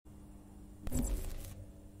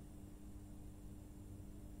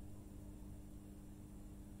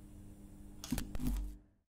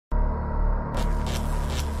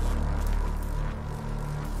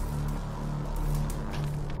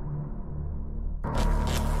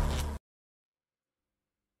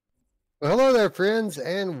Well, hello there, friends,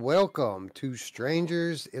 and welcome to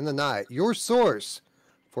Strangers in the Night, your source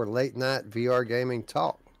for late night VR gaming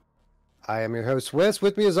talk. I am your host, Wes.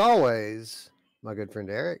 With me, as always, my good friend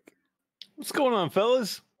Eric. What's going on,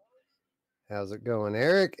 fellas? How's it going,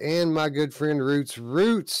 Eric? And my good friend Roots.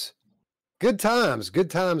 Roots, good times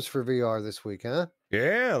for VR this week, huh?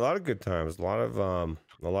 Yeah, a lot of good times. A lot of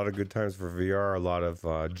good times for VR. A lot of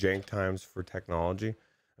jank times for technology.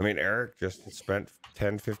 I mean, Eric just spent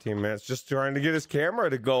 10, 15 minutes just trying to get his camera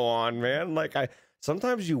to go on, man.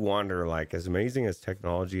 Sometimes you wonder, like, as amazing as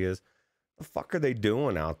technology is, the fuck are they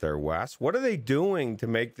doing out there, Wes? What are they doing to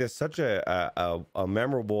make this such a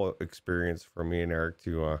memorable experience for me and Eric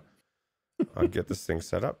to get this thing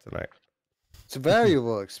set up tonight? It's a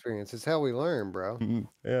valuable experience. It's how we learn, bro.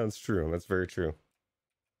 Yeah, that's true. That's very true.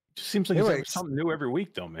 Just seems like it's something new every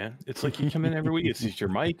week, though, man. It's like you come in every week. It's your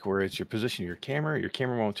mic, or it's your position of your camera. Your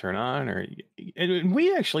camera won't turn on, and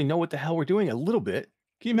we actually know what the hell we're doing a little bit.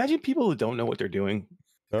 Can you imagine people that don't know what they're doing?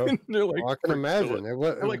 Oh. They're like, I can imagine. It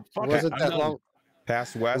wasn't that long.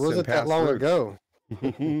 Past West. It wasn't that long ago.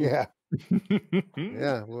 Yeah.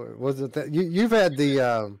 Yeah. Was it that you've had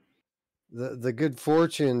the good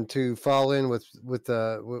fortune to fall in with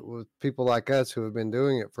people like us who have been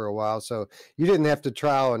doing it for a while, so you didn't have to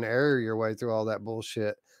trial and error your way through all that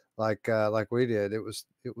bullshit like we did. It was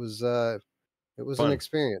fun. An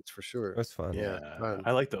experience for sure. That's fun. Yeah,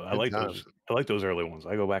 I like those early ones.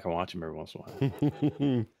 I go back and watch them every once in a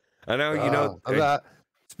while. I know.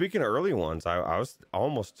 Speaking of early ones, I was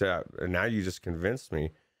almost now you just convinced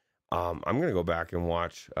me. I'm gonna go back and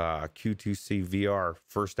watch Q2C VR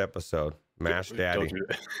first episode, Mash Daddy.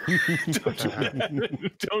 Don't do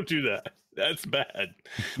that. Don't do that. That's bad.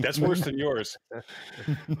 That's worse than yours.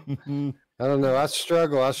 I don't know. I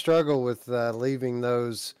struggle with leaving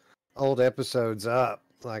those old episodes up,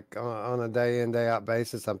 like on a day in, day out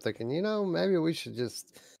basis. I'm thinking, maybe we should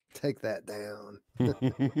just take that down.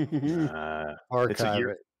 Archive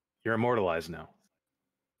it. You're immortalized now.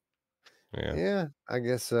 Yeah, I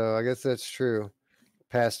guess so. I guess that's true.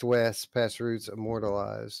 Past West, past Roots,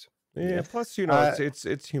 immortalized. Yeah. Plus,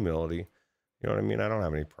 it's humility. You know what I mean? I don't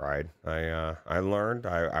have any pride. I learned.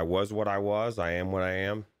 I was what I was. I am what I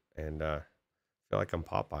am, and I feel like I'm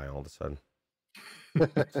Popeye all of a sudden.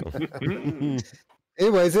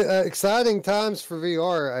 Anyways, exciting times for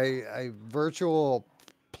VR. A virtual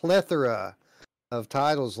plethora of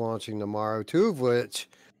titles launching tomorrow. Two of which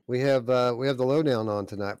we have the lowdown on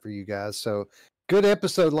tonight for you guys. So good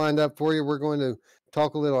episode lined up for you. We're going to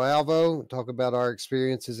talk a little Alvo, talk about our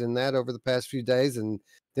experiences in that over the past few days, and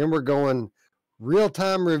then we're going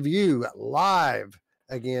real-time review live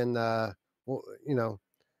again. Live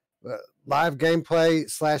gameplay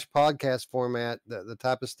 / podcast format, the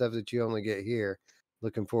type of stuff that you only get here.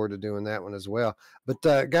 Looking forward to doing that one as well. But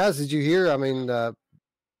guys, did you hear? I mean,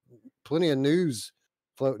 plenty of news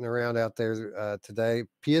floating around out there today.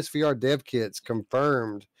 PSVR dev kits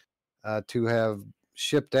confirmed to have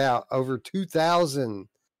shipped out over 2,000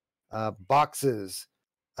 boxes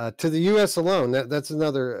to the U.S. alone. That's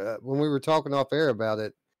another. When we were talking off air about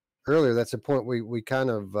it earlier, that's a point we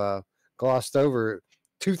kind of glossed over.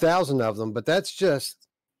 2,000 of them, but that's just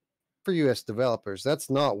for U.S. developers.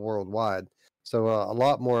 That's not worldwide. So a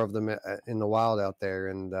lot more of them in the wild out there.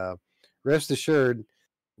 And rest assured,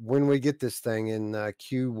 when we get this thing in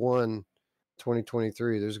Q1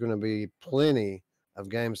 2023, there's going to be plenty of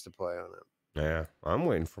games to play on it. Yeah, I'm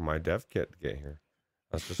waiting for my dev kit to get here.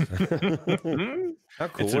 That's just how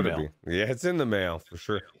cool would it be? Yeah, it's in the mail for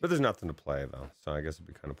sure. But there's nothing to play though, so I guess it'd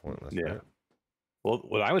be kind of pointless. Yeah. Right? Well,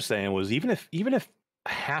 what I was saying was even if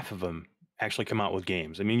half of them actually come out with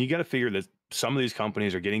games, I mean, you got to figure that some of these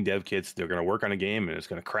companies are getting dev kits. They're going to work on a game and it's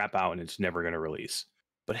going to crap out and it's never going to release.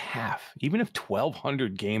 But half, even if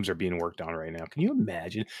 1,200 games are being worked on right now, can you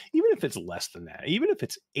imagine? Even if it's less than that, even if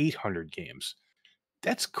it's 800 games,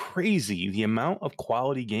 that's crazy. The amount of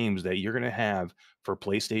quality games that you're going to have for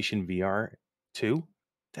PlayStation VR 2,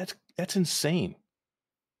 that's insane.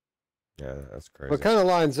 Yeah, that's crazy. But kind of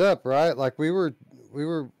lines up, right? Like we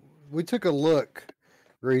took a look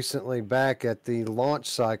recently back at the launch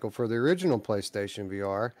cycle for the original PlayStation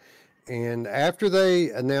VR, and after they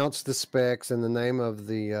announced the specs and the name of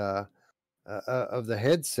the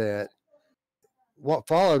headset, what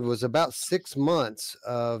followed was about 6 months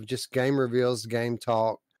of just game reveals, game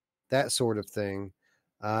talk, that sort of thing.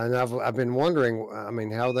 And I've been wondering, I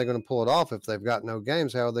mean, how are they going to pull it off if they've got no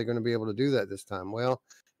games? How are they going to be able to do that this time? Well,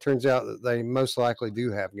 turns out that they most likely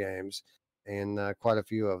do have games, and quite a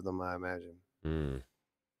few of them, I imagine.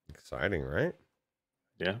 Exciting, right?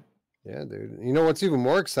 Yeah, dude. You know what's even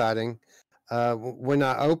more exciting? When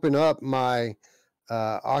I open up my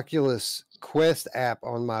Oculus Quest app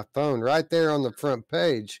on my phone, right there on the front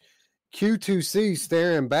page. Q2C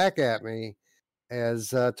staring back at me as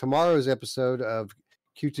tomorrow's episode of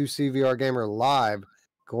Q2C VR Gamer Live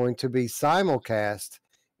going to be simulcast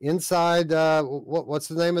inside. What's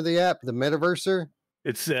the name of the app? The Metaverser.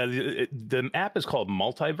 It's the app is called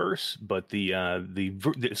Multiverse, but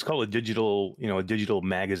it's called a digital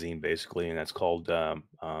magazine basically, and that's called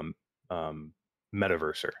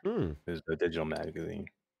Metaverser is the digital magazine.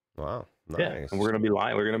 Wow, nice. Yeah, and we're gonna be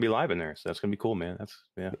live. We're gonna be live in there, so that's gonna be cool, man.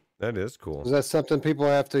 That is cool. Is that something people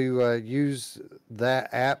have to use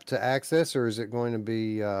that app to access, or is it going to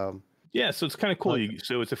be? Yeah, so it's kind of cool.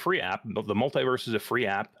 So it's a free app. The Multiverse is a free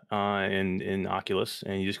app in Oculus,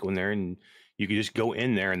 and you just go in there and you can just go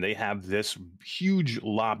in there, and they have this huge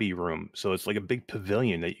lobby room. So it's like a big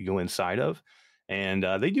pavilion that you go inside of, and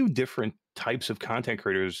they do different types of content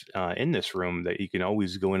creators in this room that you can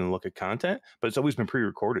always go in and look at content, but it's always been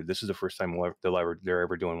pre-recorded. This is the first time they're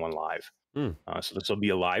ever doing one live. So this will be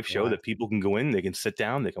a live show that people can go in, they can sit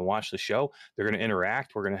down, they can watch the show, they're going to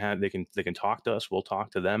interact, they can talk to us, we'll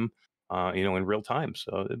talk to them in real time.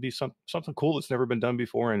 So it'd be something cool that's never been done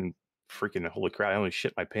before. And freaking holy crap, I only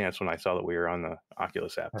shit my pants when I saw that we were on the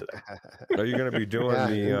Oculus app today. Are you going to be doing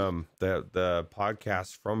the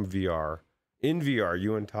podcast from VR in VR,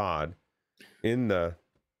 you and Todd, in that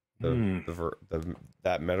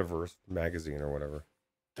Metaverse magazine or whatever?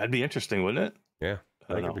 That'd be interesting, wouldn't it? Yeah,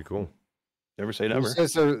 I think it'd be cool. Never say never.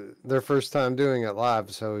 It's their first time doing it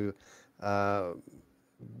live, so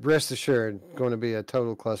rest assured, going to be a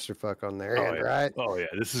total clusterfuck on their end, right? Oh yeah,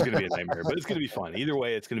 this is going to be a nightmare, but it's going to be fun. Either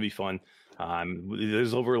way, it's going to be fun.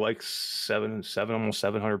 There's over like almost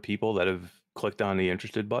 700 people that have clicked on the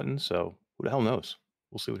interested button. So who the hell knows?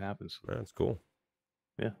 We'll see what happens. That's cool.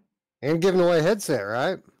 Yeah. And giving away a headset,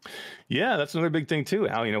 right? Yeah, that's another big thing too.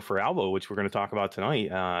 How for Albo, which we're going to talk about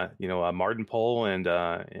tonight. Martin Pole and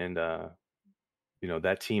that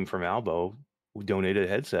team from Albo donated a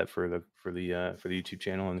headset for the YouTube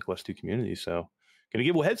channel and the Quest 2 community. So going to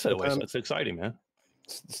give a headset away. So that's exciting, man.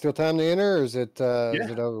 Still time to enter, or is it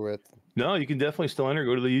over with? No, you can definitely still enter.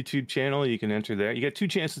 Go to the YouTube channel. You can enter there. You get two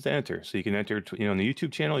chances to enter. So you can enter, on the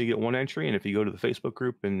YouTube channel, you get one entry. And if you go to the Facebook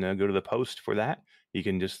group and go to the post for that, you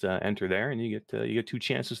can just enter there, and you get two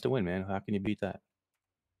chances to win, man. How can you beat that?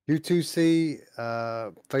 U2C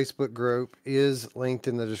Facebook group is linked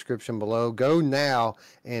in the description below. Go now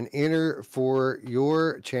and enter for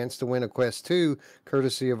your chance to win a Quest 2,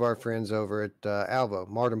 courtesy of our friends over at Alvo,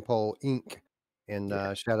 Martin Pole Inc. And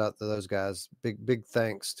shout out to those guys. Big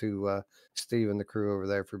thanks to Steve and the crew over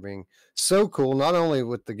there for being so cool, not only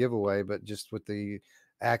with the giveaway, but just with the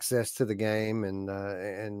access to the game and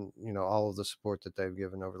all of the support that they've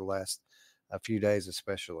given over the last few days,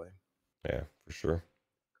 especially. Yeah, for sure.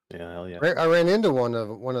 Yeah, hell yeah. I ran into one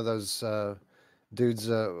of those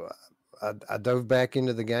dudes. I dove back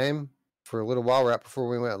into the game for a little while right before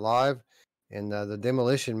we went live, and the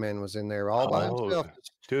Demolition Man was in there all by himself.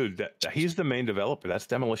 Dude, he's the main developer. That's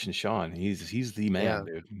Demolition Sean. He's the man,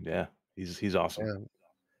 dude. Yeah, he's awesome. Yeah.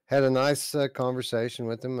 Had a nice conversation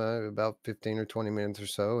with him, about 15 or 20 minutes or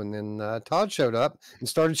so, and then Todd showed up and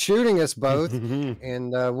started shooting us both.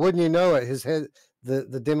 And wouldn't you know it, his head,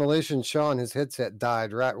 the Demolition Sean, his headset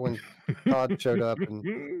died right when Todd showed up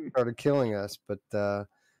and started killing us. But so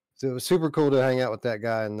it was super cool to hang out with that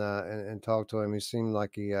guy and talk to him. He seemed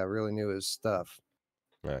like he really knew his stuff.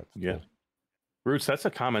 Right. Yeah. Roots, that's a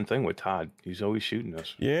common thing with Todd. He's always shooting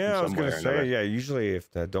us. Yeah, I was going to say, usually if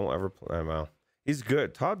don't ever play, well, he's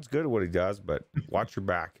good. Todd's good at what he does, but watch your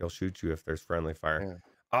back. He'll shoot you if there's friendly fire.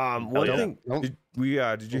 Yeah. One thing,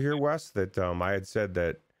 did you hear, Wes, that I had said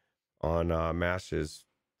that on Mash's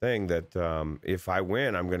thing that if I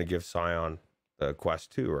win, I'm going to give Scion the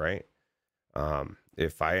Quest 2, right?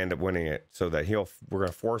 If I end up winning it, so that we're going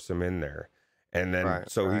to force him in there. And then,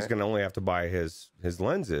 he's going to only have to buy his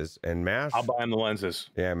lenses, and Mash. I'll buy him the lenses.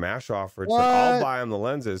 Yeah, Mash offered. So I'll buy him the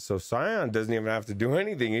lenses. So Scion doesn't even have to do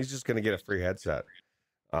anything. He's just going to get a free headset.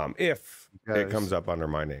 If it comes up under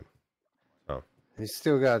my name. So he's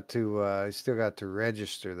still got to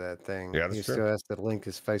register that thing. Yeah, that's he true. Still has to link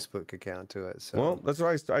his Facebook account to it. So that's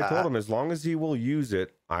what I told him. As long as he will use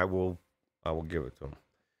it, I will give it to him.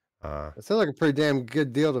 It sounds like a pretty damn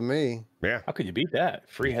good deal to me. Yeah. How could you beat that?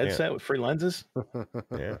 Free headset with free lenses?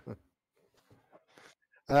 Yeah.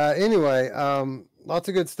 Anyway, lots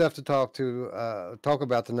of good stuff to talk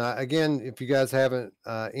about tonight. Again, if you guys haven't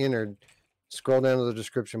entered, scroll down to the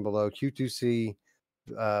description below. Q2C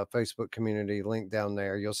Facebook community link down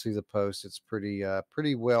there. You'll see the post. It's pretty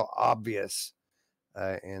well obvious.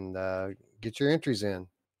 And get your entries in.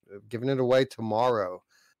 Giving it away tomorrow.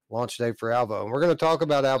 launch day for Alvo. And we're going to talk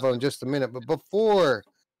about Alvo in just a minute. But before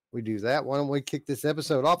we do that, why don't we kick this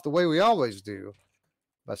episode off the way we always do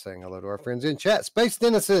by saying hello to our friends in chat. Space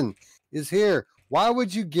Denison is here. Why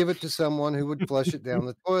would you give it to someone who would flush it down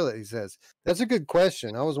the toilet? He says. That's a good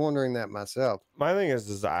question. I was wondering that myself. My thing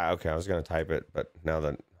is I was going to type it, but now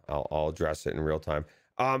that I'll address it in real time.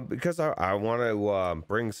 Because I want to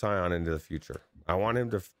bring Scion into the future. I want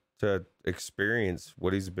him to experience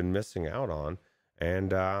what he's been missing out on,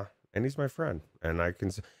 and he's my friend. And I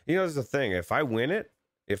can, there's the thing. If I win it,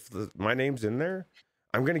 if my name's in there,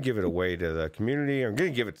 I'm going to give it away to the community. I'm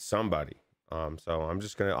going to give it to somebody. So I'm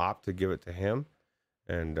just going to opt to give it to him,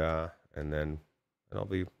 and then he'll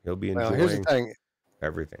be enjoying. Well, here's the thing.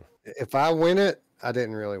 Everything. If I win it, I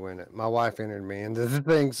didn't really win it. My wife entered me into the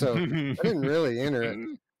thing, so I didn't really enter it.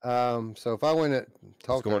 So if I win it,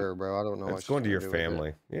 talk to her, bro. I don't know. It's going to your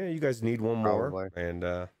family. Yeah, you guys need one more, and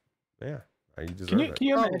yeah, you deserve it. Can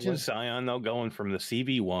you imagine Scion though going from the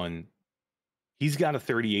CV1? He's got a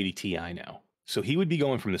 3080 Ti now, so he would be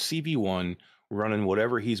going from the CV1 running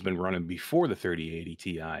whatever he's been running before the 3080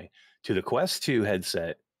 Ti to the Quest 2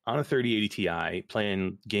 headset on a 3080 Ti,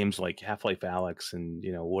 playing games like Half-Life Alyx and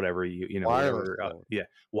whatever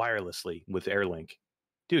wirelessly with Airlink.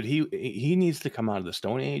 Dude, he needs to come out of the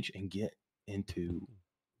Stone Age and get into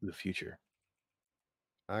the future.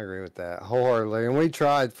 I agree with that wholeheartedly. And we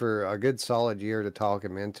tried for a good solid year to talk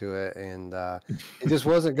him into it, and he just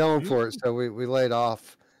wasn't going for it. So we laid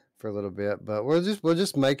off for a little bit. But we'll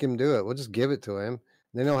just make him do it. We'll just give it to him.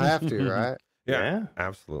 Then he'll have to, right? Yeah,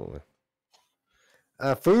 absolutely.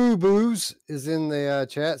 Fuboos is in the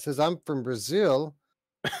chat. Says I'm from Brazil,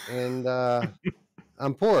 and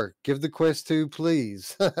I'm poor. Give the Quest 2,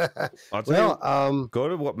 please. I'll tell you, go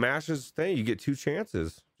to what Mash's thing. You get 2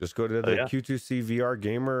 chances. Just go to the Q2C VR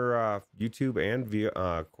Gamer YouTube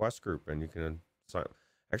and Quest group, and you can sign.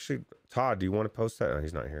 Actually, Todd, do you want to post that? Oh,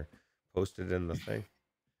 he's not here. Post it in the thing.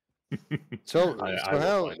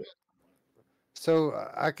 So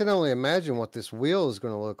I can only imagine what this wheel is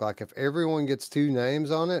going to look like if everyone gets 2 names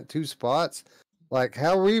on it, 2 spots. Like,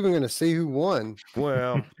 how are we even going to see who won?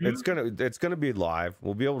 Well, it's gonna be live.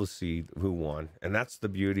 We'll be able to see who won, and that's the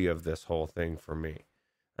beauty of this whole thing for me.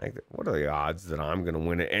 Like, what are the odds that I'm going to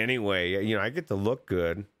win it anyway? I get to look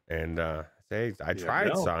good and say I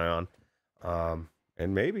tried Scion,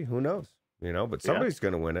 and maybe, who knows? But somebody's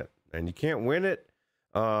going to win it, and you can't win it,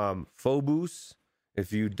 Phobos,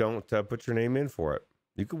 if you don't put your name in for it.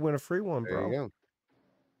 You could win a free one, bro. There you go.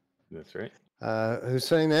 That's right.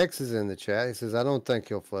 Hussein X is in the chat. He says, I don't think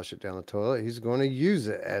he'll flush it down the toilet. He's going to use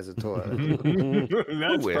it as a toilet.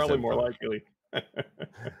 That's probably more likely. Techno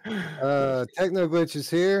Glitch is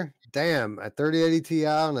here. Damn, a 3080 Ti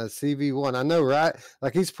on a CV1. I know, right?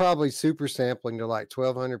 Like, he's probably super sampling to like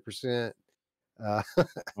 1200%. Oh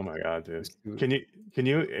my god, dude! Can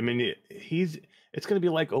you? I mean, it's going to be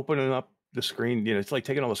like opening up the screen. It's like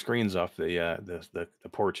taking all the screens off the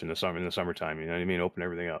porch in the summertime. You know what I mean? Open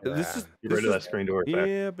everything up. Get rid of that screen door.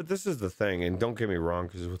 Yeah, but this is the thing, and don't get me wrong,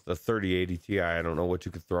 because with the 3080 Ti, I don't know what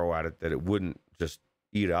you could throw at it that it wouldn't just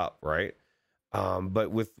eat up, right? But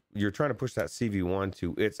you're trying to push that CV1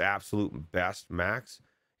 to its absolute best max.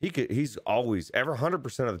 He's always,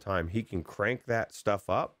 100% of the time, he can crank that stuff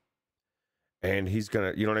up, and he's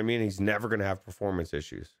gonna, you know what I mean? He's never gonna have performance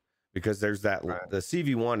issues because there's that. Right. The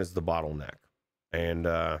CV1 is the bottleneck, and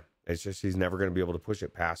it's just he's never gonna be able to push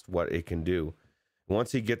it past what it can do.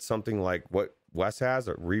 Once he gets something like what Wes has,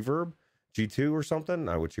 a Reverb G2 or something,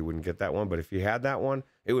 which you wouldn't get that one, but if you had that one,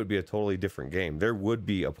 it would be a totally different game. There would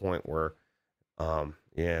be a point where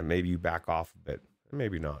maybe you back off a bit.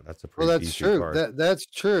 Maybe not. That's a pretty that's true. Card. That's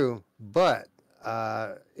true. But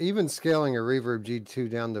even scaling a Reverb G2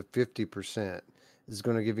 down to 50% is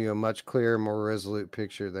going to give you a much clearer, more resolute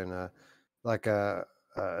picture than a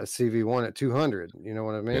CV1 at 200. You know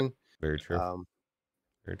what I mean? Yeah, very true.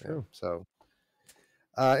 Very true. So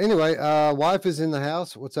anyway, wife is in the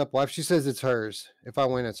house. What's up, wife? She says it's hers. If I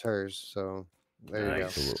win, it's hers. So there you go.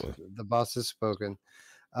 The boss has spoken.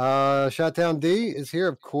 Chi-Town D is here.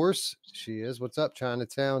 Of course she is. What's up,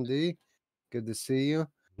 Chinatown D? Good to see you.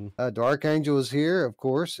 Dark Angel is here. Of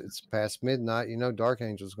course, it's past midnight. You know, Dark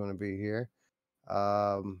Angel's going to be here.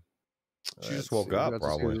 She just woke up,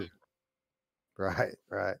 probably. Right.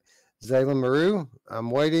 Zaylan Maru, I'm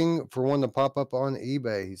waiting for one to pop up on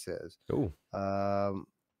eBay, he says. Cool. I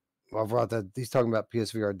brought that. He's talking about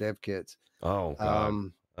PSVR dev kits. Oh,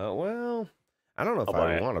 God. Well, I don't know if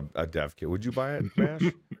I want a dev kit. Would you buy it, Mash?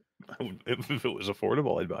 If it was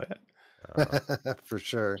affordable, I'd buy it. For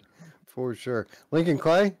sure. Lincoln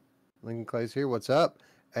Clay's here. What's up?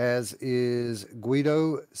 As is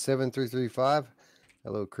Guido 7335.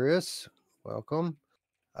 Hello, Chris. Welcome.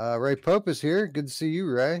 Ray Pope is here. Good to see you,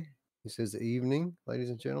 Ray. He says evening, ladies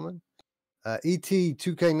and gentlemen.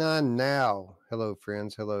 ET2K9 now. Hello,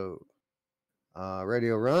 friends. Hello.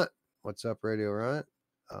 Radio Runt. What's up, Radio Runt?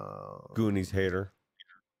 Goonies hater.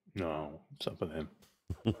 No, what's up with him?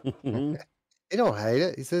 He don't hate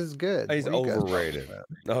it. He says it's good. He's What are you guys talking overrated. about?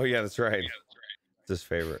 Oh yeah, that's right. It's his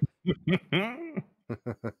favorite.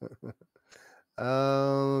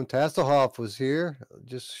 Tasselhoff was here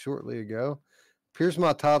just shortly ago. Appears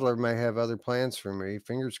my toddler may have other plans for me.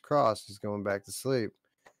 Fingers crossed he's going back to sleep.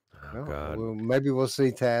 Oh, God. Well, maybe we'll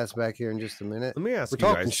see Taz back here in just a minute. Let me ask We're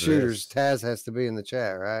you talking guys shooters. this. Taz has to be in the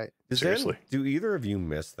chat, right? Seriously. Do either of you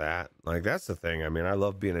miss that? Like, that's the thing. I mean, I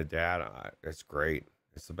love being a dad. It's great.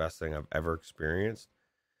 It's the best thing I've ever experienced.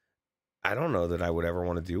 I don't know that I would ever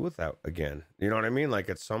want to deal with that again. You know what I mean? Like,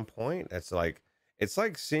 at some point, it's like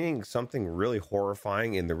seeing something really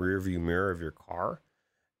horrifying in the rearview mirror of your car.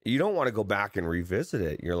 You don't want to go back and revisit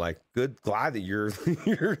it. You're like, glad that you're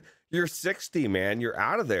you're 60, man. You're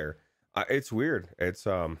out of there. It's weird. It's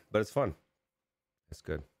but it's fun. It's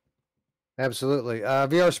good. Absolutely.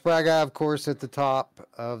 VR Spry Guy, of course, at the top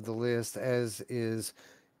of the list, as is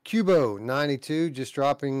Cubo92, just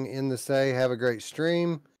dropping in to say, have a great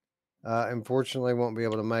stream. Unfortunately, won't be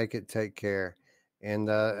able to make it. Take care. And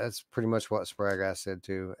that's pretty much what Spry Guy said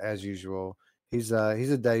too, as usual. He's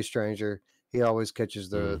a day stranger. He always catches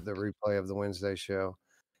the replay of the Wednesday show.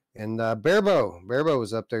 And Bearbo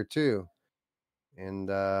was up there too. And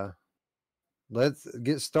let's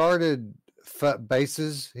get started,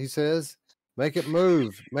 bases, he says. Make it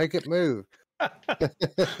move. Make it move. I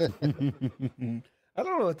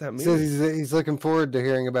don't know what that means. Says he's looking forward to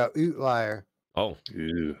hearing about Outlier. Oh.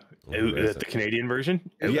 Ooh, the Canadian version?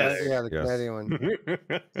 Yes. Yeah, the Canadian one.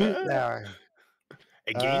 Outlier.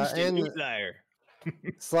 Against an and- Outlier.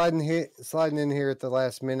 Sliding in here at the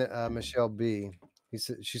last minute, Michelle B.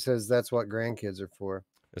 She says that's what grandkids are for.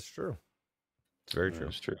 It's true. It's very true.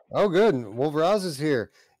 That's true. Oh, good. Wolveraz is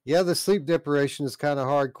here. Yeah, the sleep deprivation is kind of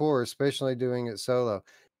hardcore, especially doing it solo.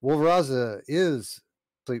 Wolveraz is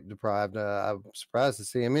sleep deprived. I'm surprised to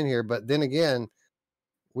see him in here, but then again,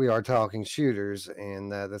 we are talking shooters,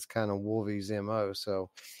 and that's kind of Wolvie's MO.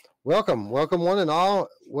 So, welcome one and all.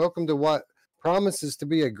 Welcome to what promises to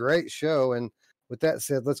be a great show. And with that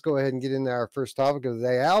said, let's go ahead and get into our first topic of the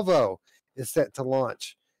day. Alvo is set to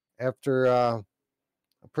launch after a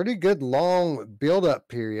pretty good long build-up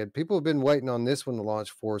period. People have been waiting on this one to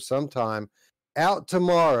launch for some time. Out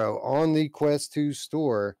tomorrow on the Quest 2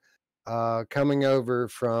 store, coming over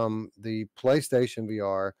from the PlayStation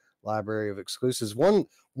VR library of exclusives. One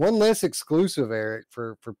less exclusive, Eric,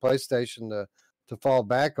 for PlayStation to fall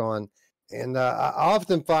back on. And I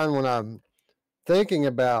often find when I'm thinking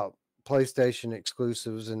about PlayStation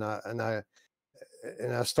exclusives and I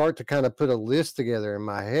start to kind of put a list together in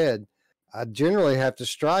my head, I generally have to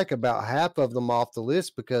strike about half of them off the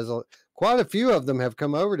list because quite a few of them have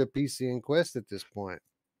come over to PC and Quest at this point.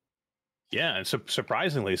 Yeah, and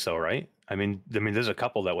surprisingly so, right? I mean, there's a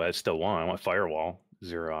couple that I still want. I want Firewall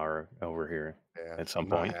 0 Hour over here at some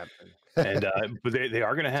point, and but they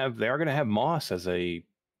are gonna have Moss as a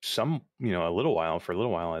little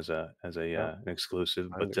while as an exclusive.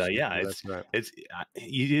 But yeah, it's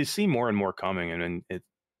you see more and more coming, and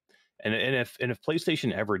if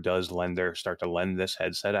PlayStation ever does start to lend this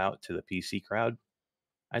headset out to the PC crowd,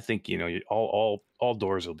 I think all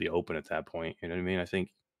doors will be open at that point. You know what I mean?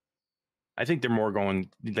 I think they're more going.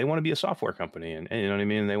 They want to be a software company, and you know what I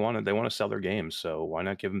mean. They want to sell their games, so why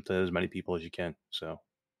not give them to as many people as you can? So.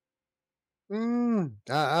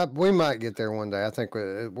 We might get there one day. I think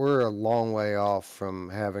we're a long way off from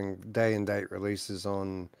having day and date releases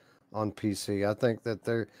on PC.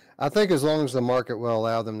 I think as long as the market will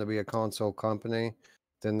allow them to be a console company,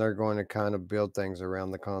 then they're going to kind of build things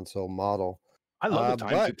around the console model. I love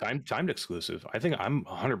the timed exclusive. I think I'm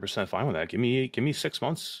 100% fine with that. Give me 6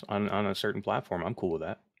 months on a certain platform. I'm cool with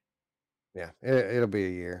that. Yeah, it'll be a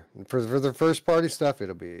year for the first party stuff.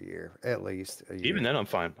 It'll be a year, at least a year. Even then, I'm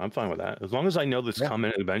fine. I'm fine with that. As long as I know that's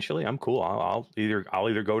coming eventually, I'm cool. I'll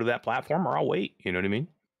either go to that platform or I'll wait. You know what I mean?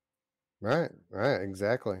 Right,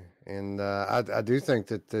 exactly. And I do think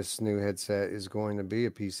that this new headset is going to be a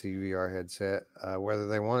PC VR headset, whether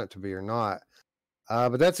they want it to be or not.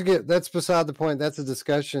 But that's beside the point. That's a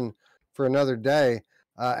discussion for another day.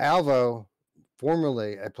 Alvo,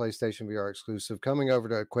 formerly a PlayStation VR exclusive, coming over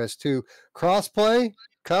to Quest 2. Crossplay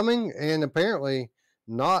coming, and apparently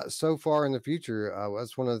not so far in the future.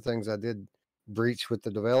 That's one of the things I did breach with the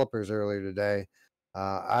developers earlier today.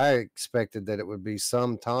 I expected that it would be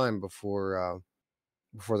some time before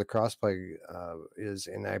the crossplay is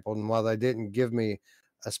enabled. And while they didn't give me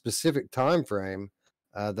a specific time frame,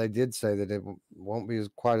 they did say that it won't be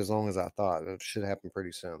quite as long as I thought. It should happen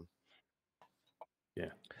pretty soon.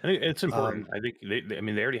 Yeah, I think it's important. I think I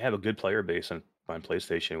mean, they already have a good player base on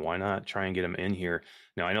PlayStation. Why not try and get them in here?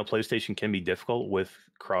 Now, I know PlayStation can be difficult with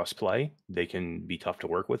cross play. They can be tough to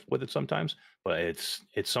work with it sometimes, but it's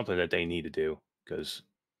something that they need to do because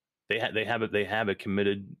they have a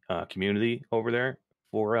committed community over there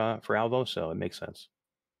for Alvo, so it makes sense.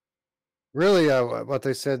 Really, what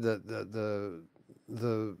they said that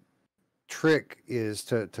the trick is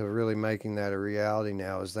to really making that a reality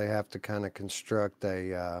now is they have to kind of construct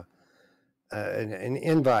an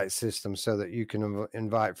invite system so that you can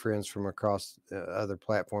invite friends from across other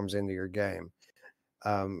platforms into your game.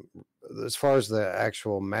 As far as the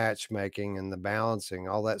actual matchmaking and the balancing,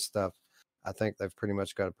 all that stuff, I think they've pretty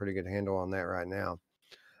much got a pretty good handle on that right now.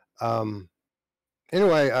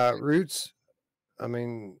 Anyway, Roots, I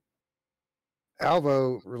mean,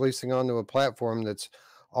 Alvo releasing onto a platform that's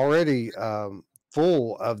already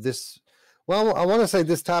full of this. Well, I want to say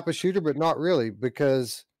this type of shooter, but not really,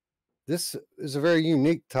 because this is a very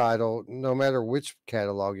unique title, no matter which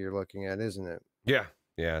catalog you're looking at, isn't it? Yeah,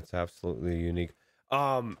 it's absolutely unique.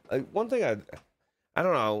 One thing I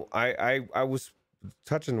don't know. I was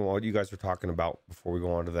touching on what you guys were talking about before we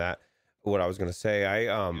go on to that. What I was going to say,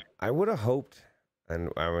 I would have hoped, and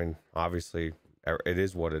I mean, obviously, it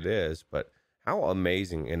is what it is, but how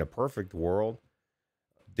amazing in a perfect world,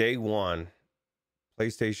 day one,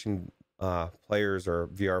 PlayStation players or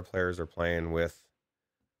VR players are playing with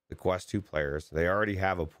the Quest 2 players. They already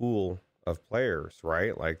have a pool of players,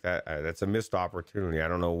 right? Like that. That's a missed opportunity. I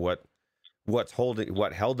don't know what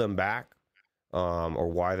held them back, or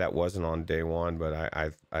why that wasn't on day one, but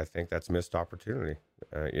I think that's missed opportunity.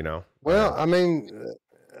 Well, I mean,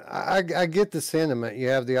 I get the sentiment. You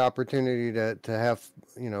have the opportunity to have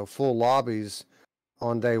full lobbies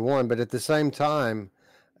on day one, but at the same time,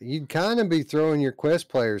 you'd kind of be throwing your Quest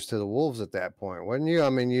players to the wolves at that point, wouldn't you? I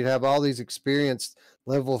mean, you'd have all these experienced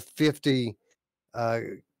level 50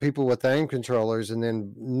 people with aim controllers, and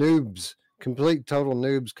then noobs, complete total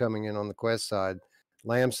noobs coming in on the Quest side,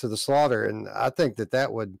 lambs to the slaughter. And I think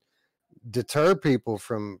that would deter people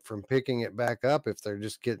from picking it back up if they're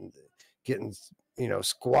just getting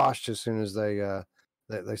squashed as soon as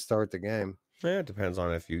they start the game. Yeah, it depends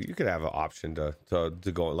on if you could have an option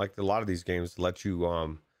to go, like a lot of these games let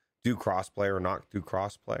you do crossplay or not do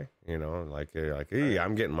crossplay. Like hey,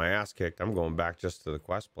 I'm getting my ass kicked, I'm going back just to the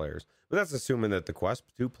Quest players. But that's assuming that the Quest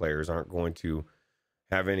 2 players aren't going to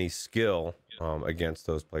have any skill against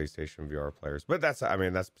those PlayStation VR players. But that's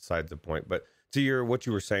besides the point. But to what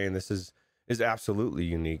you were saying, this is absolutely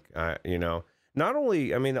unique. Not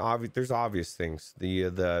only, I mean, there's obvious things,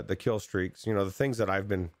 the kill streaks, the things that I've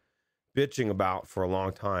been bitching about for a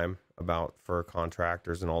long time about for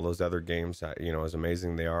Contractors and all those other games that, as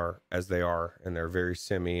amazing they are, and they're very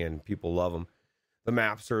simmy and people love them. The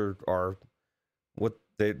maps are what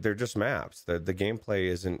they're just maps. The gameplay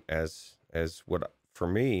isn't as what, for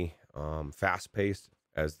me, fast paced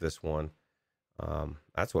as this one.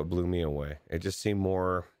 That's what blew me away. It just seemed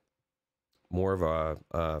more of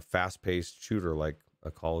a fast paced shooter, like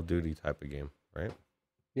a Call of Duty type of game, right?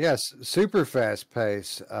 Yes, super fast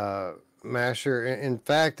pace, Masher. In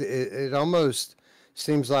fact, it almost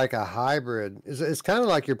seems like a hybrid. It's kind of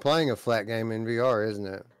like you're playing a flat game in VR, isn't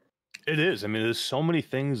it? It is. I mean, there's so many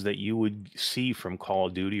things that you would see from Call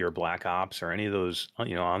of Duty or Black Ops or any of those,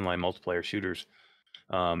 online multiplayer shooters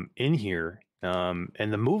in here. And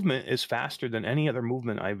the movement is faster than any other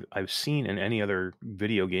movement I've seen in any other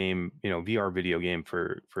video game, VR video game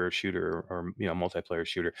for a shooter or multiplayer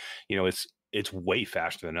shooter. It's way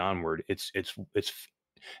faster than Onward.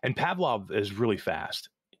 And Pavlov is really fast,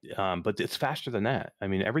 but it's faster than that. I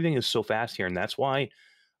mean, everything is so fast here, and that's why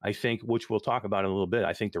I think, which we'll talk about in a little bit,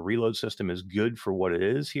 I think the reload system is good for what it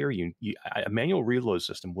is here. A manual reload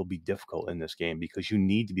system will be difficult in this game because you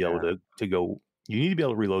need to be able to go. You need to be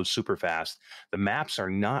able to reload super fast. The maps are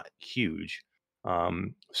not huge,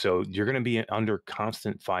 so you're going to be under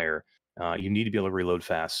constant fire. You need to be able to reload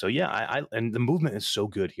fast. So yeah, and the movement is so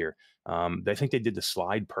good here. I think they did the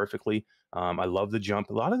slide perfectly. I love the jump.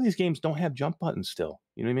 A lot of these games don't have jump buttons still.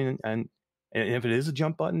 You know what I mean? And if it is a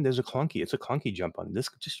jump button, it's a clunky jump button. This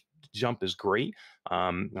just jump is great.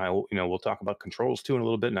 We'll talk about controls too in a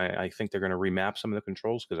little bit, and I think they're going to remap some of the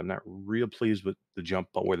controls because I'm not real pleased with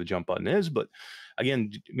where the jump button is. But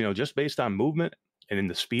again, just based on movement and in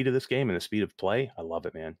the speed of this game and the speed of play, I love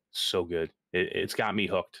it, man. So good. It's got me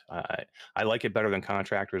hooked. I like it better than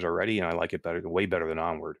Contractors already, and I like it way better than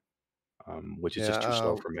Onward, which is just too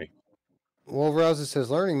slow for me. Wolverosa says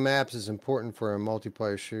learning maps is important for a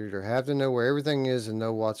multiplayer shooter. Have to know where everything is and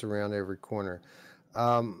know what's around every corner.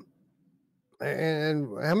 Um, and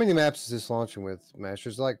how many maps is this launching with,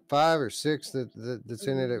 Masters? Like 5 or 6 that's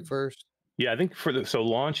in it at first? Yeah, I think for the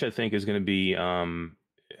launch, I think is going to be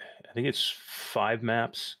I think it's 5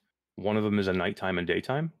 maps. One of them is a nighttime and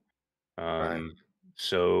daytime. Right.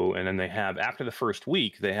 So, and then they have after the first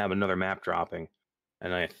week, they have another map dropping,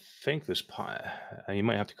 and I think you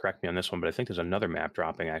might have to correct me on this one, but I think there's another map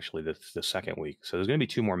dropping actually the second week. So there's going to be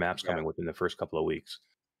 2 more maps Yeah. coming within the first couple of weeks.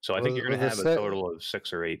 So I think you're Well, going to the have a set, total of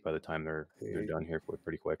 6 or 8 by the time they're done here for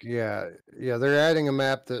pretty quick. yeah, they're adding a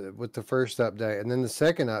map with the first update, and then the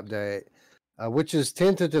second update, which is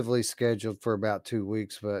tentatively scheduled for about 2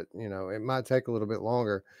 weeks, but it might take a little bit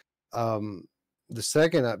longer. The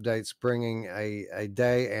second update's bringing a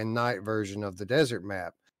day and night version of the desert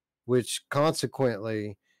map, which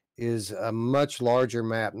consequently is a much larger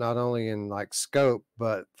map, not only in like scope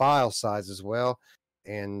but file size as well.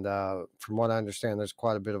 And from what I understand, there's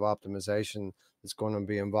quite a bit of optimization that's going to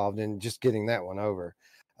be involved in just getting that one over.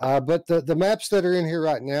 But the maps that are in here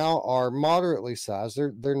right now are moderately sized.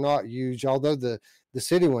 They're not huge, although the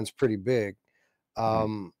city one's pretty big.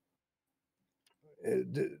 Um,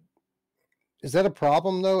 is that a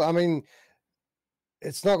problem though? I mean,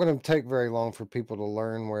 it's not going to take very long for people to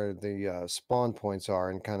learn where the spawn points are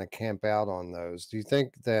and kind of camp out on those. Do you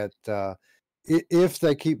think that if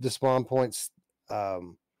they keep the spawn points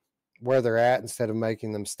where they're at instead of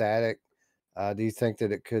making them static, do you think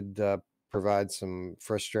that it could provide some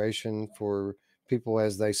frustration for people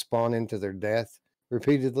as they spawn into their death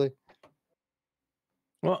repeatedly?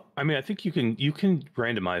 Well, I mean, I think you can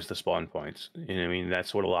randomize the spawn points, and I mean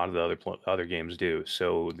that's what a lot of the other games do.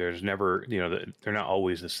 So there's never, they're not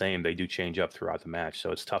always the same. They do change up throughout the match,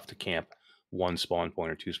 so it's tough to camp one spawn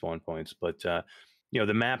point or 2 spawn points. But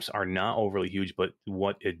the maps are not overly huge, but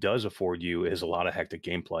what it does afford you is a lot of hectic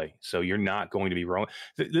gameplay. So you're not going to be wrong.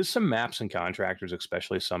 There's some maps and contractors,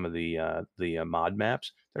 especially some of the mod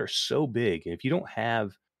maps that are so big, and if you don't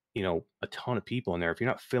have a ton of people in there, if you're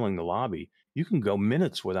not filling the lobby, you can go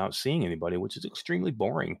minutes without seeing anybody, which is extremely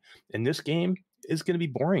boring. And this game is going to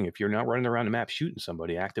be boring if you're not running around the map shooting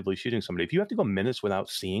somebody, actively shooting somebody. If you have to go minutes without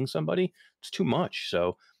seeing somebody, it's too much.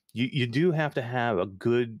 So you do have to have a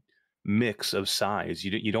good mix of size.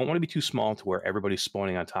 You don't want to be too small to where everybody's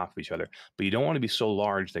spawning on top of each other, but you don't want to be so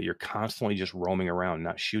large that you're constantly just roaming around,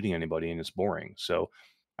 not shooting anybody, and it's boring. So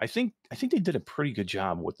I think they did a pretty good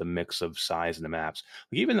job with the mix of size in the maps.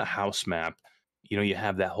 Like even the house map, you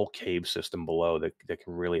have that whole cave system below that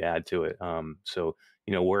can really add to it. So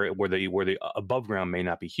where the above ground may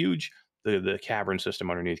not be huge, the cavern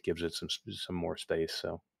system underneath gives it some more space.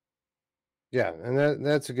 So Yeah, and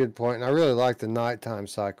that's a good point. And I really like the nighttime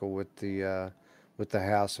cycle with the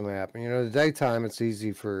house map. The daytime it's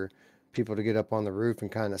easy for people to get up on the roof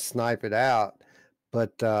and kind of snipe it out,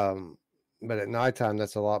 but at nighttime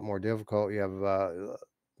that's a lot more difficult. You have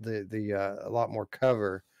a lot more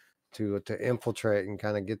cover to infiltrate and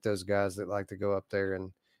kind of get those guys that like to go up there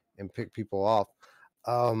and pick people off.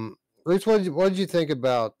 Rich, what did you think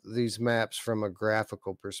about these maps from a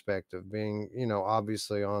graphical perspective? Being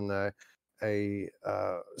obviously on a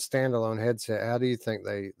standalone headset, how do you think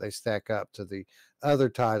they stack up to the other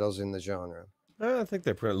titles in the genre? I think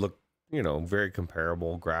they look, very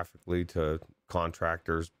comparable graphically to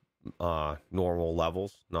Contractors' normal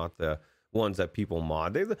levels, not the ones that people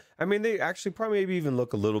mod. They actually probably maybe even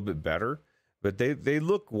look a little bit better, but they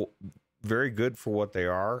look very good for what they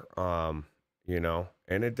are.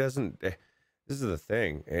 And it doesn't. This is the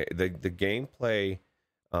thing. The gameplay,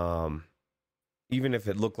 even if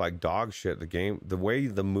it looked like dog shit, the way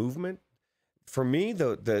the movement, for me,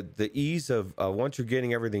 the ease of once you're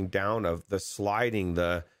getting everything down, of the sliding,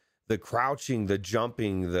 the crouching, the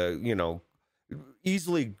jumping,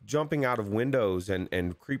 easily jumping out of windows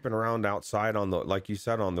and creeping around outside on like you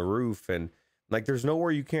said, on the roof, and like there's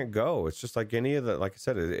nowhere you can't go. It's just like any of like I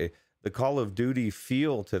said, the Call of Duty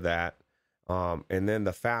feel to that, and then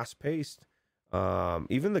the fast paced,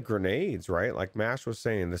 even the grenades, right? Like Mash was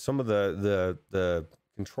saying, some of the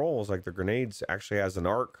controls, like the grenades actually has an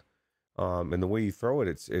arc, and the way you throw it,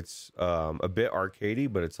 it's a bit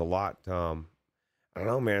arcadey, but it's a lot. I don't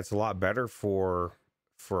know, man. It's a lot better for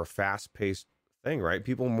a fast paced thing, right?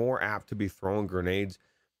 People more apt to be throwing grenades,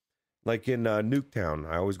 like in Nuketown.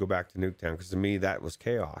 I always go back to Nuketown because to me that was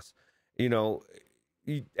chaos.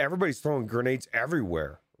 Everybody's throwing grenades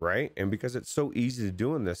everywhere, right? And because it's so easy to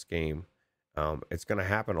do in this game, it's going to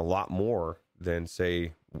happen a lot more than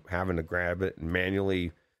say having to grab it and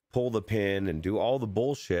manually pull the pin and do all the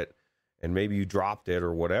bullshit, and maybe you dropped it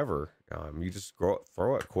or whatever. You just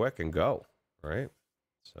throw it quick and go. right?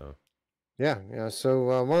 So Yeah.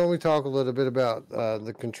 So why don't we talk a little bit about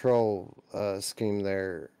the control scheme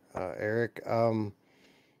there, Eric?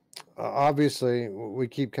 Obviously, we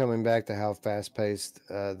keep coming back to how fast-paced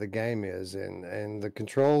the game is, and the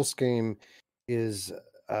control scheme is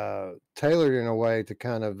tailored in a way to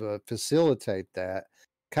kind of facilitate that.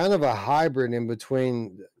 Kind of a hybrid in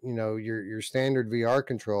between, your standard VR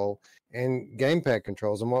control and gamepad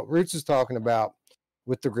controls. And what Roots is talking about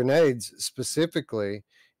with the grenades specifically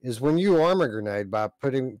is when you arm a grenade by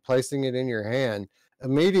placing it in your hand,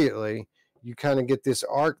 immediately you kind of get this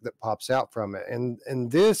arc that pops out from it, and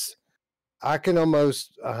this I can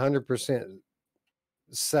almost 100%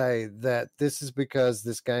 say that this is because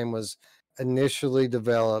this game was initially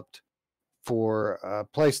developed for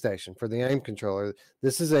PlayStation, for the aim controller.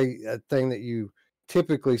 This is a thing that you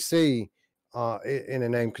typically see in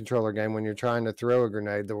an aim controller game when you're trying to throw a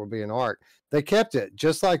grenade. There will be an arc. They kept it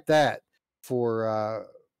just like that for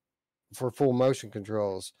full motion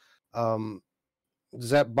controls. Does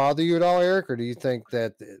that bother you at all, Eric, or do you think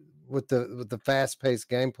that with the fast paced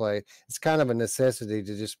gameplay, it's kind of a necessity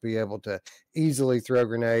to just be able to easily throw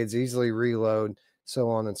grenades, easily reload, so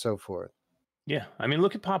on and so forth? Yeah, I mean,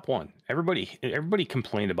 look at Pop One. Everybody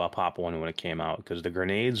complained about Pop One when it came out because the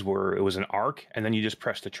grenades it was an arc, and then you just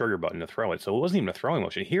press the trigger button to throw it. So it wasn't even a throwing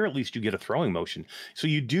motion. Here, at least you get a throwing motion. So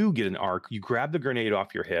you do get an arc. You grab the grenade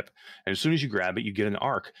off your hip, and as soon as you grab it, you get an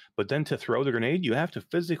arc. But then to throw the grenade, you have to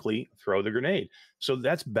physically throw the grenade. So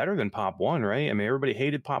that's better than Pop One, right? I mean, everybody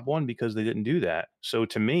hated Pop One because they didn't do that. So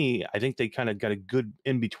to me, I think they kind of got a good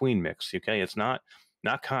in between mix. Okay, it's not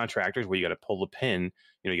Contractors where you got to pull the pin.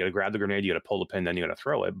 You got to grab the grenade, you got to pull the pin, then you got to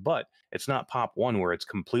throw it. But it's not Pop One where it's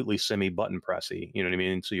completely semi button pressy. You know what I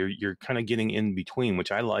mean? So you're kind of getting in between,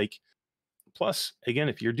 which I like. Plus, again,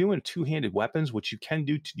 if you're doing two-handed weapons, which you can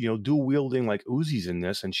do, dual wielding like Uzis in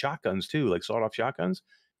this and shotguns too, like sawed-off shotguns,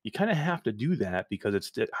 you kind of have to do that because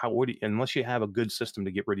it's unless you have a good system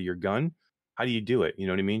to get rid of your gun, how do you do it? You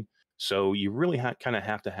know what I mean? So you really kind of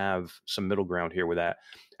have to have some middle ground here with that.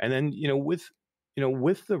 And then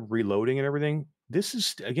with the reloading and everything, this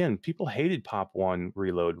is again, people hated Pop One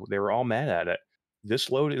reload. They were all mad at it. This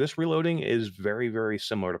reloading is very, very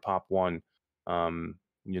similar to Pop One. The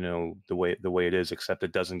way it is, except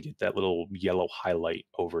it doesn't get that little yellow highlight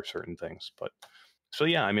over certain things. But so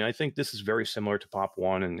yeah, I mean, I think this is very similar to Pop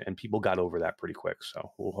One, and people got over that pretty quick.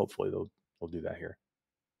 So hopefully they'll do that here.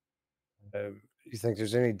 You think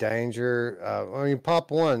there's any danger? I mean,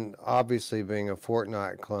 Pop One, obviously being a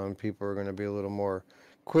Fortnite clone, people are going to be a little more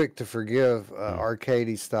quick to forgive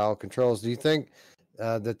arcadey style controls. Do you think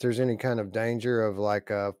that there's any kind of danger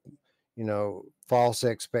of false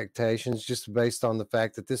expectations just based on the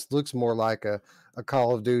fact that this looks more like a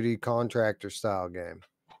Call of Duty Contractor style game?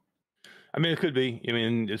 I mean, it could be. I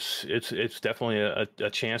mean, it's definitely a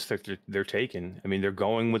chance that they're taking. I mean, they're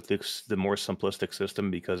going with the more simplistic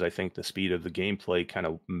system because I think the speed of the gameplay kind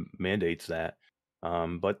of mandates that.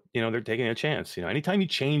 But they're taking a chance. Anytime you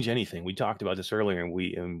change anything, we talked about this earlier,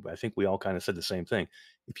 and I think we all kind of said the same thing.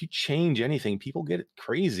 If you change anything, people get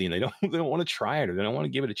crazy and they don't want to try it or they don't want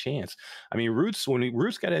to give it a chance. I mean, when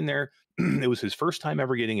Roots got in there, it was his first time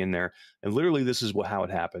ever getting in there, and literally this is how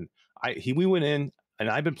it happened. We went in. And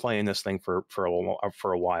I've been playing this thing for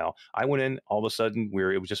a while. I went in, all of a sudden,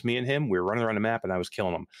 it was just me and him. We were running around the map, and I was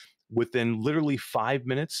killing him. Within literally 5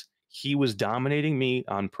 minutes, he was dominating me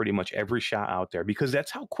on pretty much every shot out there because that's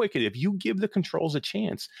how quick it is. If you give the controls a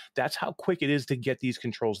chance, that's how quick it is to get these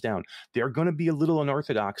controls down. They're going to be a little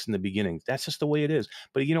unorthodox in the beginning. That's just the way it is.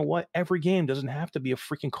 But you know what? Every game doesn't have to be a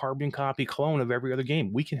freaking carbon copy clone of every other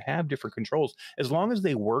game. We can have different controls as long as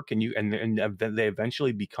they work and they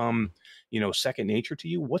eventually become, second nature to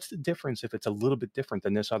you. What's the difference if it's a little bit different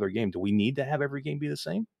than this other game? Do we need to have every game be the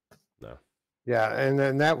same? no. Yeah, and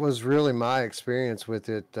then that was really my experience with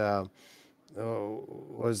it.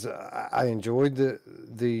 Was I enjoyed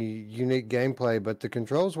the unique gameplay, but the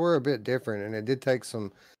controls were a bit different, and it did take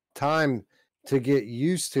some time to get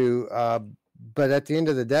used to. But at the end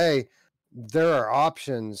of the day, there are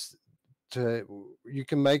options you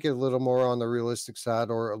can make it a little more on the realistic side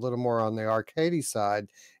or a little more on the arcadey side,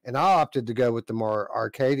 and I opted to go with the more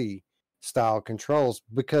arcadey style controls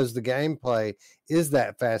because the gameplay is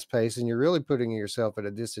that fast paced and you're really putting yourself at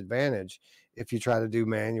a disadvantage if you try to do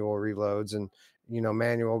manual reloads and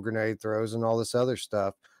manual grenade throws and all this other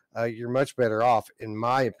stuff. You're much better off, in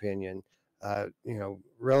my opinion,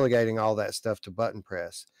 relegating all that stuff to button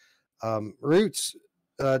press. Roots,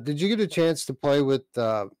 did you get a chance to play with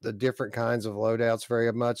the different kinds of loadouts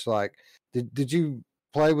very much? Like did you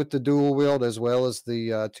play with the dual wield as well as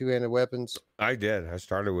the two-handed weapons? I did. I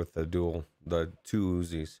started with the two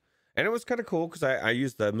Uzis, And it was kind of cool because I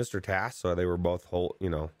used the Mr. Task, so they were both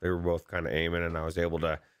they were both kind of aiming, and I was able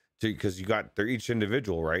to because they're each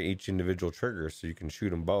individual, right? Each individual trigger, so you can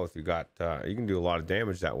shoot them both. You can do a lot of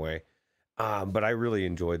damage that way. But I really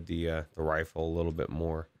enjoyed the rifle a little bit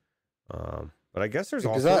more. But I guess there's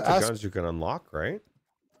all sorts of guns you can unlock, right?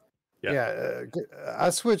 Yeah, I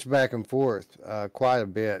switched back and forth quite a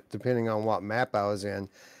bit depending on what map I was in,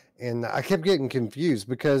 and I kept getting confused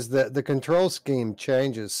because the control scheme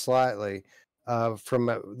changes slightly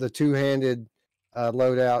from the two-handed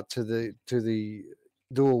loadout to the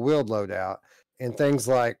dual wield loadout, and things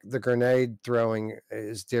like the grenade throwing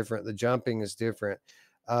is different, the jumping is different,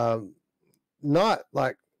 not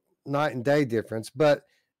like night and day difference, but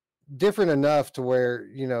different enough to where,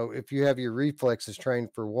 if you have your reflexes trained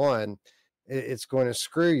for one, it's going to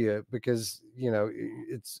screw you because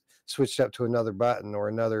it's switched up to another button or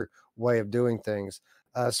another way of doing things.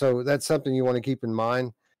 So that's something you want to keep in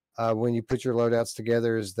mind when you put your loadouts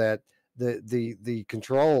together, is that the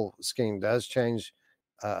control scheme does change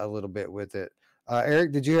a little bit with it.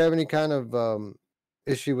 Eric, did you have any kind of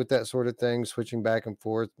issue with that sort of thing, switching back and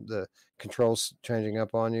forth, the controls changing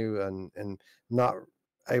up on you and not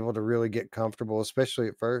able to really get comfortable, especially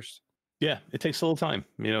at first? Yeah, it takes a little time.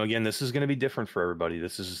 Again, this is going to be different for everybody.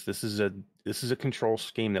 This is a control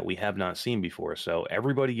scheme that we have not seen before. So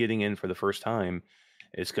everybody getting in for the first time,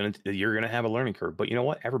 you're going to have a learning curve. But you know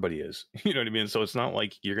what? Everybody is. You know what I mean? So it's not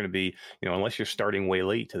like you're going to be, unless you're starting way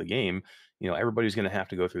late to the game, everybody's going to have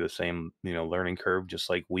to go through the same, learning curve, just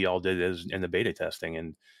like we all did as in the beta testing.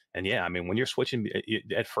 And yeah, I mean, when you're switching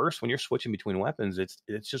at first, when you're switching between weapons,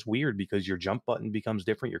 it's just weird because your jump button becomes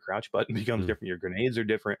different, your crouch button becomes different, your grenades are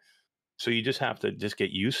different. So you just have to just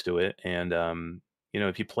get used to it. And,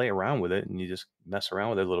 if you play around with it and you just mess around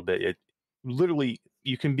with it a little bit, it literally,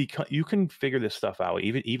 you can figure this stuff out,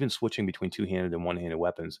 even switching between two-handed and one-handed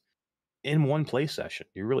weapons in one play session.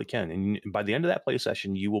 You really can. And by the end of that play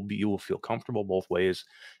session, you will feel comfortable both ways.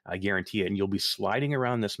 I guarantee it. And you'll be sliding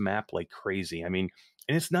around this map like crazy. I mean,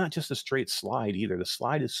 and it's not just a straight slide either. The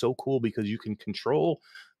slide is so cool because you can control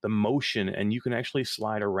the motion and you can actually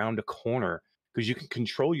slide around a corner because you can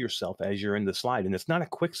control yourself as you're in the slide. And it's not a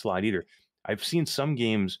quick slide either. I've seen some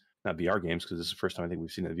games, not VR games, because this is the first time I think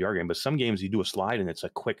we've seen a VR game, but some games you do a slide and it's a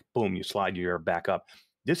quick boom, you slide, you're back up.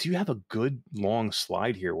 You have a good long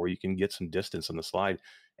slide here where you can get some distance on the slide.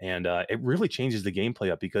 And it really changes the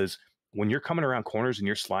gameplay up because when you're coming around corners and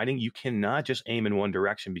you're sliding, you cannot just aim in one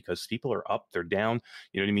direction because people are up, they're down.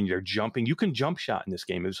 You know what I mean? They're jumping. You can jump shot in this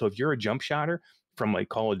game. And so if you're a jump shotter from like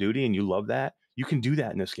Call of Duty and you love that, you can do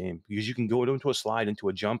that in this game because you can go into a slide, into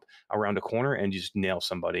a jump around a corner and just nail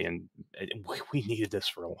somebody. And we needed this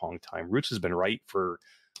for a long time. Roots has been right for,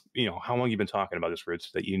 how long you've been talking about this,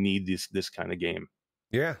 Roots, that you need this kind of game.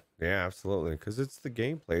 Yeah, absolutely. Because it's the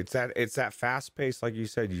gameplay. It's that fast pace, like you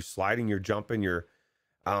said. You sliding, you're jumping, you're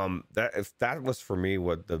that was for me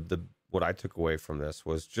what what I took away from this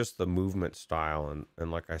was just the movement style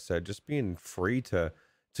and like I said, just being free to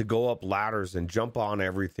go up ladders and jump on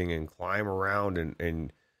everything and climb around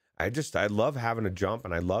and I love having a jump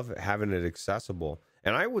and I love having it accessible.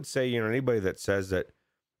 And I would say, anybody that says that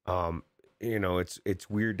it's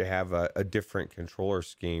weird to have a different controller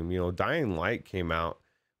scheme. Dying Light came out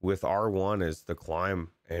with R1 as the climb,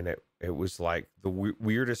 and it was like the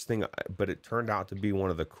weirdest thing, but it turned out to be one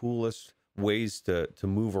of the coolest ways to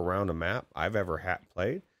move around a map I've ever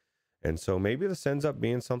played. And so maybe this ends up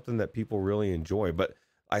being something that people really enjoy. But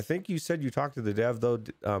I think you said you talked to the dev though,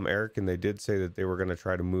 Eric, and they did say that they were going to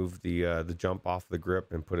try to move the jump off the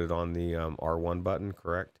grip and put it on the R1 button,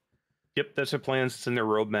 correct? Yep, that's their plans. It's in their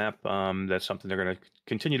roadmap. That's something they're going to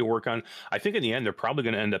continue to work on. I think in the end, they're probably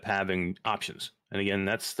going to end up having options. And again,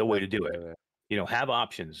 that's the way to do it. Have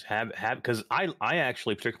options. Have because I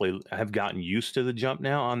actually particularly have gotten used to the jump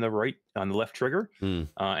now on the left trigger, and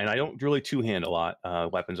I don't really two-hand a lot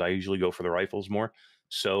weapons. I usually go for the rifles more.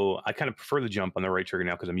 So I kind of prefer the jump on the right trigger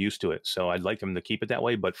now because I'm used to it. So I'd like them to keep it that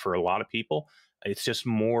way. But for a lot of people, it's just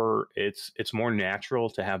more, it's more natural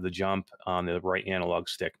to have the jump on the right analog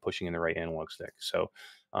stick, pushing in the right analog stick. So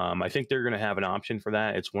I think they're going to have an option for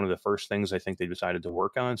that. It's one of the first things I think they decided to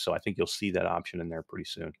work on. So I think you'll see that option in there pretty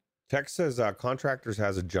soon. Tex says Contractors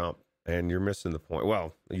has a jump and you're missing the point.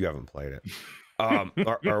 Well, you haven't played it.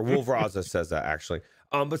 Or Wolf Raza says that actually.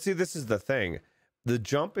 But see, this is the thing. The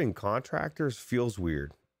jump in Contractors feels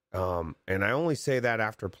weird. And I only say that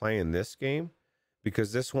after playing this game,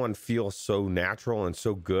 because this one feels so natural and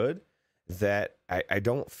so good that I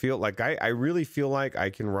don't feel like I really feel like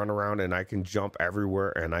I can run around and I can jump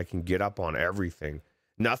everywhere and I can get up on everything.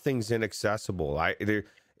 Nothing's inaccessible.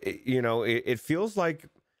 It feels like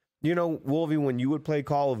you know, Wolvie, when you would play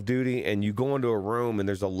Call of Duty and you go into a room and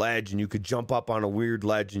there's a ledge and you could jump up on a weird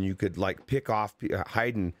ledge and you could like pick off,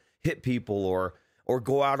 hide and hit people, or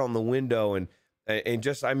go out on the window and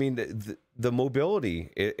just, I mean, the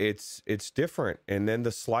mobility, it's different. And then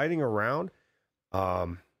the sliding around,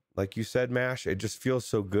 like you said, Mash, it just feels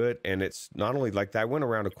so good. And it's not only like that, I went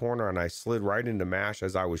around a corner and I slid right into Mash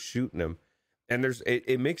as I was shooting him. And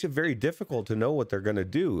it makes it very difficult to know what they're going to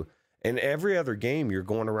do. And every other game, you're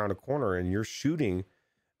going around a corner and you're shooting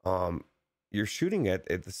at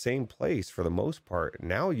the same place for the most part.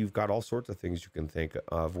 Now you've got all sorts of things you can think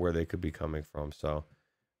of where they could be coming from. So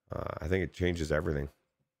I think it changes everything.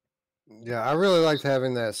 Yeah, I really liked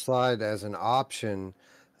having that slide as an option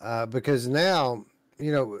because now,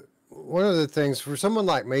 you know, one of the things for someone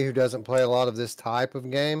like me who doesn't play a lot of this type of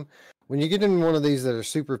game, when you get in one of these that are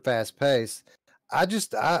super fast paced,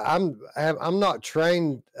 I'm not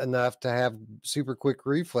trained enough to have super quick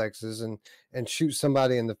reflexes and shoot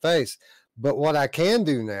somebody in the face. But what I can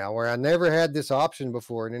do now, where I never had this option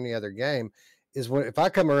before in any other game, is if I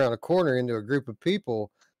come around a corner into a group of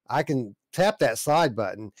people, I can tap that slide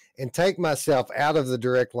button and take myself out of the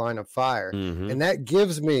direct line of fire. Mm-hmm. And that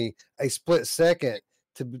gives me a split second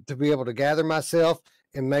to be able to gather myself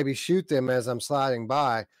and maybe shoot them as I'm sliding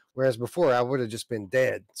by. Whereas before I would have just been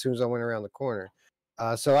dead as soon as I went around the corner.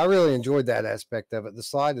 So I really enjoyed that aspect of it. The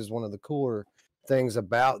slide is one of the cooler things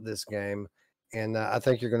about this game. And I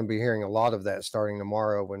think you're going to be hearing a lot of that starting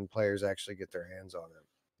tomorrow when players actually get their hands on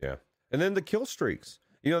it. Yeah. And then the kill streaks.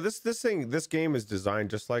 You know, this game is designed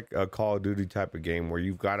just like a Call of Duty type of game where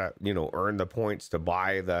you've got to, you know, earn the points to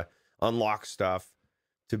buy the unlock stuff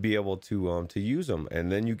to be able to use them.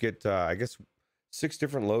 And then you get, I guess, 6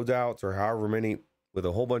 different loadouts or however many with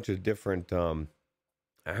a whole bunch of different, how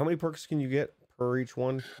many perks can you get per each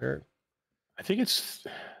one, Eric? I think it's,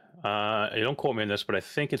 don't quote me on this, but I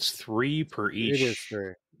think it's 3 per each. It is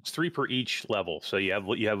 3. It's 3 per each level. So you have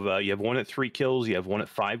one at 3 kills, you have one at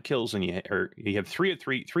 5 kills, and you have 3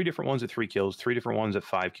 different ones at 3 kills, 3 different ones at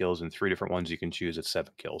 5 kills, and 3 different ones you can choose at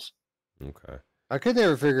 7 kills. Okay. I could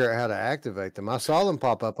never figure out how to activate them. I saw them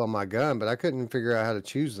pop up on my gun, but I couldn't figure out how to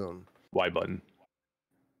choose them. Y button.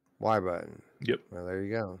 Y button. Yep. Well, there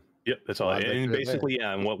you go. Yep, that's all. And basically,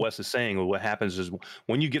 yeah, and what Wes is saying, what happens is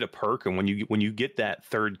when you get a perk and when you get that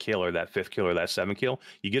 3rd kill or that 5th kill or that 7th kill,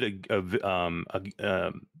 you get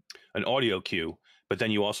an audio cue, but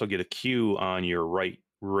then you also get a cue on your right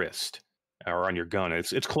wrist or on your gun.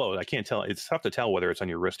 It's close. I can't tell. It's tough to tell whether it's on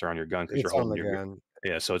your wrist or on your gun because you're holding your gun.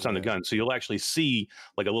 Yeah, so it's on the gun. So you'll actually see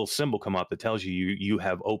like a little symbol come up that tells you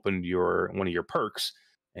have opened one of your perks.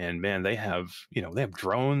 And man, they have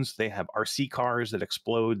drones, they have RC cars that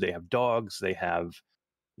explode, they have dogs, they have,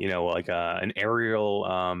 like an aerial,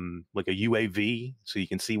 like a UAV, so you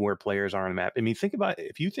can see where players are on the map. I mean, if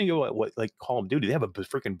you think about what like Call of Duty, they have a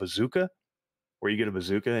freaking bazooka, where you get a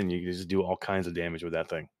bazooka and you just do all kinds of damage with that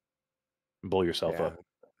thing, blow yourself up.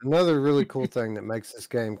 Another really cool thing that makes this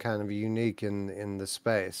game kind of unique in the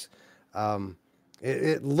space,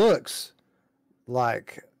 it looks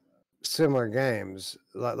like similar games,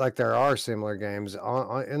 like there are similar games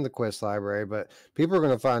in the Quest library, but people are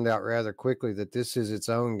going to find out rather quickly that this is its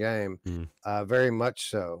own game, very much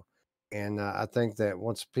so. And I think that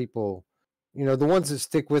once people, the ones that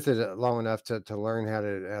stick with it long enough to learn how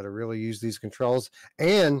to really use these controls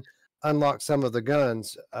and unlock some of the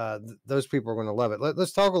guns, those people are going to love it.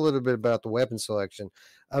 Let's talk a little bit about the weapon selection,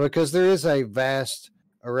 because there is a vast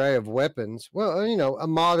array of weapons. Well, a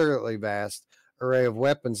moderately vast array of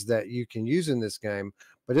weapons that you can use in this game,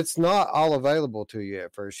 but it's not all available to you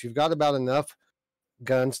at first. You've got about enough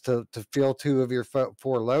guns to fill 2 of your 4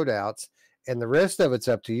 loadouts, and the rest of it's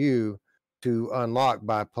up to you to unlock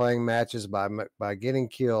by playing matches, by getting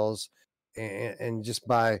kills, and just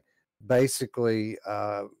by basically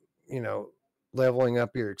leveling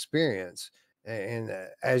up your experience. And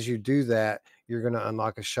as you do that, you're going to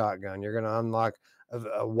unlock a shotgun. You're going to unlock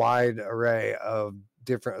a wide array of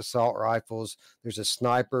different assault rifles. There's a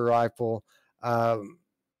sniper rifle.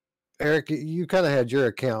 Eric, you kind of had your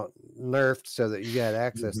account nerfed so that you had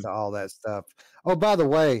access to all that stuff. Oh, by the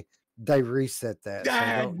way, they reset that.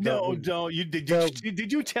 Don't.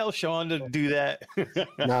 Did you tell Sean to do that?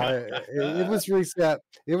 No, it was reset.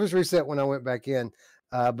 It was reset when I went back in.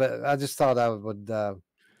 But I just thought I would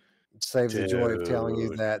save the joy of telling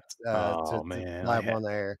you that live on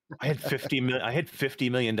the air. I had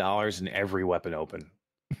 $50 million in every weapon open.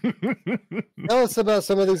 Tell us about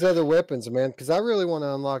some of these other weapons, man, because I really want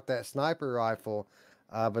to unlock that sniper rifle,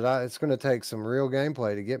 but it's going to take some real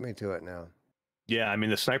gameplay to get me to it now. Yeah, I mean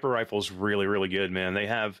the sniper rifle's really really good, man. They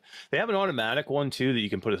have an automatic one too that you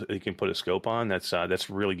can put a scope on. That's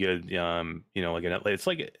really good. You know, it's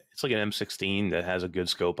like an M16 that has a good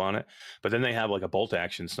scope on it. But then they have like a bolt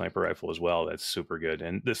action sniper rifle as well. That's super good.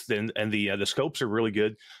 And the scopes are really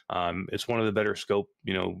good. It's one of the better scope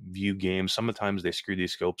view games. Sometimes they screw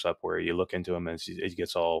these scopes up where you look into them and it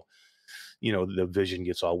gets all the vision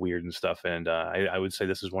gets all weird and stuff. And I would say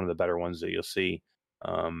this is one of the better ones that you'll see.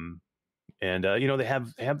 Um, and they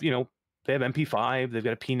have MP5, they've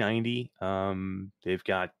got a P90, they've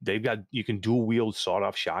got you can dual wield sawed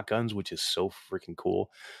off shotguns, which is so freaking cool.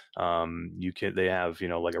 They have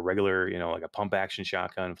like a regular like a pump action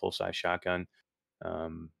shotgun, full size shotgun.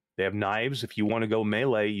 They have knives. If you want to go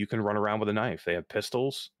melee, you can run around with a knife. They have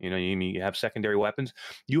pistols. You have secondary weapons.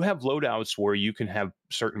 You have loadouts where you can have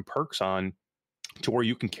certain perks on to where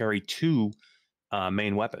you can carry two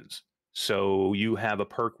main weapons. So you have a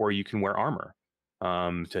perk where you can wear armor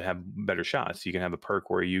to have better shots. You can have a perk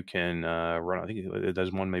where you can run. I think it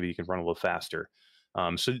does one. Maybe you can run a little faster.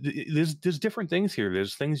 There's different things here.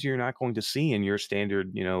 There's things you're not going to see in your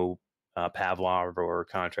standard, Pavlov or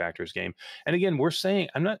Contractors game. And again, we're saying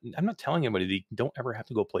I'm not telling anybody that you don't ever have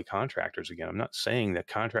to go play Contractors again. I'm not saying that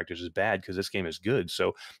Contractors is bad because this game is good.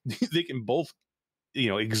 So they can both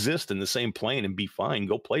exist in the same plane and be fine.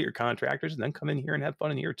 Go play your Contractors and then come in here and have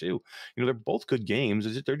fun in here too. They're both good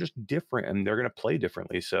games. They're just different and they're going to play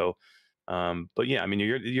differently. So, but yeah, I mean,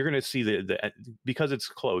 you're going to see the because it's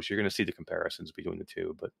close, you're going to see the comparisons between the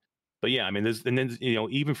two. But yeah, I mean,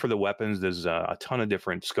 even for the weapons, there's a ton of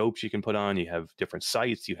different scopes you can put on. You have different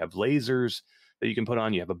sights. You have lasers that you can put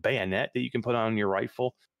on. You have a bayonet that you can put on your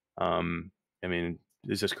rifle. I mean,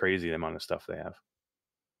 it's just crazy the amount of stuff they have.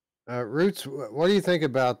 Roots, what do you think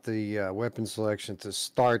about the weapon selection to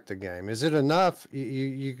start the game? Is it enough?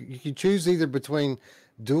 You can choose either between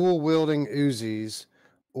dual wielding Uzis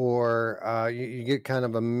or you get kind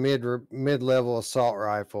of a mid-level assault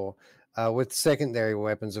rifle with secondary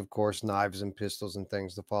weapons, of course, knives and pistols and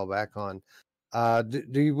things to fall back on.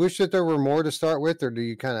 Do you wish that there were more to start with, or do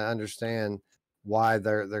you kind of understand why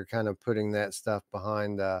they're kind of putting that stuff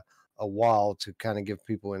behind a wall to kind of give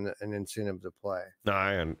people an incentive to play? No,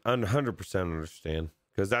 I 100% understand,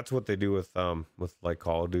 because that's what they do with like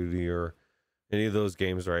Call of Duty or any of those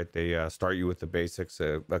games, right? They start you with the basics,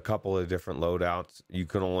 a couple of different loadouts. You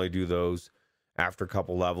can only do those after a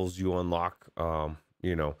couple levels. You unlock,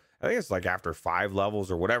 I think it's like after 5 levels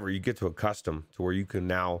or whatever, you get to a custom to where you can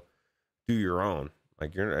now do your own.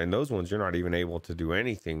 Like and those ones, you're not even able to do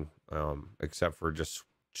anything except for just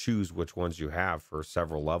choose which ones you have for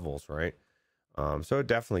several levels, right? So it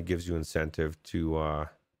definitely gives you incentive to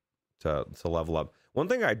level up. One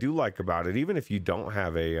thing I do like about it, even if you don't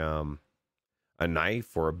have a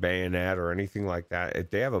knife or a bayonet or anything like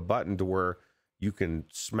that, they have a button to where you can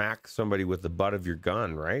smack somebody with the butt of your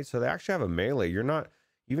gun, right? So they actually have a melee. You're not,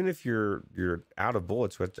 even if you're out of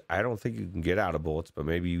bullets, which I don't think you can get out of bullets, but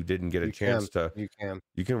maybe you didn't get a chance to.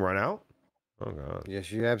 You can run out. Oh God.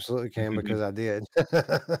 Yes, you absolutely can, because I did.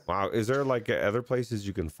 Wow. Is there like other places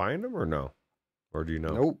you can find them, or no? Or do you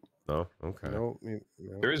know? Nope. No. Okay. Nope.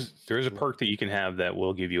 There is a perk that you can have that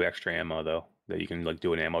will give you extra ammo, though, that you can like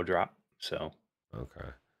do an ammo drop. So okay,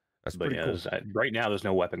 that's but pretty yeah, cool. right now there's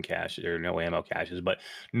no weapon cache or no ammo caches. But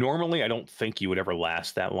normally I don't think you would ever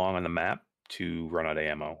last that long on the map to run out of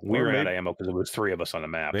ammo. We ran out of ammo because it was 3 of us on the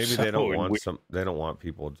map. Maybe they don't want they don't want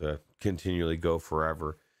people to continually go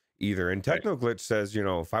forever either. And TechnoGlitch says,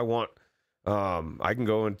 if I want, I can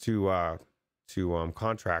go into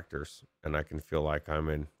Contractors and I can feel like I'm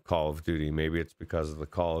in Call of Duty. Maybe it's because of the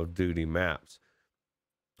Call of Duty maps.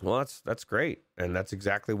 Well, that's great, and that's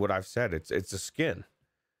exactly what I've said. It's a skin,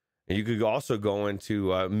 and you could also go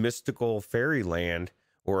into mystical fairyland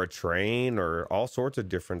or a train or all sorts of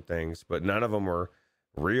different things, but none of them are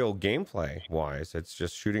real gameplay wise. It's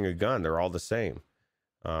just shooting a gun. They're all the same.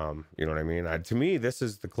 You know what I mean? To me, this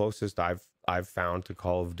is the closest I've found to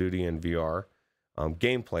Call of Duty in VR,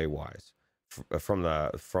 gameplay wise,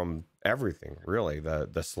 from everything really.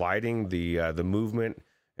 The sliding, the movement,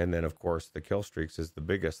 and then of course the kill streaks is the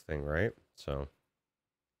biggest thing, right? So.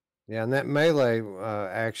 Yeah, and that melee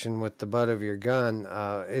action with the butt of your gun,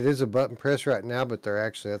 it is a button press right now, but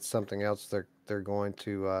that's something else they're going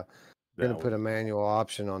to put a manual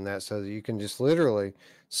option on that, so that you can just literally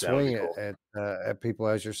swing it at people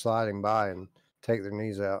as you're sliding by and take their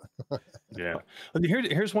knees out. Yeah.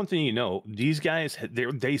 Here's one thing, these guys,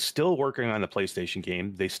 they still working on the PlayStation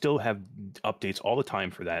game. They still have updates all the time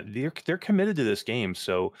for that. They're committed to this game.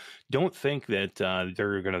 So don't think that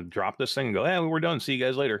they're going to drop this thing and go, we're done. See you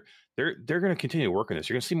guys later. they're going to continue working this.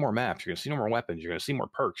 You're going to see more maps. You're going to see more weapons. You're going to see more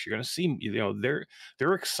perks. You're going to see,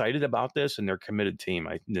 they're excited about this and they're a committed team.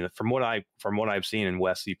 From what I've seen, in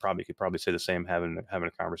Wes, you could probably say the same having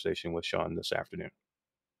a conversation with Sean this afternoon.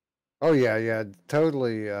 Oh yeah,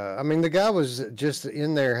 totally. I mean, the guy was just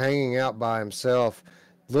in there hanging out by himself,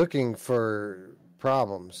 looking for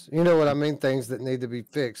problems. You know what I mean? Things that need to be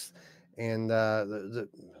fixed, and there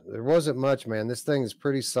wasn't much, man. This thing is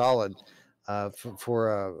pretty solid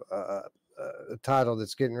for a title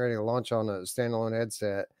that's getting ready to launch on a standalone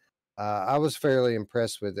headset. I was fairly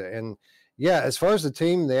impressed with it, and yeah, as far as the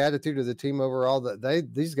team, the attitude of the team overall, that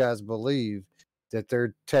these guys believe that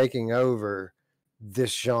they're taking over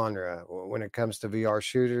this genre when it comes to VR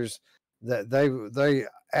shooters. That they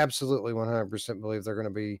absolutely 100% believe they're going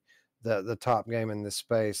to be the top game in this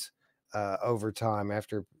space over time.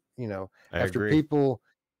 After after people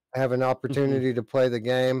have an opportunity to play the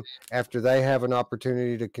game, after they have an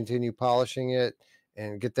opportunity to continue polishing it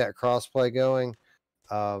and get that crossplay going,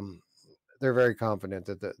 they're very confident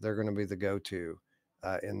that they're going to be the go-to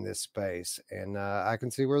in this space, and I can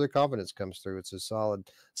see where the confidence comes through. It's a solid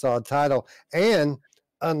title, and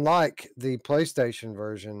unlike the PlayStation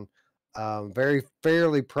version, very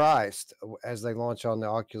fairly priced as they launch on the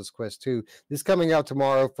Oculus Quest 2. This coming out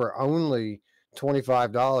tomorrow for only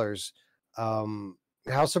 $25.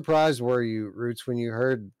 How surprised were you, Roots, when you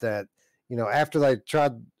heard that? After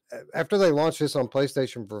they launched this on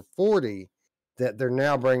PlayStation for $40. That they're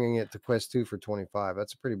now bringing it to Quest 2 for $25.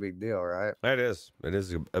 That's a pretty big deal, right? It is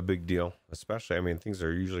a big deal, especially, I mean, things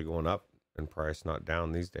are usually going up in price, not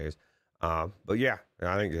down these days. But yeah,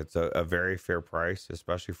 I think it's a very fair price,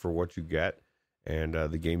 especially for what you get. And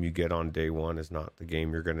the game you get on day one is not the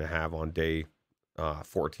game you're going to have on day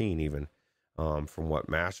 14, even. From what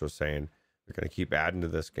Mash was saying, they're going to keep adding to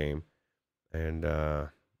this game.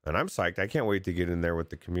 And I'm psyched. I can't wait to get in there with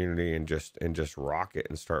the community and just rock it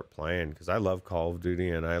and start playing, because I love Call of Duty,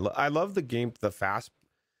 and I love the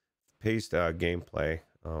fast-paced gameplay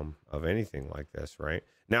of anything like this. Right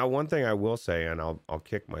now, one thing I will say, and I'll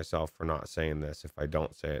kick myself for not saying this if I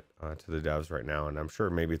don't say it to the devs right now, and I'm sure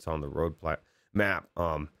maybe it's on the road map.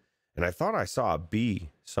 And I thought I saw a B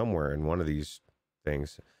somewhere in one of these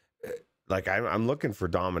things. Like I'm looking for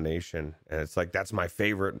domination, and it's like that's my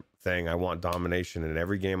favorite thing. I want domination in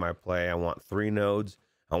every game I play. I want 3 nodes.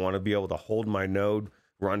 I want to be able to hold my node,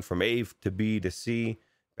 run from A to B to C,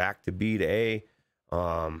 back to B to A,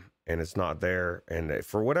 and it's not there. And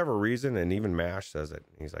for whatever reason, and even Mash says it.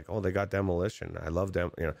 He's like, "Oh, they got demolition. I love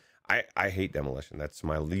them." I hate demolition. That's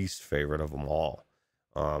my least favorite of them all.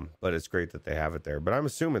 But it's great that they have it there. But I'm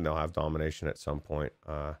assuming they'll have domination at some point.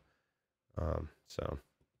 So.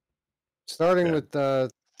 Starting with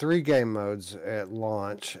 3 game modes at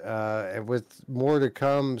launch, with more to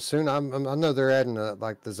come soon. I know they're adding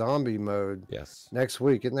like the zombie mode next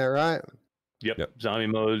week. Isn't that right? Yep. Zombie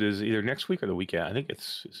mode is either next week or the week after. I think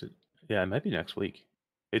it might be next week.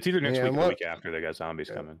 It's either next week or the week after. They got zombies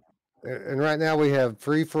coming. And right now we have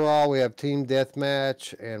free for all, we have team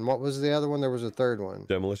deathmatch, and what was the other one? There was a third one.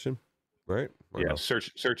 Demolition, right? Or no?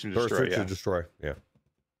 Search and destroy. Search and destroy. Yeah.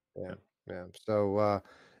 So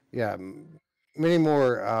many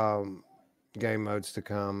more game modes to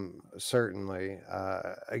come, certainly.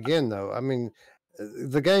 Again, though, I mean,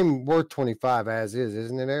 the game worth $25 as is,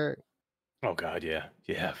 isn't it, Eric? Oh God, yeah.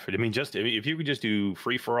 I mean, if you could just do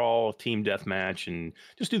free for all, team deathmatch, and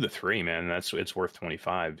just do the 3, man, it's worth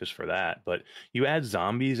 $25 just for that. But you add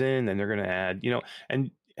zombies in, and they're going to add,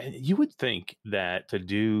 and you would think that to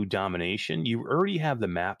do domination, you already have the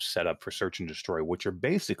maps set up for search and destroy, which are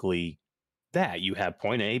basically that you have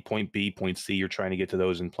point A, point B, point C. You're trying to get to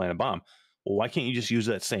those and plant a bomb. Well, why can't you just use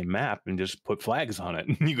that same map and just put flags on it?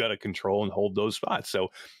 You got to control and hold those spots. So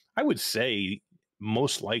I would say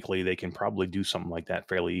most likely they can probably do something like that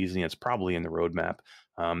fairly easy. It's probably in the roadmap.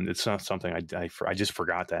 It's not something I just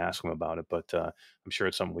forgot to ask them about it, but I'm sure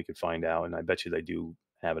it's something we could find out. And I bet you they do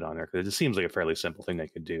have it on there, because it seems like a fairly simple thing they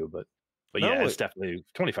could do. But yeah, it's definitely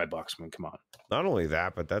 $25. I mean, come on. Not only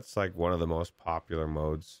that, but that's like one of the most popular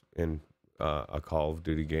modes in a Call of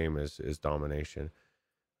Duty game is domination.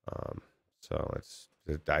 So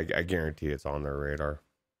I guarantee it's on their radar.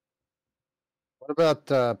 What about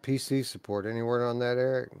PC support? Any word on that,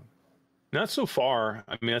 Eric? Not so far.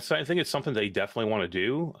 I mean, I think it's something they definitely want to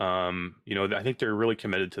do. I think they're really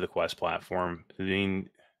committed to the Quest platform. I mean,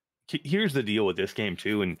 here's the deal with this game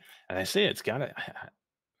too, and I say it's got to. I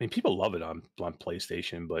mean, people love it on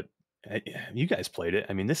PlayStation, but you guys played it.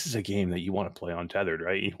 I mean, this is a game that you want to play untethered,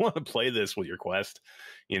 right? You want to play this with your Quest.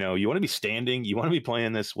 You know, you want to be standing. You want to be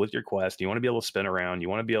playing this with your Quest. You want to be able to spin around. You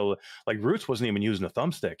want to be able to, like, Roots wasn't even using a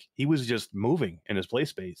thumbstick. He was just moving in his play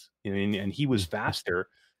space. And he was faster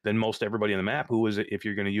than most everybody on the map who was, if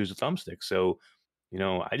you're going to use a thumbstick. So, you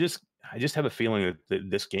know, I just have a feeling that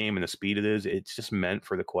this game and the speed it is, it's just meant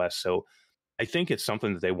for the Quest. So I think it's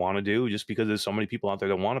something that they want to do just because there's so many people out there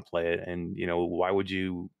that want to play it. And, you know, why would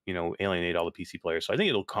you, you know, alienate all the PC players? So I think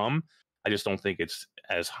it'll come. I just don't think it's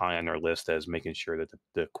as high on their list as making sure that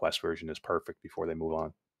the Quest version is perfect before they move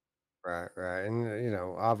on. Right, right. And, you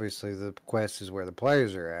know, obviously the Quest is where the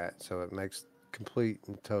players are at. So it makes complete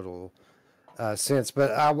and total sense.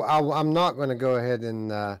 But I'm not going to go ahead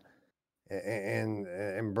and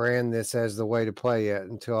brand this as the way to play it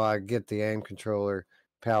until I get the aim controller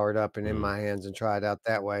powered up and in my hands and try it out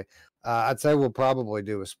that way. I'd say we'll probably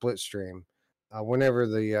do a split stream whenever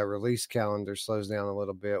the release calendar slows down a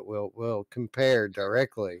little bit. We'll compare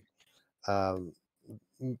directly.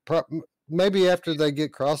 Maybe after they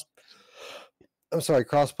get crossplay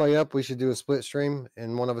up, we should do a split stream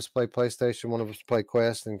and one of us play PlayStation, one of us play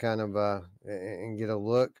Quest, and kind of and get a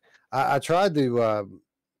look. I tried to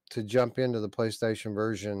jump into the PlayStation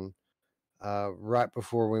version right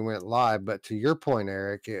before we went live, but to your point,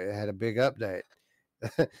 Eric, it had a big update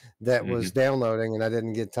that was downloading, and I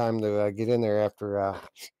didn't get time to get in there after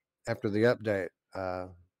the update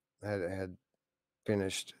had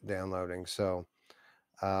finished downloading. So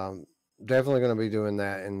definitely going to be doing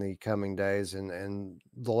that in the coming days, and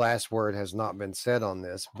the last word has not been said on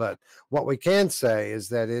this, but what we can say is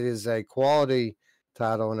that it is a quality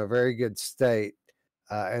title in a very good state.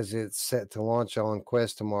 As it's set to launch on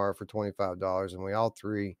Quest tomorrow for $25. And we all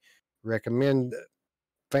three recommend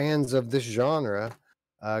fans of this genre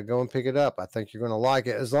go and pick it up. I think you're going to like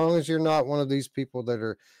it, as long as you're not one of these people that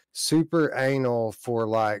are super anal for,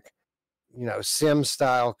 like, you know, sim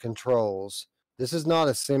style controls. This is not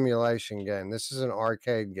a simulation game. This is an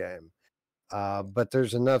arcade game. But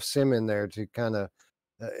there's enough sim in there to kind of,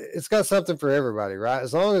 it's got something for everybody, right?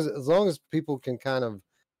 As long as people can kind of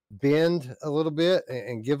bend a little bit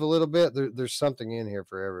and give a little bit, there's something in here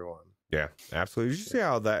for everyone. Yeah, absolutely. You see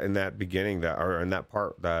how that in that beginning or in that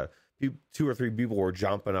part that 2 or 3 people were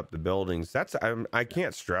jumping up the buildings. I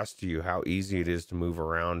can't stress to you how easy it is to move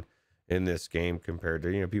around in this game compared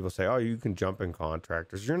to, you know, people say, oh, you can jump in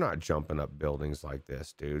contractors. You're not jumping up buildings like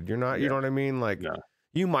this, dude. You're not, you know what I mean? Like,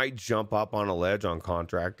 you might jump up on a ledge on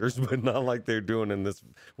contractors, but not like they're doing in this,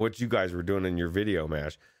 what you guys were doing in your video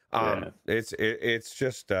mash. It's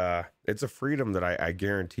just it's a freedom that I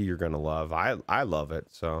guarantee you're gonna love. I love it,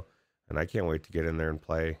 so, and I can't wait to get in there and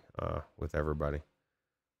play with everybody.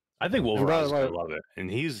 I think Wolverine's gonna love it,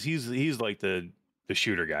 and he's like the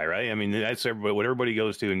shooter guy, right? I mean, that's what everybody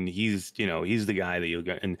goes to, and he's, you know, he's the guy that you'll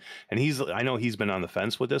get, and I know he's been on the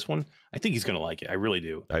fence with this one. I think he's gonna like it. I really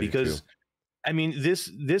do, because I mean,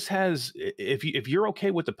 this has, if you're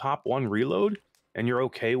okay with the pop 1 reload, and you're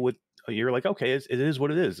okay with, you're like, okay, it is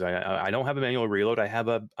what it is. I don't have a manual reload. I have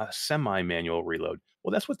a semi-manual reload.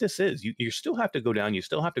 Well, that's what this is. You still have to go down. You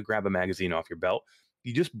still have to grab a magazine off your belt.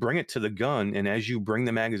 You just bring it to the gun, and as you bring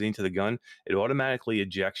the magazine to the gun, it automatically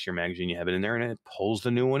ejects your magazine. You have it in there, and it pulls the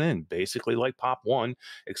new one in, basically like Pop 1,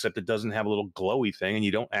 except it doesn't have a little glowy thing, and you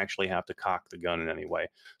don't actually have to cock the gun in any way.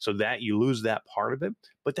 So that you lose that part of it,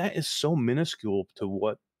 but that is so minuscule to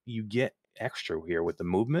what you get extra here with the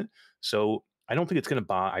movement. So I don't think it's going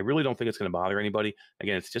to I really don't think it's going to bother anybody.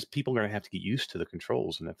 Again, it's just people are going to have to get used to the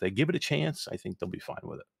controls, and if they give it a chance, I think they'll be fine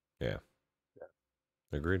with it. Yeah.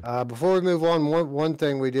 Agreed. Before we move on, one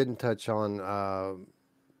thing we didn't touch on,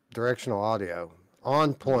 directional audio.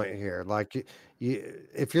 On point here. Like,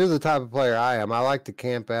 if you're the type of player I am, I like to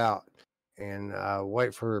camp out and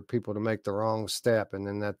wait for people to make the wrong step, and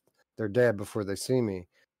then that they're dead before they see me.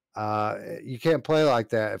 You can't play like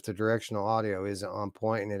that if the directional audio isn't on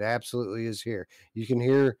point, and it absolutely is here. You can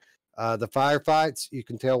hear the firefights. You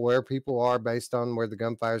can tell where people are based on where the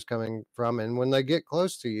gunfire is coming from, and when they get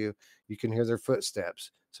close to you, you can hear their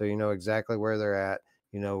footsteps, so you know exactly where they're at.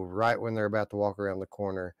 You know right when they're about to walk around the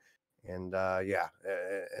corner, and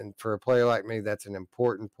and for a player like me, that's an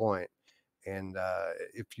important point. And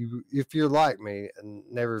if you're like me,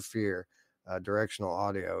 never fear, directional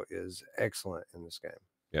audio is excellent in this game.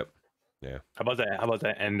 Yep. Yeah. How about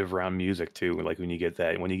that end of round music too? Like when you get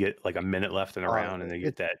like a minute left in a round, and they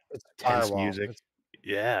get that tense music.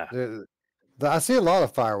 Yeah. I see a lot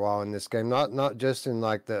of Firewall in this game, not just in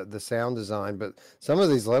like the sound design, but some of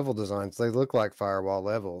these level designs, they look like Firewall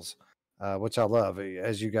levels, which I love.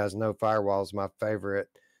 As you guys know, Firewall is my favorite,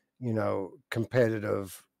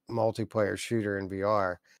 competitive multiplayer shooter in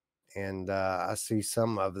VR. and I see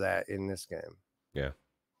some of that in this game. Yeah.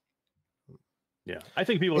 Yeah, I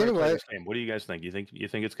think people are going to play Anyway, this game. What do you guys think? You think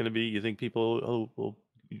it's going to be? You think people will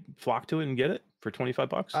flock to it and get it for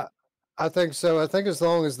 $25? I think so. I think as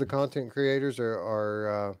long as the content creators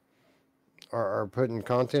are putting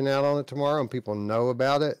content out on it tomorrow and people know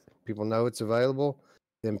about it, people know it's available,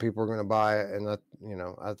 then people are going to buy it. And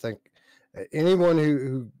I think anyone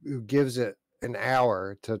who gives it an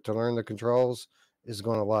hour to learn the controls is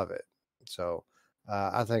going to love it. So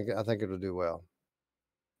I think it'll do well.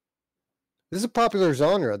 This is a popular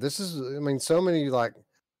genre. This is, I mean, so many like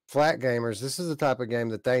flat gamers. This is the type of game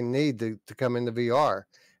that they need to come into VR,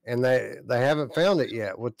 and they haven't found it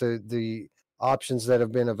yet with the options that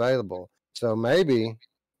have been available. So maybe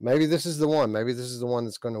this is the one. Maybe this is the one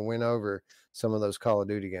that's going to win over some of those Call of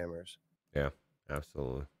Duty gamers. Yeah,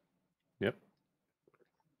 absolutely. Yep.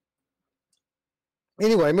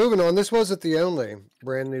 Anyway, moving on. This wasn't the only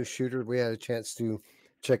brand new shooter we had a chance to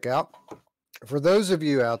check out. For those of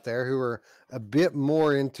you out there who are a bit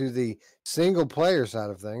more into the single player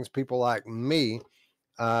side of things, people like me,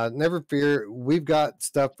 never fear, we've got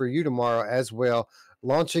stuff for you tomorrow as well.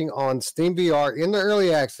 Launching on Steam VR in the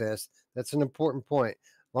early access. That's an important point.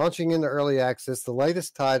 Launching in the early access, the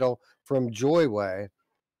latest title from Joyway,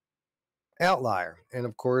 Outlier. And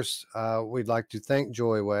of course, we'd like to thank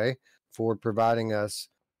Joyway for providing us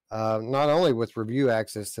not only with review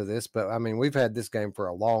access to this, but I mean, we've had this game for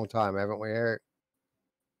a long time, haven't we, Eric?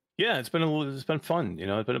 Yeah, it's been fun. You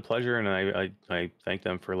know, it's been a pleasure, and I thank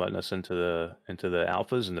them for letting us into the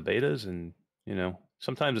alphas and the betas. And you know,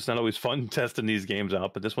 sometimes it's not always fun testing these games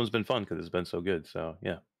out, but this one's been fun because it's been so good. So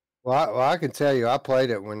yeah. Well, I can tell you, I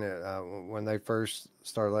played it when they first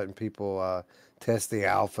started letting people test the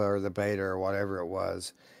alpha or the beta or whatever it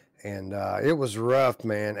was, and it was rough,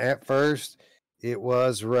 man. At first, it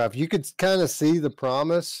was rough. You could kind of see the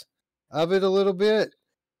promise of it a little bit,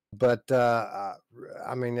 but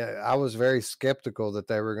I mean, I was very skeptical that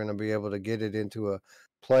they were going to be able to get it into a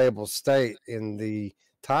playable state in the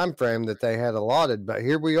time frame that they had allotted. But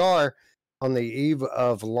here we are on the eve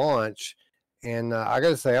of launch, and I got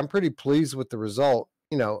to say, I'm pretty pleased with the result.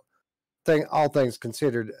 You know, all things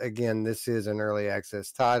considered, again, this is an early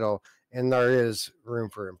access title, and there is room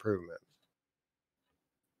for improvement.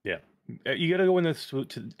 Yeah, you got to go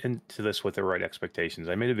into this with the right expectations.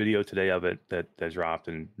 I made a video today of it that dropped,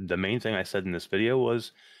 and the main thing I said in this video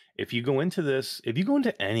was, if you go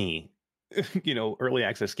into any early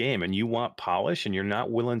access game and you want polish and you're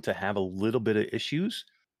not willing to have a little bit of issues,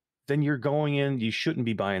 then you're going in, you shouldn't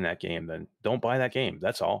be buying that game. Then don't buy that game.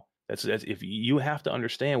 That's all. That's if you have to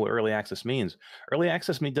understand what early access means. Early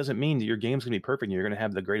access doesn't mean that your game's going to be perfect and you're going to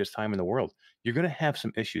have the greatest time in the world. You're going to have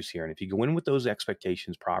some issues here. And if you go in with those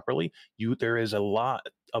expectations properly, there is a lot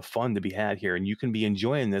of fun to be had here, and you can be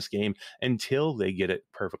enjoying this game until they get it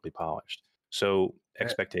perfectly polished. So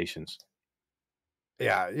expectations.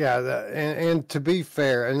 Yeah. And to be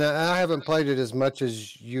fair, and I haven't played it as much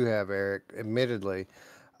as you have, Eric, admittedly,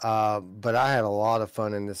 but I had a lot of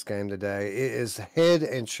fun in this game today. It is head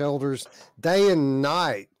and shoulders, day and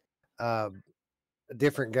night, a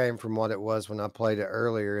different game from what it was when I played it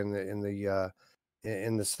earlier in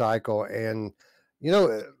the cycle. And you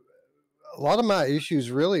know, a lot of my issues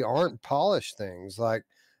really aren't polished things. Like,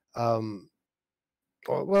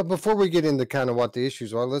 well, before we get into kind of what the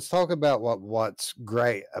issues are, let's talk about what's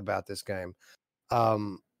great about this game.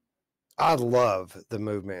 I love the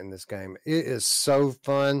movement in this game. It is so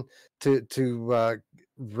fun to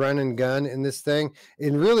run and gun in this thing,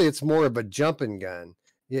 and really, it's more of a jump and gun.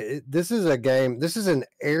 This is a game. This is an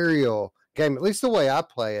aerial game, at least the way I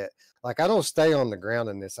play it. Like, I don't stay on the ground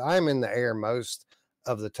in this. I'm in the air most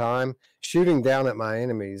of the time, shooting down at my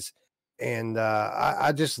enemies, and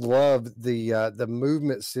I just love the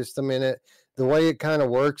movement system in it. The way it kind of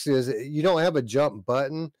works is you don't have a jump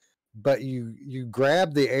button, but you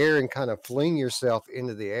grab the air and kind of fling yourself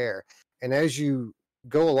into the air. And as you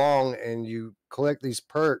go along and you collect these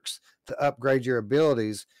perks to upgrade your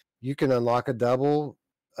abilities, you can unlock a double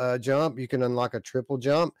jump, you can unlock a triple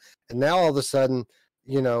jump. And now all of a sudden,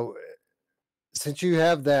 since you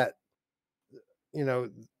have that,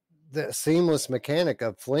 that seamless mechanic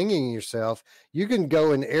of flinging yourself, you can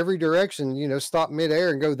go in every direction, stop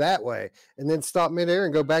midair and go that way, and then stop midair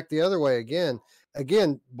and go back the other way again,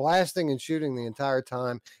 blasting and shooting the entire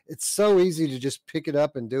time. It's so easy to just pick it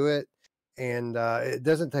up and do it. And it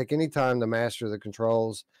doesn't take any time to master the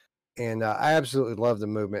controls. And I absolutely love the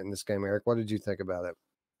movement in this game, Eric. What did you think about it?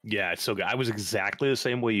 Yeah, it's so good. I was exactly the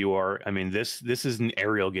same way you are. I mean, this is an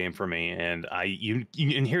aerial game for me, and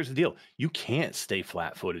and here's the deal: you can't stay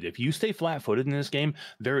flat-footed. If you stay flat-footed in this game,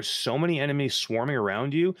 there are so many enemies swarming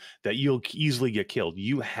around you that you'll easily get killed.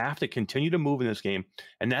 You have to continue to move in this game,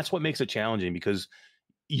 and that's what makes it challenging because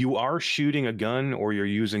you are shooting a gun or you're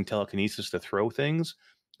using telekinesis to throw things,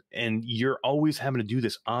 and you're always having to do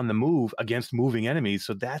this on the move against moving enemies.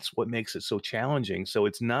 So that's what makes it so challenging. So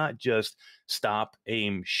it's not just stop,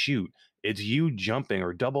 aim, shoot. It's you jumping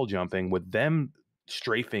or double jumping with them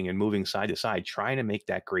strafing and moving side to side, trying to make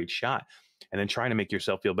that great shot and then trying to make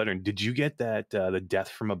yourself feel better. And did you get that the death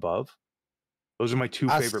from above? Those are my two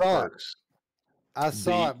I favorite saw it. perks. I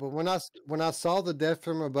saw The it, but when I saw the death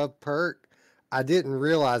from above perk, I didn't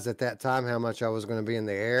realize at that time how much I was going to be in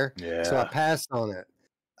the air, so I yeah. passed on it.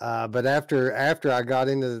 But after I got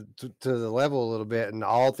into to the level a little bit and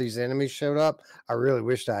all these enemies showed up, I really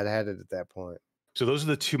wished I had it at that point. So those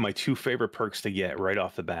are my two favorite perks to get right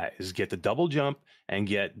off the bat is get the double jump and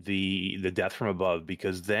get the death from above,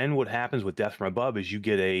 because then what happens with death from above is you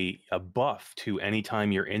get a buff to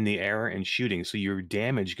anytime you're in the air and shooting. So your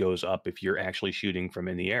damage goes up if you're actually shooting from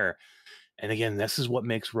in the air. And again, this is what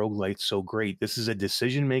makes roguelites so great. This is a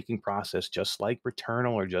decision-making process, just like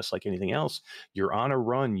Returnal or just like anything else. You're on a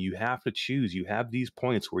run. You have to choose. You have these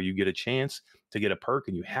points where you get a chance to get a perk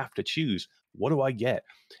and you have to choose. What do I get?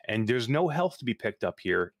 And there's no health to be picked up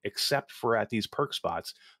here except for at these perk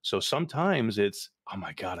spots. So sometimes it's, oh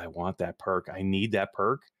my God, I want that perk. I need that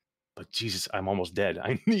perk. But Jesus, I'm almost dead.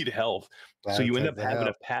 I need health. So Gotta you end take up the having to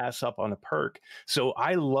help. pass up on a perk. So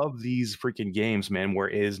I love these freaking games, man, where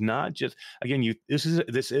it is not just again, this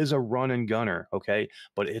is a run and gunner, okay?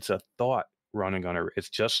 But it's a thought run and gunner. It's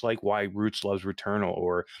just like why Roots loves Returnal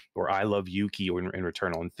or I love Yuki or in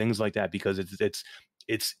Returnal and things like that, because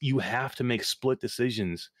it's you have to make split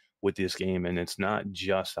decisions with this game, and it's not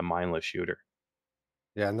just a mindless shooter.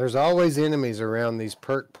 Yeah, and there's always enemies around these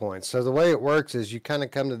perk points. So the way it works is you kind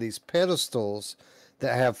of come to these pedestals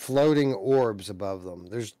that have floating orbs above them.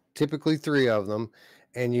 There's typically 3 of them,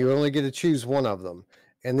 and you only get to choose one of them.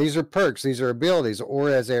 And these are perks, these are abilities, or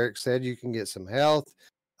as Eric said, you can get some health.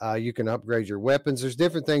 You can upgrade your weapons. There's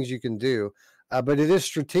different things you can do, but it is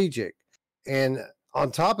strategic. And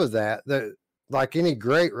on top of that, like any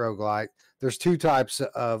great roguelike, there's 2 types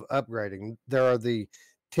of upgrading. There are the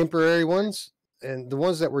temporary ones, and the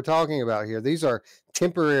ones that we're talking about here, these are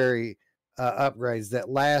temporary upgrades that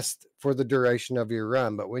last for the duration of your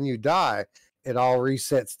run. But when you die, it all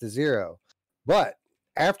resets to 0. But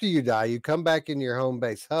after you die, you come back in your home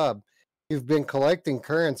base hub. You've been collecting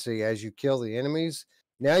currency as you kill the enemies.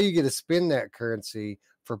 Now you get to spend that currency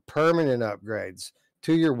for permanent upgrades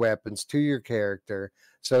to your weapons, to your character.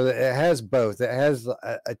 So that it has both. It has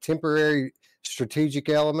a temporary strategic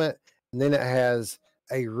element, and then it has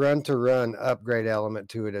a run to run upgrade element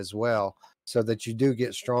to it as well, so that you do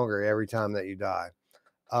get stronger every time that you die.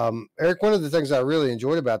 Eric, one of the things I really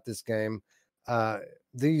enjoyed about this game,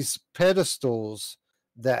 these pedestals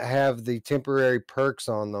that have the temporary perks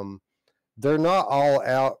on them, they're not all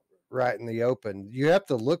out right in the open. You have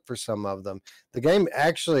to look for some of them. The game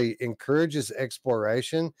actually encourages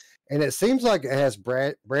exploration, and it seems like it has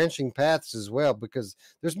branching paths as well, because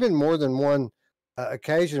there's been more than one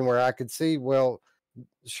occasion where I could see, well,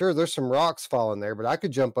 sure, there's some rocks falling there, but I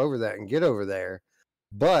could jump over that and get over there.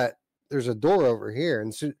 But there's a door over here.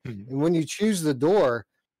 And so Mhm. and when you choose the door,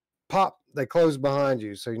 pop, they close behind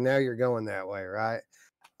you. So now you're going that way, right?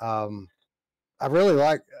 Um, I really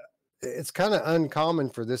like it's kind of uncommon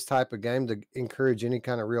for this type of game to encourage any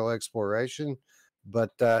kind of real exploration,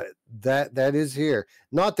 but that is here.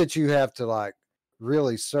 Not that you have to like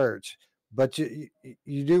really search, but you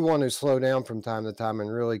do want to slow down from time to time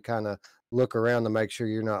and really kind of look around to make sure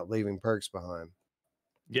you're not leaving perks behind.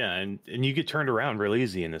 Yeah, and you get turned around real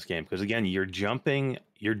easy in this game because again, you're jumping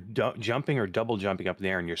or double jumping up in the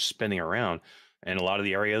air, and you're spinning around, and a lot of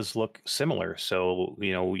the areas look similar. So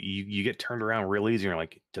you get turned around real easy. You're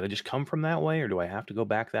like, did I just come from that way, or do I have to go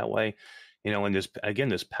back that way? And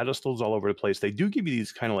there's pedestals all over the place. They do give you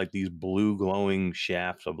these kind of like these blue glowing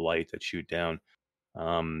shafts of light that shoot down,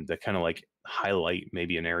 that kind of like highlight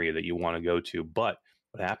maybe an area that you want to go to. But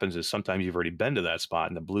what happens is sometimes you've already been to that spot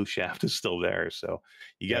and the blue shaft is still there. So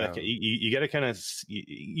you gotta Yeah. you gotta kind of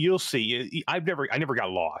you'll see. I never got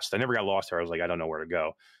lost. I never got lost there. I was like, I don't know where to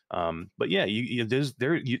go. But yeah,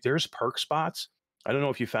 there's perk spots. I don't know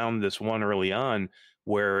if you found this one early on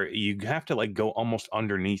where you have to like go almost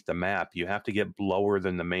underneath the map. You have to get lower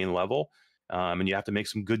than the main level. And you have to make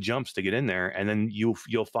some good jumps to get in there, and then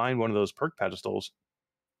you'll find one of those perk pedestals,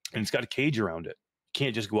 and it's got a cage around it. You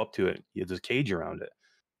can't just go up to it. There's a cage around it.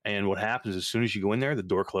 And what happens as soon as you go in there, the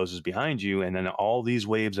door closes behind you, and then all these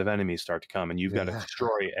waves of enemies start to come, and you've got to Yeah.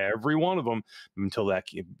 destroy every one of them until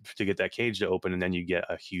to get that cage to open, and then you get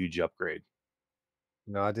a huge upgrade.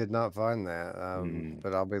 No, I did not find that, Mm.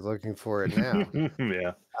 but I'll be looking for it now.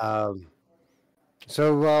 Yeah. Um,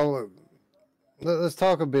 so, let's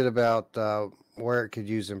talk a bit about where it could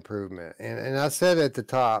use improvement. And I said at the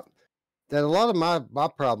top that a lot of my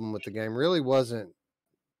problem with the game really wasn't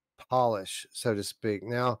polish, so to speak.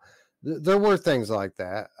 Now, there were things like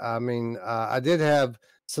that. I mean, I did have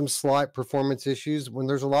some slight performance issues when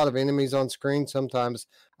there's a lot of enemies on screen. Sometimes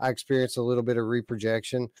I experience a little bit of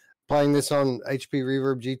reprojection. Playing this on HP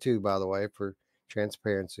Reverb G2, by the way, for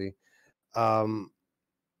transparency. Um,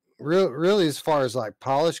 really, as far as like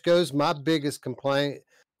polish goes, my biggest complaint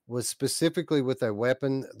was specifically with a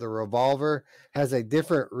weapon. The revolver has a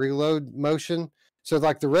different reload motion. So,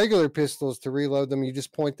 like the regular pistols, to reload them, you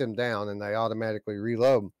just point them down and they automatically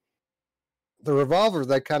reload. The revolver,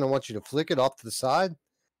 they kind of want you to flick it off to the side.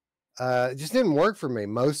 It just didn't work for me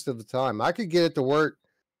most of the time. I could get it to work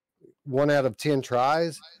 1 out of 10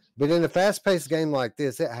 tries, but in a fast-paced game like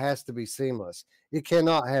this, it has to be seamless. It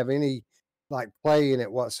cannot have any like play in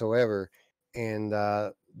it whatsoever. And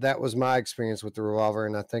that was my experience with the revolver,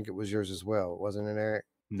 and I think it was yours as well, wasn't it, Eric?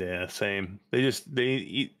 Yeah, same.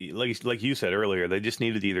 Like you said earlier, they just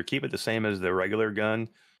needed to either keep it the same as the regular gun,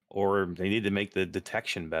 or they need to make the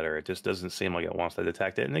detection better. It just doesn't seem like it wants to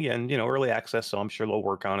detect it. And again, early access, so I'm sure they'll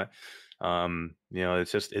work on it.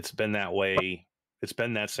 It's been that way. It's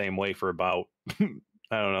been that same way for about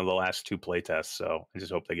I don't know, the last 2 play tests. So I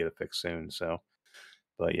just hope they get it fixed soon. So,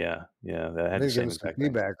 but yeah, that had the They give same us some exact thing.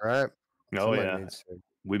 feedback, right? Oh Somebody yeah, needs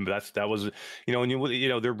to. that was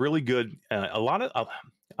and they're really good. A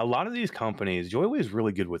lot of these companies, Joyway is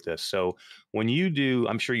really good with this. So when you do,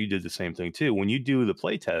 I'm sure you did the same thing too. When you do the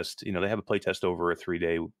play test, they have a play test over a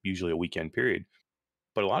 3-day, usually a weekend period.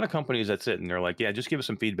 But a lot of companies, that's it, and they're like, yeah, just give us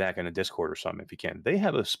some feedback in a Discord or something if you can. They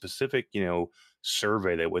have a specific,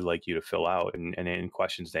 survey they would like you to fill out and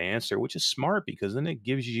questions to answer, which is smart because then it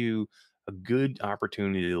gives you a good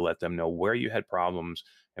opportunity to let them know where you had problems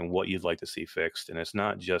and what you'd like to see fixed. And it's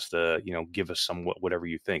not just give us some whatever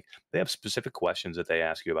you think. They have specific questions that they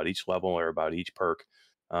ask you about each level or about each perk.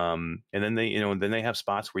 And then they have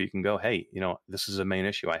spots where you can go, hey, this is a main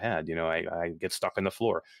issue I had. I get stuck in the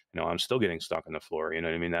floor. I'm still getting stuck in the floor. You know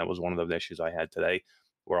what I mean? That was one of the issues I had today,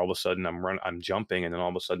 where all of a sudden I'm jumping, and then all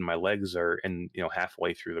of a sudden my legs are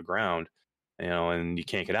halfway through the ground, and you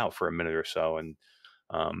can't get out for a minute or so. And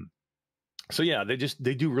so yeah, they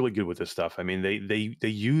do really good with this stuff. I mean, they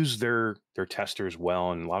use their testers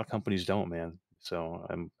well, and a lot of companies don't, man. So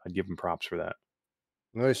I'd give them props for that.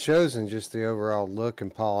 Well, it shows in just the overall look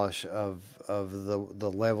and polish of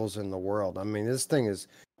the levels in the world. I mean, this thing is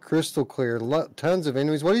crystal clear. Tons of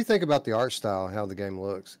enemies. What do you think about the art style and how the game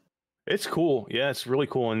looks? It's cool. Yeah, it's really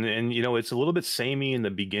cool. And it's a little bit samey in the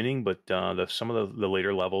beginning, but some of the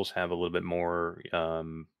later levels have a little bit more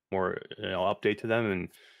update to them.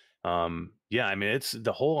 And yeah, I mean, it's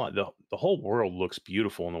the whole world looks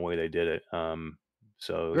beautiful in the way they did it.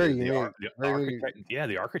 So Very the unique.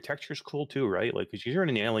 the architecture is cool too, right? Like, because you're in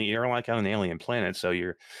an alien, you're like on an alien planet, so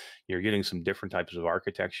you're getting some different types of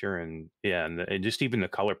architecture, and yeah, and just even the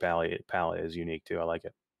color palette is unique too. I like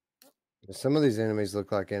it. Some of these enemies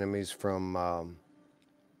look like enemies from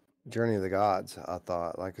Journey of the Gods. I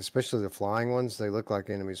thought, like especially the flying ones, they look like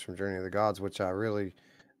enemies from Journey of the Gods, which I really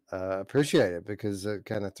appreciate it because it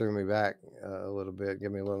kind of threw me back a little bit,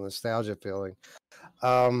 give me a little nostalgia feeling.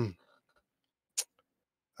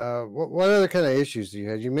 What other kind of issues do you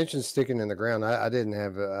have? You mentioned sticking in the ground. I didn't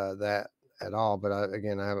have that at all, but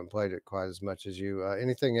again, I haven't played it quite as much as you.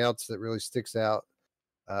 Anything else that really sticks out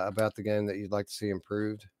about the game that you'd like to see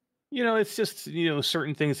improved? It's just,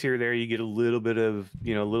 certain things here or there. You get a little bit of,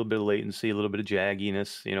 latency, a little bit of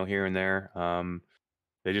jagginess, here and there.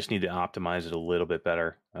 They just need to optimize it a little bit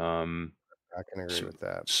better. I can agree with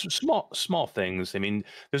that. Small things. I mean,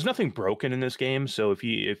 there's nothing broken in this game. So if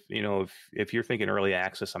you're thinking early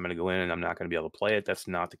access, I'm going to go in and I'm not going to be able to play it. That's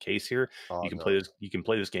not the case here. Oh, You can no.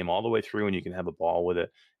 play this game all the way through, and you can have a ball with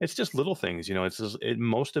it. It's just little things.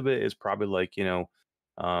 Most of it is probably like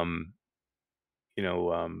um,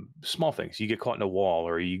 small things. You get caught in a wall,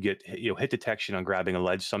 or you get hit detection on grabbing a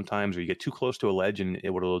ledge sometimes, or you get too close to a ledge, and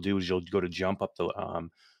what it'll do is you'll go to jump up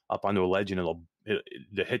onto a ledge, and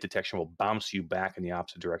the hit detection will bounce you back in the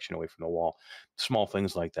opposite direction away from the wall. Small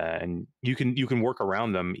things like that, and you can work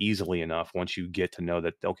around them easily enough once you get to know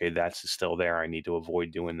that, okay, that's still there. I need to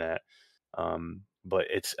avoid doing that. but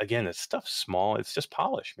it's again, it's stuff small. It's just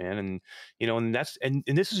polish, man. And and that's and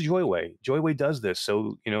this is Joyway. Joyway does this,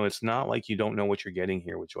 so it's not like you don't know what you're getting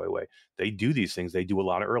here with Joyway. They do these things. They do a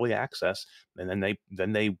lot of early access, and then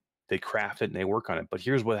they craft it and they work on it. But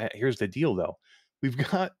here's the deal, though. We've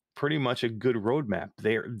got pretty much a good roadmap.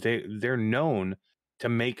 They're known to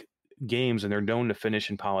make games, and they're known to finish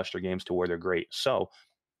and polish their games to where they're great. So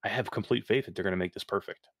I have complete faith that they're going to make this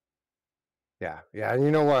perfect. Yeah, yeah, and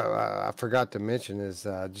you know what I forgot to mention is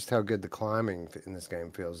just how good the climbing in this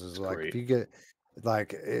game feels. Is It's like if great. you get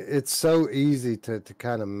it's so easy to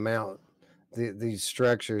kind of mount these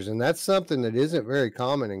structures, and that's something that isn't very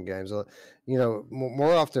common in games.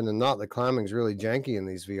 More often than not, the climbing's really janky in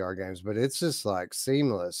these VR games, but it's just like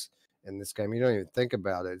seamless in this game. You don't even think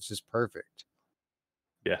about it; it's just perfect.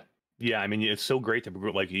 Yeah. Yeah, I mean, it's so great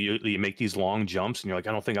to like you make these long jumps, and you're like,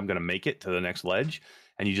 I don't think I'm going to make it to the next ledge,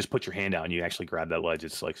 and you just put your hand out and you actually grab that ledge.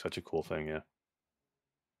 It's like such a cool thing. Yeah.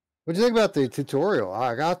 What do you think about the tutorial?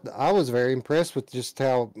 I was very impressed with just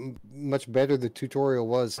how much better the tutorial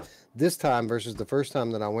was this time versus the first time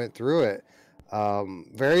that I went through it.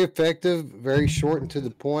 Very effective, very short and to the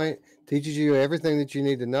point. Teaches you everything that you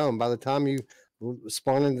need to know, and by the time you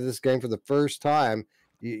spawn into this game for the first time,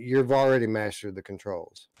 you've already mastered the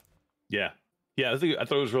controls. Yeah. Yeah, I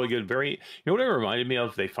thought it was really good. Very, what it reminded me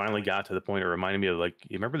of? They finally got to the point. It reminded me of, like,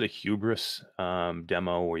 you remember the Hubris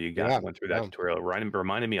demo where you went through that tutorial. It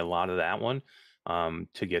reminded me a lot of that one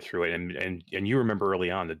to get through it. And you remember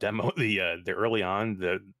early on the demo, the early on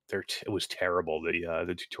it was terrible.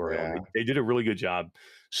 The tutorial. Yeah. They did a really good job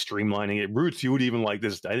streamlining it. Roots, you would even like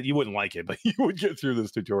this. You wouldn't like it, but you would get through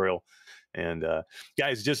this tutorial. And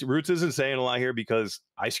guys, just Roots isn't saying a lot here because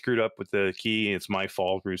I screwed up with the key, and it's my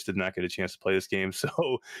fault. Roots did not get a chance to play this game. So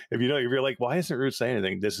if you're like, why isn't Roots saying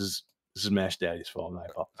anything? This is Mash Daddy's fault.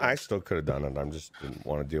 I still could have done it. I just didn't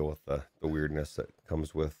want to deal with the weirdness that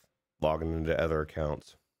comes with logging into other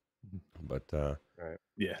accounts. But right.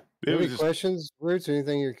 Yeah. Any questions, Roots?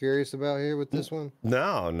 Anything you're curious about here with this one?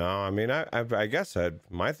 No. I mean, I guess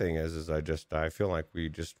my thing is I feel like we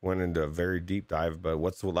just went into a very deep dive. But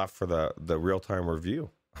what's left for the real time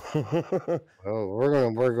review? Oh,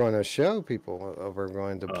 we're going to show people. We're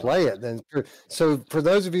going to play it. Then, so for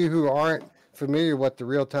those of you who aren't familiar what the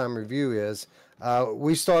real time review is,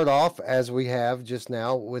 we start off as we have just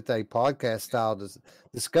now with a podcast style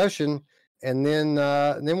discussion, and then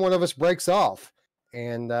one of us breaks off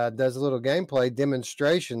and does a little gameplay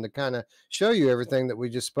demonstration to kind of show you everything that we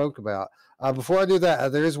just spoke about. Before I do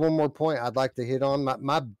that, there is one more point I'd like to hit on.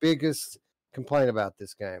 My biggest complaint about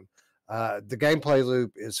this game. The gameplay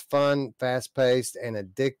loop is fun, fast-paced, and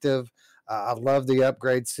addictive. I love the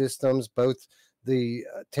upgrade systems, both the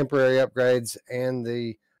temporary upgrades and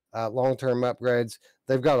the long-term upgrades.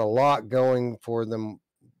 They've got a lot going for them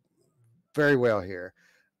very well here.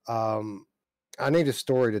 I need a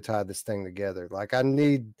story to tie this thing together. Like, I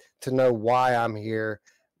need to know why I'm here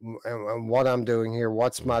and what I'm doing here.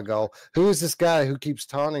 What's my goal? Who is this guy who keeps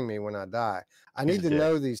taunting me when I die? I need to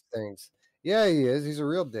know these things. Yeah, he is. He's a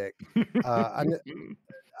real dick. I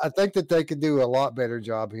think that they could do a lot better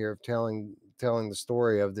job here of telling the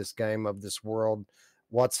story of this game, of this world,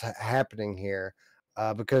 what's happening here,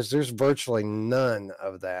 because there's virtually none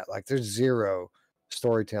of that. Like, there's zero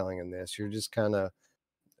storytelling in this. You're just kind of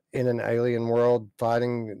in an alien world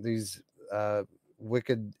fighting these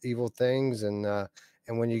wicked, evil things, and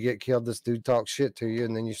when you get killed, this dude talks shit to you,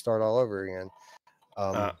 and then you start all over again.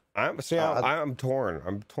 I'm torn.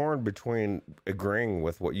 I'm torn between agreeing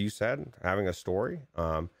with what you said, having a story,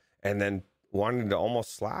 and then wanting to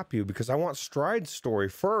almost slap you because I want Stride's story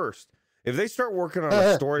first. If they start working on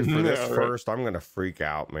a story for this first, I'm gonna freak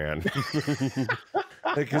out, man.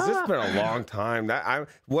 Because it's been a long time.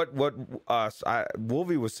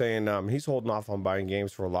 Wolvie was saying he's holding off on buying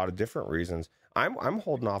games for a lot of different reasons. I'm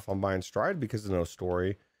holding off on buying Stride because of no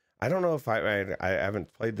story. I don't know if I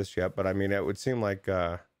haven't played this yet, but I mean, it would seem like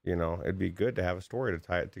it'd be good to have a story to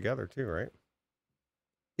tie it together too, right?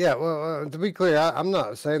 Yeah, well, to be clear, I'm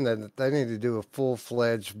not saying that they need to do a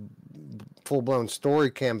full-fledged, full-blown story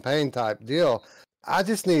campaign type deal. I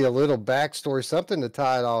just need a little backstory, something to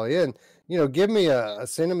tie it all in. Give me a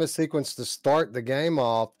cinema sequence to start the game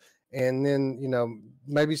off, and then,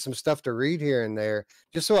 maybe some stuff to read here and there,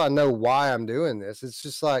 just so I know why I'm doing this. It's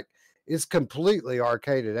just like, it's completely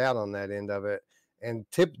arcaded out on that end of it. And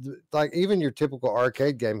like even your typical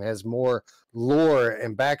arcade game has more lore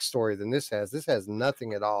and backstory than this has. This has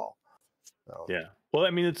nothing at all. So. Yeah. Well,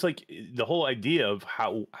 I mean, it's like the whole idea of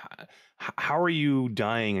how are you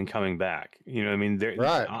dying and coming back? I mean,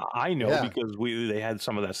 right. I know because they had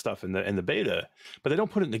some of that stuff in the beta, but they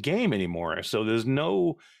don't put it in the game anymore. So there's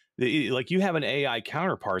no like you have an AI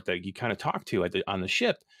counterpart that you kind of talk to on the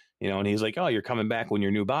ship, and he's like, oh, you're coming back when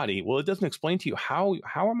your new body. Well, it doesn't explain to you how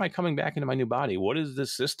am I coming back into my new body? What is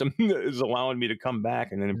this system that is allowing me to come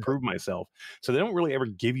back and then improve myself? So they don't really ever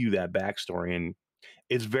give you that backstory, and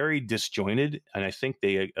it's very disjointed. And I think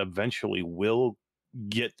they eventually will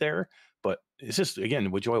get there. But it's just,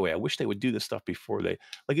 again, with Joyway, I wish they would do this stuff before they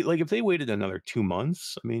like if they waited another 2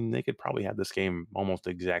 months. I mean, they could probably have this game almost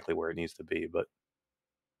exactly where it needs to be. But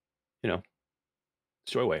it's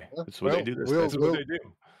Joyway. That's what they do. That's what they do.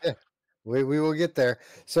 Yeah, we will get there.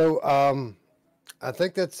 So I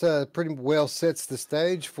think that's pretty well sets the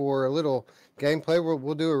stage for a little gameplay.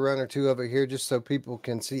 We'll do a run or two of it here just so people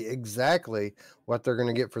can see exactly what they're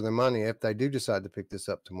going to get for their money if they do decide to pick this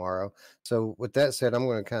up tomorrow. So with that said, I'm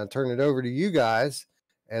going to kind of turn it over to you guys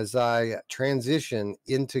as I transition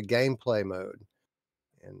into gameplay mode.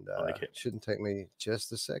 And it shouldn't take me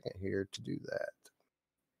just a second here to do that.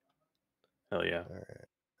 Hell yeah. All right.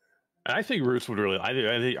 I think Roos would really.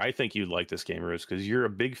 I think you'd like this game, Roos, because you're a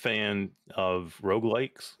big fan of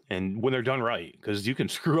roguelikes, and when they're done right, because you can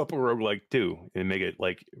screw up a roguelike too and make it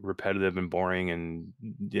like repetitive and boring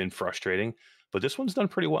and frustrating. But this one's done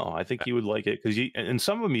pretty well. I think you would like it because and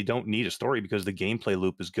some of them you don't need a story because the gameplay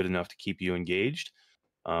loop is good enough to keep you engaged.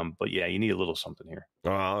 But yeah, you need a little something here.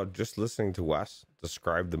 Just listening to Wes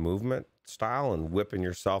describe the movement style and whipping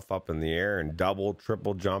yourself up in the air and double,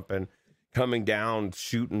 triple jumping. Coming down,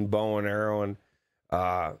 shooting bow and arrowing,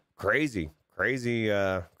 crazy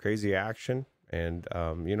action. And,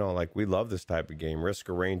 like we love this type of game. Risk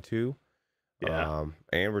of Rain 2 and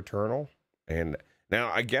Returnal. And now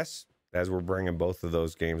I guess as we're bringing both of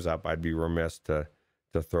those games up, I'd be remiss to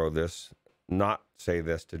not say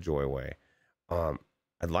this to Joyway.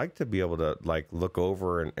 I'd like to be able to like look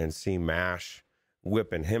over and see Mash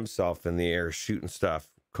whipping himself in the air, shooting stuff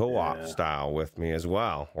co-op style with me as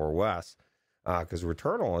well, or Wes, because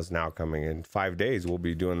Returnal is now coming in 5 days. We'll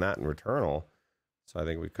be doing that in Returnal, so I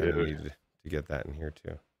think we kind of needed to get that in here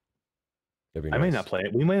too. I may not play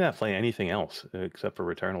it. We may not play anything else except for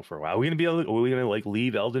Returnal for a while. Are we gonna like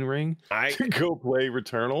leave Elden Ring to go play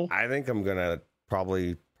Returnal? I think I'm gonna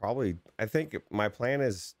probably. I think my plan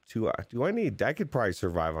is I could probably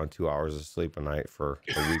survive on 2 hours of sleep a night for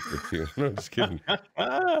a week or two. No, I'm just kidding.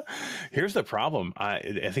 Here's the problem. I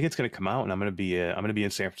think it's going to come out, and I'm going to be in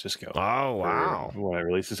San Francisco. Oh wow! When I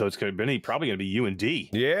release it, so it's probably going to be you and D.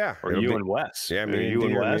 Yeah, or you and Wes. Yeah, me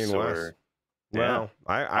and Wes. Well,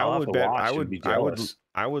 I would bet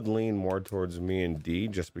I would lean more towards me and D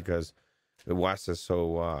just because Wes is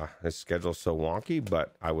so his schedule's so wonky.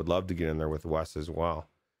 But I would love to get in there with Wes as well.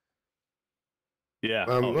 Yeah.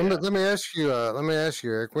 Let me ask you,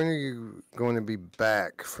 Eric. When are you going to be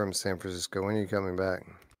back from San Francisco? When are you coming back?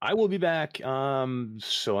 I will be back.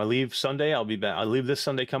 So I leave Sunday. I'll be back. I leave this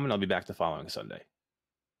Sunday coming. I'll be back the following Sunday.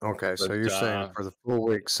 Okay, so you're saying for the full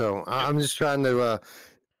week. So I'm just trying to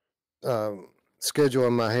schedule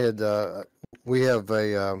in my head. We have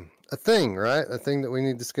a thing, right? A thing that we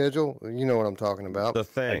need to schedule. You know what I'm talking about. The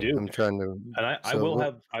thing. I do. I'm trying to, and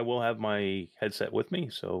I will have my headset with me.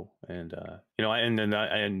 So, and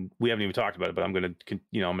and we haven't even talked about it, but I'm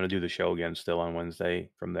gonna do the show again still on Wednesday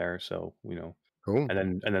from there. So, cool.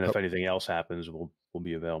 And then if anything else happens, we'll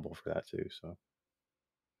be available for that too. So.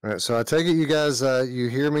 All right. So I take it you guys, you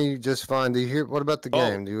hear me just fine. Do you hear? What about the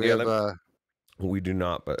game? Do we have? We do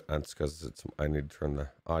not, but that's because I need to turn the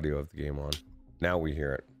audio of the game on. Now we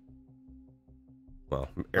hear it. Well,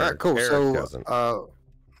 Eric, all right, cool. Eric doesn't.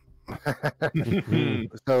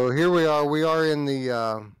 So here we are. We are in the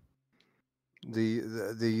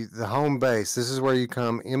home base. This is where you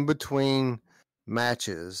come in between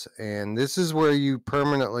matches, and this is where you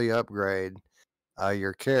permanently upgrade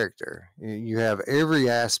your character. You have every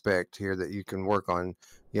aspect here that you can work on.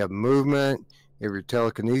 You have movement. You have your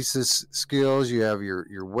telekinesis skills. You have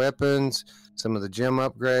your weapons. Some of the gem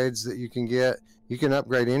upgrades that you can get. You can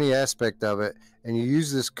upgrade any aspect of it, and you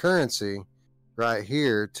use this currency right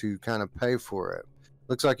here to kind of pay for it.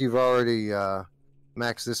 Looks like you've already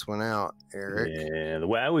maxed this one out, Eric. Yeah, the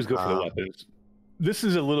way I always go for the weapons. This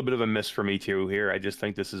is a little bit of a miss for me too here. I just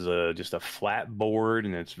think this is just a flat board,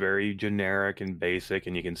 and it's very generic and basic,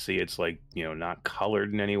 and you can see it's like, not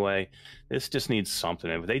colored in any way. This just needs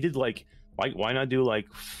something. If they did why not do like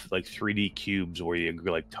 3D cubes where you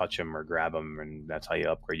like touch them or grab them, and that's how you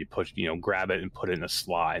upgrade. You push, grab it and put it in a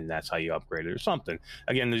slot, and that's how you upgrade it or something.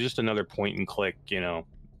 Again, there's just another point and click.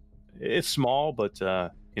 It's small, but some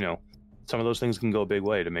of those things can go a big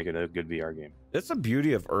way to make it a good VR game. It's the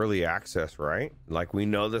beauty of early access, right? Like, we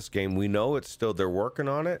know this game, we know it's still, they're working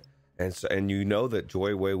on it, and you know that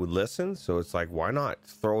Joyway would listen, so it's like, why not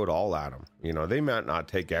throw it all at them? You know, they might not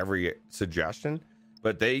take every suggestion,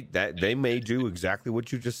 but they may do exactly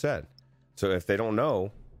what you just said. So if they don't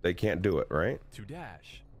know, they can't do it, right? To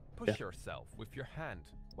dash, push yourself with your hand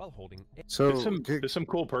while holding A. So There's some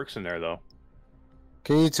cool perks in there, though.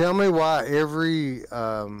 can you tell me why every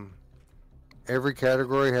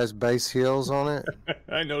category has base heals on it?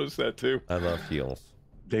 I noticed that too. I love heals.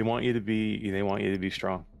 They want you to be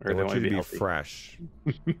strong, or They want you to be healthy. fresh.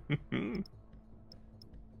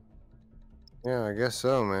 Yeah, I guess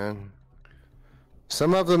so, man.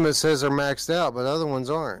 Some of them it says are maxed out, but other ones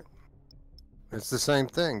aren't. It's the same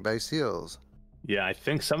thing, base heals. Yeah, I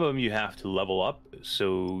think some of them you have to level up.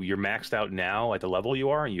 So you're maxed out now at the level you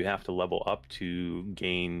are, and you have to level up to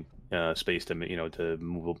gain space to to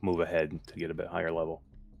move ahead to get a bit higher level.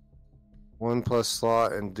 1+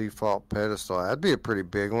 slot and default pedestal. That'd be a pretty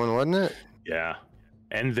big one, wouldn't it? Yeah,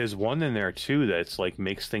 and there's one in there too that's like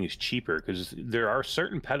makes things cheaper, because there are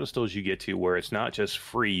certain pedestals you get to where it's not just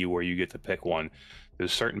free, where you get to pick one.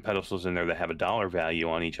 There's certain pedestals in there that have a dollar value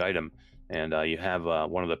on each item, and you have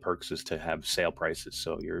one of the perks is to have sale prices,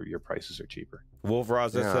 so your prices are cheaper. Wolf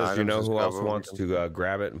Raza Yeah, says, you items know just who got else over wants them. to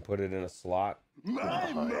grab it and put it in a slot?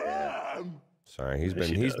 My mom! Sorry, he's Yes,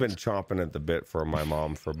 she been does. chomping at the bit for my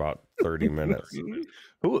mom for about 30 minutes.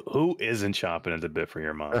 Who isn't chomping at the bit for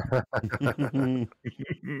your mom?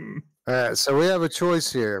 All right, so we have a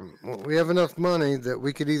choice here. We have enough money that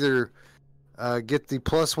we could either get the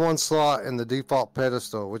 +1 slot and the default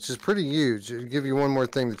pedestal, which is pretty huge. It'll give you one more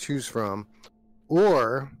thing to choose from,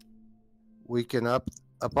 or we can up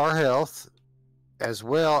our health as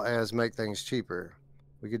well as make things cheaper.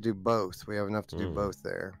 We could do both. We have enough to do both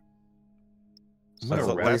there. That's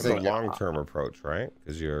gonna a, wrap that's a it up. long-term approach, right?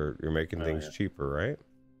 Because you're making Oh, things yeah. cheaper, right?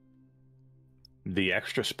 The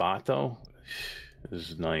extra spot though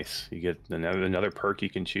is nice. You get another perk you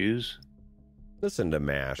can choose. Listen to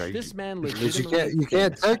Mash. This man But legitimately you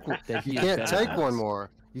can't thinks take that you he is can't better take than one us.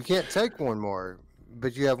 more. You can't take one more,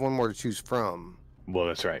 but you have one more to choose from. Well,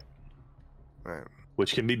 that's right. Right.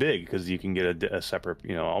 Which can be big, because you can get a separate.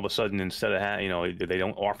 All of a sudden, instead of they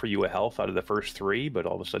don't offer you a health out of the first 3, but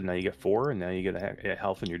all of a sudden now you get 4, and now you get a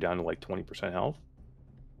health, and you're down to like 20% health.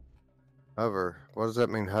 Hover. What does that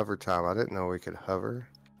mean, hover time? I didn't know we could hover.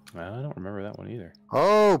 I don't remember that one either.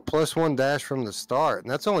 Oh, +1 dash from the start, and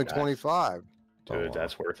that's only Nice. 25. Dude, Oh, wow.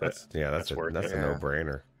 that's worth it. That's That's worth that's it. a Yeah.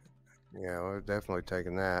 no-brainer. Yeah, we're definitely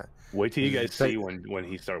taking that. Wait till you guys Take- see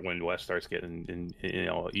when West starts getting in.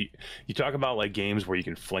 You talk about like games where you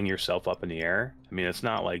can fling yourself up in the air. I mean, it's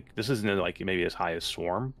not like this isn't like maybe as high as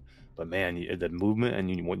Swarm, but man, the movement and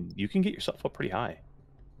you can get yourself up pretty high,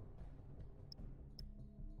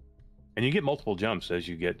 and you get multiple jumps as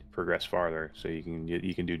you progress farther, so you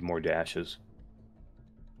can do more dashes.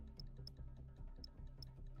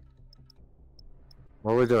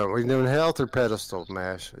 What are we doing? We doing health or pedestal,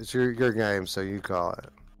 Mash? It's your game, so you call it.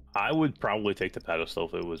 I would probably take the pedestal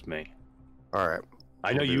if it was me. All right.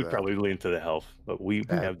 I know We'll do you would that. probably lean to the health, but we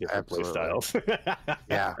have different play Absolutely. styles.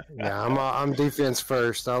 Yeah, I'm defense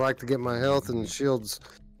first. I like to get my health and shields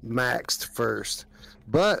maxed first.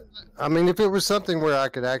 But I mean, if it was something where I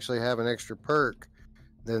could actually have an extra perk,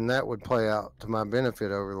 then that would play out to my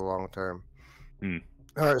benefit over the long term. Hmm.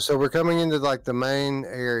 All right, so we're coming into like the main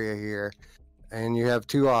area here, and you have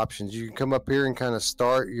 2 options. You can come up here and kind of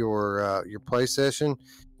start your play session.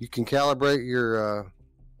 You can calibrate your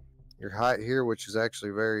height here, which is actually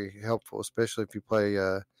very helpful, especially if you play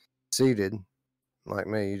seated like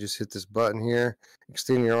me. You just hit this button here,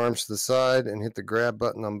 extend your arms to the side, and hit the grab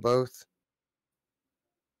button on both.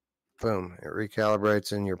 Boom! It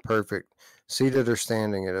recalibrates, and you're perfect. Seated or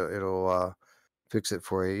standing, it'll fix it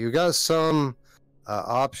for you. You got some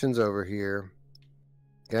options over here,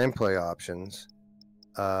 gameplay options,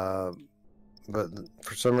 but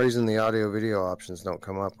for some reason the audio video options don't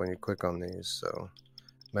come up when you click on these. So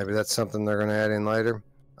maybe that's something they're going to add in later.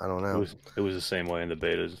 I don't know. It was the same way in the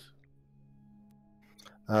betas.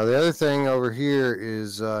 The other thing over here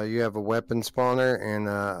is you have a weapon spawner and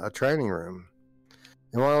a training room.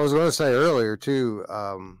 And what I was going to say earlier too,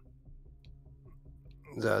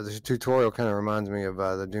 the tutorial kind of reminds me of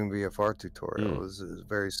the Doom VFR tutorial. It was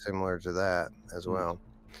very similar to that as well.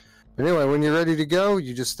 But anyway, when you're ready to go,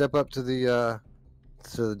 you just step up to the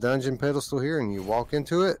dungeon pedestal here, and you walk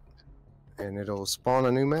into it, and it'll spawn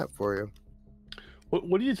a new map for you.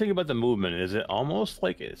 What do you think about the movement? Is it almost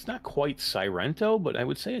like it's not quite Sirento, but I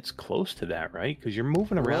would say it's close to that, right? Because you're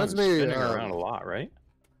moving around, Reminds and me, spinning around a lot, right?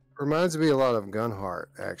 Reminds me a lot of Gunheart,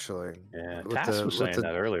 actually. Yeah, With Tass the- was with saying the-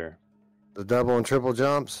 that earlier. The double and triple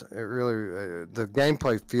jumps, it really the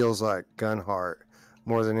gameplay feels like Gunheart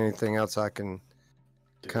more than anything else I can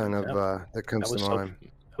Dude, kind of that comes to mind.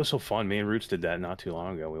 That was so fun. Me and Roots did that not too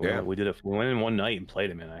long ago. We went in one night and played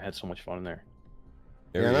it, man. I had so much fun in there.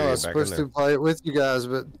 Yeah, I know I was supposed to play it with you guys,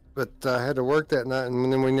 but I had to work that night,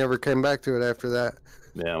 and then we never came back to it after that.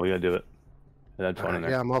 Yeah, we gotta do it. I had fun in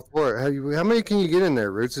there. Yeah, I'm all for it. How many can you get in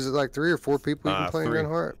there, Roots? Is it like 3 or 4 people you can play in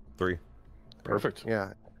Gunheart? 3. Perfect.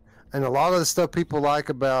 Yeah, and a lot of the stuff people like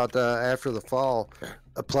about After the Fall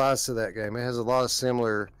applies to that game. It has a lot of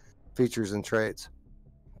similar features and traits.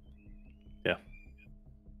 Yeah.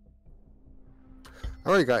 I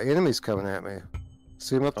already got enemies coming at me.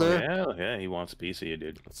 See him up there? Yeah, he wants a piece of you,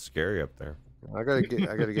 dude. It's scary up there. I gotta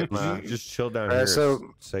get my. Just chill down here.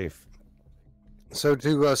 So it's safe. So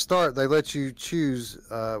to start, they let you choose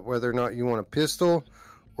whether or not you want a pistol,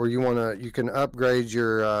 or you can upgrade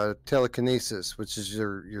your telekinesis, which is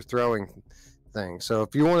your throwing thing. So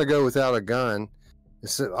if you want to go without a gun,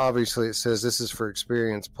 obviously it says this is for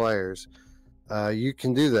experienced players. You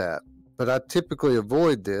can do that, but I typically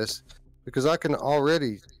avoid this because I can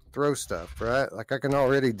already throw stuff, right? Like I can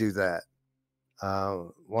already do that.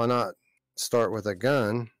 Why not start with a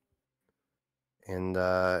gun? And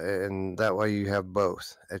that way you have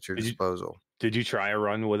both at your disposal. Did you try a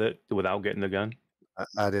run with it without getting the gun?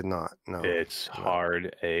 I did not. No, it's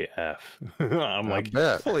hard AF. I'm like,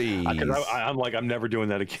 please. I'm like, I'm never doing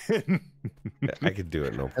that again. I could do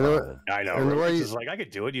it, no problem. I know. And right? It's like I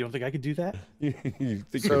could do it. You don't think I could do that? You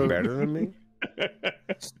think you're better than me?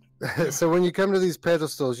 So when you come to these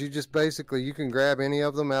pedestals, you just basically you can grab any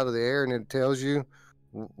of them out of the air, and it tells you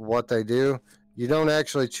what they do. You don't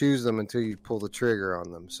actually choose them until you pull the trigger on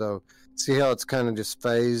them. So see how it's kind of just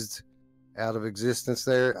phased out of existence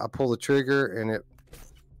there? I pull the trigger and it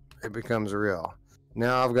becomes real.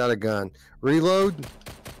 Now I've got a gun. Reload,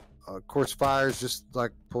 of course, fires just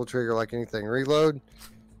like pull trigger like anything. Reload,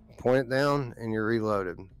 point it down, and you're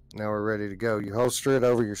reloaded. Now we're ready to go. You holster it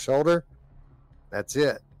over your shoulder. That's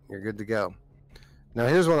it. You're good to go. Now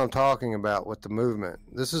here's what I'm talking about with the movement.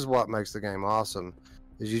 This is what makes the game awesome.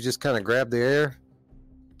 Is you just kind of grab the air.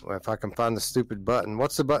 Well, if I can find the stupid button.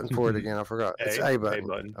 What's the button for it again? I forgot. It's A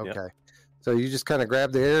button. Okay. Yeah. So you just kind of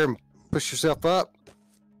grab the air and push yourself up.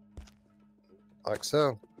 Like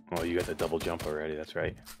so. Oh, you got the double jump already. That's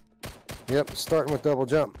right. Yep, starting with double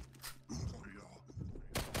jump.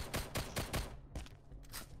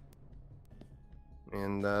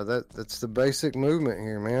 And that's the basic movement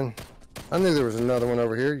here, man. I knew there was another one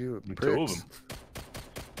over here. You pricks. 2 of them.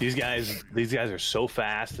 These guys are so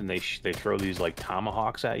fast, and they throw these like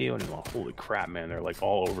tomahawks at you, and holy crap, man, they're like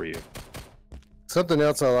all over you. Something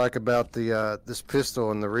else I like about the this pistol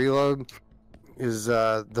and the reload is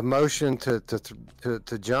the motion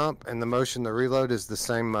to jump and the motion to reload is the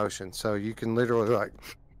same motion. So you can literally like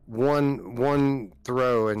one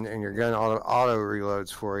throw and your gun auto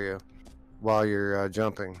reloads for you while you're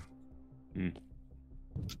jumping.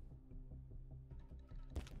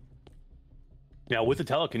 Now with the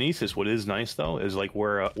telekinesis, what is nice though is like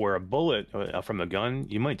where a bullet from the gun,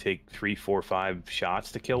 you might take 3, 4, 5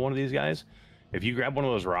 shots to kill one of these guys. If you grab one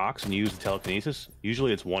of those rocks and use the telekinesis,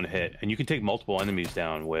 usually it's one hit, and you can take multiple enemies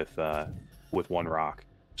down with one rock.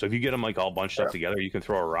 So if you get them like all bunched up together, you can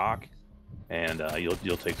throw a rock, and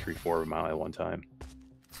you'll take 3, 4 of them out at one time.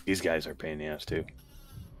 These guys are a pain in the ass too.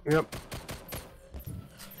 Yep.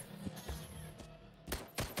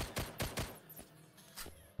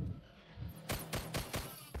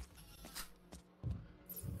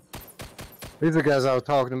 These are the guys I was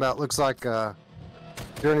talking about. Looks like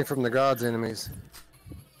Journey from the Gods enemies.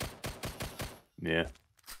 Yeah.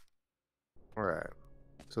 All right.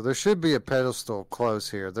 So there should be a pedestal close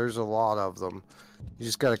here. There's a lot of them. You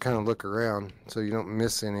just got to kind of look around so you don't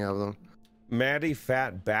miss any of them. Maddie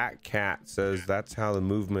Fat Bat Cat says that's how the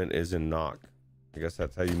movement is in Knock. I guess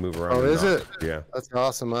that's how you move around. Oh, is Knock. it? Yeah. That's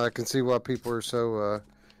awesome. I can see why people are so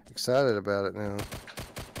excited about it now.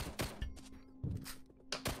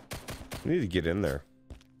 We need to get in there.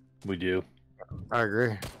 We do. I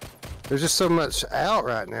agree. There's just so much out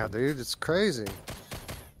right now, dude. It's crazy.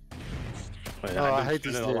 I hate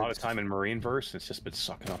spending a lot of time in Marineverse. It's just been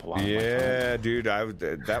sucking up a lot of my time. Yeah, dude.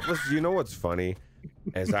 That was, you know what's funny?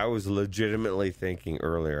 As I was legitimately thinking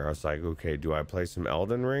earlier, I was like, okay, do I play some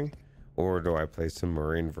Elden Ring or do I play some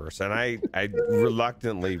Marineverse? And I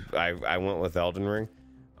reluctantly, I went with Elden Ring,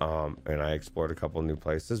 and I explored a couple of new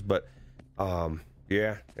places. But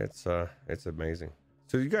yeah, it's amazing.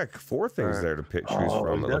 So you got 4 things there to choose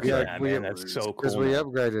from. It looks like. That's so cool. Because we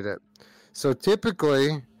upgraded it. So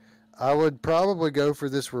typically, I would probably go for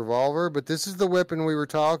this revolver, but this is the weapon we were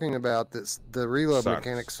talking about. That's the reload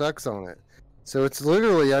mechanic sucks on it. So it's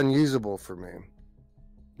literally unusable for me.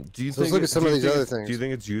 Do you So think let's look at some of these other Do you things.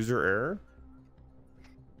 think it's user error?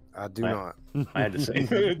 I do not. I had the same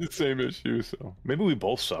the same issue, so maybe we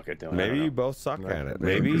both suck at doing it. I Maybe don't you know. both suck Right. at it.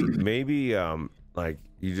 Maybe like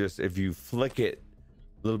you just if you flick it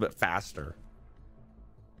a little bit faster.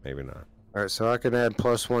 Maybe not. All right, so I can add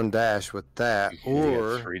 +1 dash with that, You get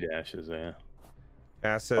or 3 dashes, yeah.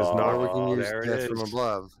 Cass says Oh, or not. we can use there it death from is.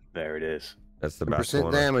 above. There it is. That's the best 10%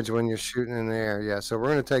 one. damage when you're shooting in the air. Yeah, so we're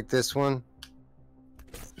gonna take this one.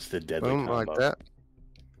 It's the deadly Boom, combo. like that.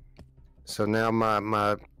 So now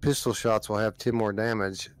my pistol shots will have 10 more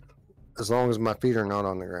damage as long as my feet are not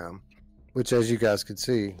on the ground. Which, as you guys can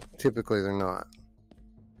see, typically they're not.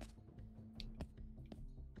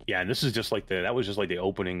 Yeah, and this is just like that was just like the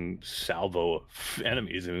opening salvo of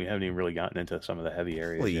enemies, and we haven't even really gotten into some of the heavy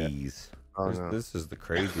areas Please. Oh, This, no. this is the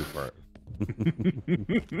crazy part.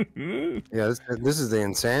 yet. Yeah, this is the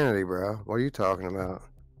insanity, bro. What are you talking about?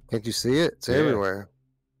 Can't you see it? It's Yeah. everywhere.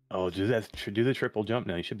 Oh, do the triple jump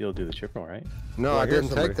now. You should be able to do the triple, right? No, Well, I here's didn't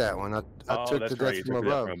somebody. take that one. I Oh, took that's the right. death You from took that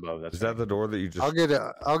above. from above. That's Is that right. the door that you just? I'll get it.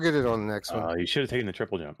 I'll get it on the next one. You should have taken the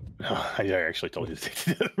triple jump. I actually told you to take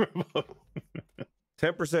the death from above.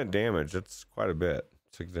 10% damage. That's quite a bit.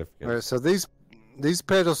 Significant. All right, so these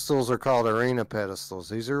pedestals are called arena pedestals.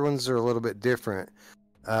 These are ones that are a little bit different.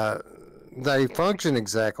 They function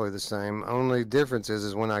exactly the same. Only difference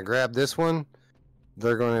is when I grab this one,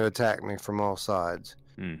 they're going to attack me from all sides.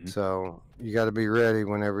 Mhm. So you got to be ready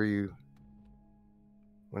whenever you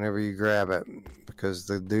grab it, because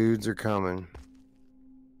the dudes are coming.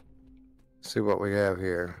 See what we have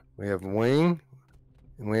here. We have wing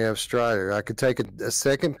and we have strider. I could take a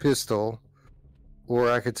second pistol, or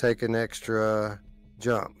I could take an extra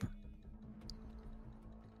jump.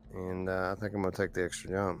 And I think I'm going to take the extra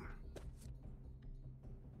jump.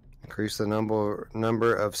 Increase the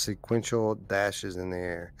number of sequential dashes in the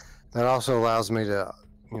air. That also allows me to,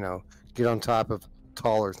 get on top of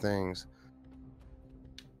taller things.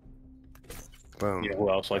 Boom. Yeah, who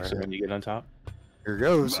else likes it Alright. when you get on top? Here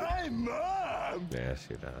goes. My mom! Yeah,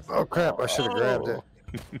 she does. Oh crap! I should have grabbed it.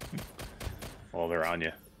 Oh, they're on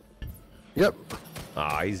you. Yep.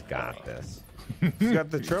 Ah, he's got this. He's got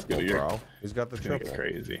the triple, gonna get- bro. He's got the It's gonna get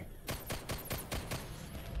triple. crazy.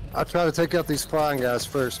 I try to take out these flying guys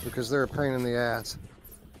first because they're a pain in the ass.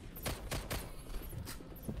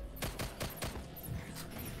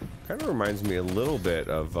 Kind of reminds me a little bit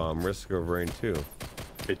of Risk of Rain 2.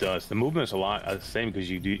 It does. The movement's a lot the same because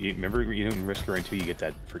you remember in Risk of Rain 2 you get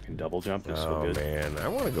that freaking double jump. It's so Oh good. man, I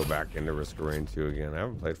want to go back into Risk of Rain 2 again. I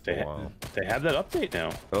haven't played for a while. They have that update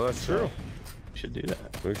now. Oh, that's true. You should do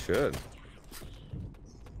that. We should.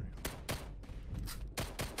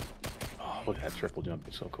 Oh, look at that triple jump.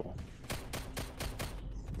 It's so cool.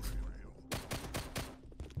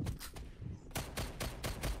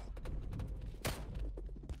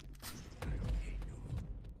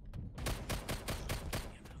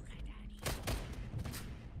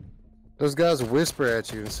 Those guys whisper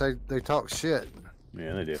at you and say they talk shit.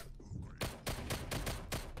 Yeah, they do.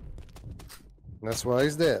 That's why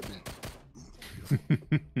he's dead.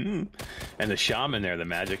 And the shaman there, the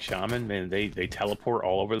magic shaman, man, they teleport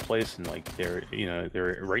all over the place, and like they're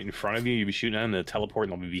right in front of you. You be shooting at them, they'll teleport,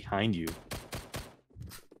 and they'll be behind you.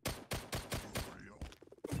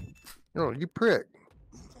 Oh, you prick.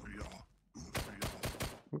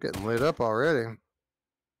 I'm getting lit up already.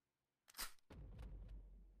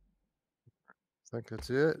 I think that's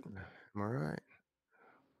it. Am I right?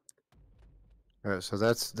 All right, so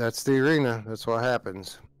that's the arena. That's what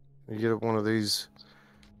happens. You get one of these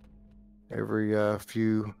every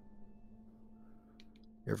few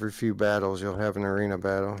battles. You'll have an arena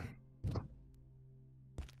battle.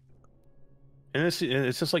 And it's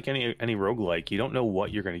just like any roguelike. You don't know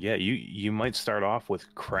what you're going to get. You might start off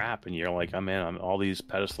with crap, and you're like, oh man, all these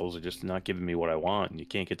pedestals are just not giving me what I want, and you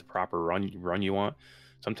can't get the proper run you want.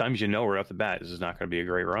 Sometimes you know right off the bat this is not going to be a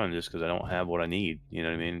great run just because I don't have what I need. You know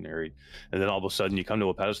what I mean? And then all of a sudden you come to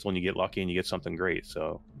a pedestal and you get lucky and you get something great.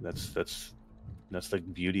 So that's the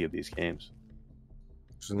beauty of these games.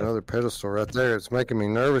 There's another pedestal right there. It's making me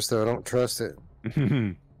nervous though. I don't trust it. What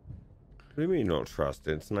do you mean you don't trust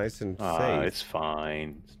it? It's nice and safe. It's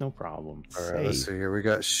fine. It's no problem. All right, let's Safe. see here. We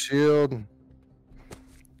got shield,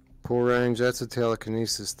 pull range. That's a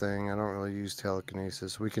telekinesis thing. I don't really use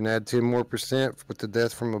telekinesis. We can add 10% more with the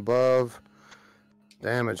death from above.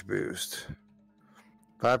 Damage boost.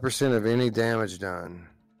 5% of any damage done.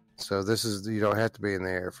 So this is, you don't have to be in the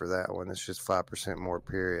air for that one. It's just 5% more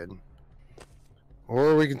period.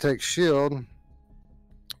 Or we can take shield.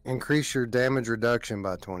 Increase your damage reduction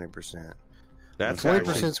by 20%. That's 20%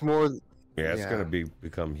 actually, is more. yeah, it's yeah. gonna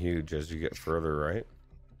become huge as you get further, right?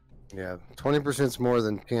 Yeah, 20% is more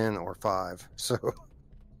than 10 or 5. So,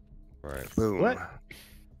 Right. boom. What?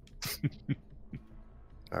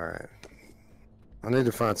 All right. I need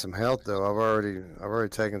to find some health though. I've already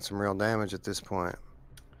taken some real damage at this point.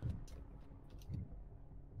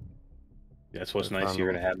 That's what's Gotta nice. find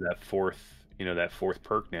You're the- gonna have that fourth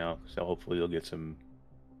perk now. So hopefully you'll get some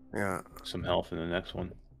Yeah. health in the next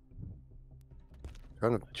one.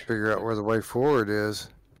 Trying to figure out where the way forward is.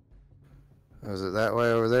 Is it that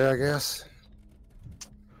way over there, I guess?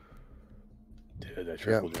 Dude, that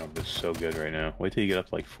triple jump is so good right now. Wait till you get up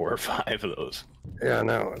to like 4 or 5 of those. Yeah, I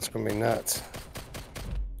know. It's going to be nuts.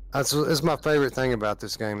 It's my favorite thing about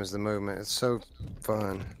this game is the movement. It's so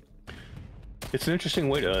fun. It's an interesting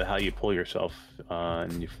way to how you pull yourself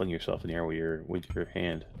and you fling yourself in the air with your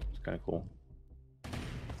hand. It's kind of cool.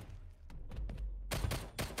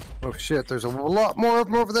 Oh shit, there's a lot more of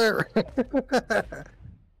them over there.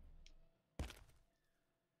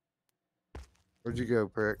 Where'd you go,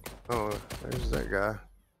 prick? Oh, there's that guy.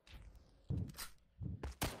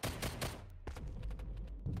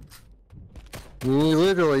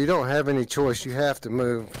 You don't have any choice. You have to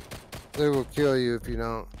move. They will kill you if you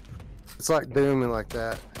don't. It's like Doom and like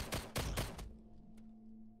that.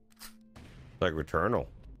 Like Returnal.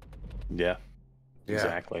 Yeah, Yeah.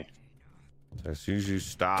 exactly. As soon as you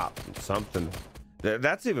stop, something.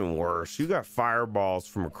 That's even worse. You got fireballs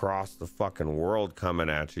from across the fucking world coming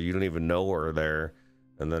at you. You don't even know we're there.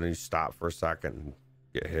 And then you stop for a second and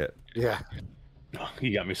get hit. Yeah. Oh,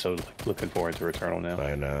 you got me so looking forward to Returnal now.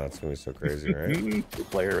 I know. It's going to be so crazy, right?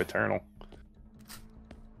 Two-player Returnal.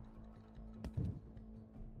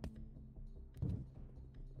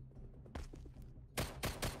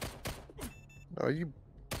 Oh, you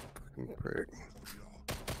fucking prick.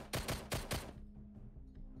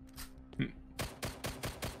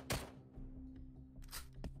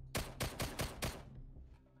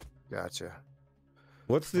 Gotcha.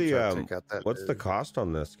 What's I'll the try to take out that what's the dude. cost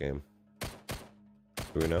on this game?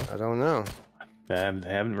 Do we know? I don't know. They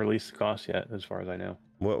haven't released the cost yet, as far as I know.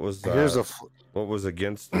 What was Here's what was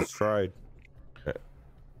against the Stride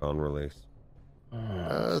on release?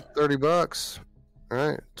 $30. All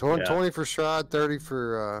right. 20, Yeah. 20 for Stride, 30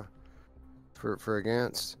 for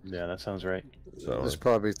against. Yeah, that sounds right. So This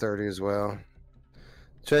probably 30 as well.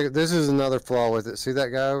 Check it. This is another flaw with it. See that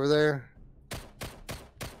guy over there?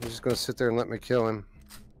 He's just gonna sit there and let me kill him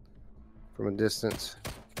from a distance.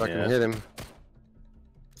 If I Yeah. can hit him.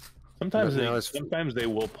 Sometimes But now sometimes they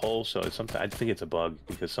will pull. So I think it's a bug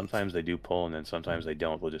because sometimes they do pull and then sometimes they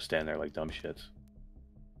don't. They'll just stand there like dumb shits.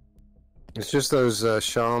 It's just those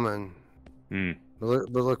shaman. Hmm. But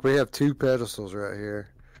look, we have 2 pedestals right here.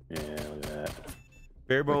 Yeah, look at that.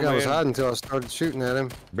 Bare That Bone guy was Man, hiding until I started shooting at him.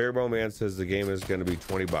 Bare Bone Man says the game is going to be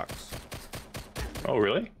 $20. Oh,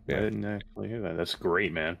 really? Yeah. I didn't actually hear that. That's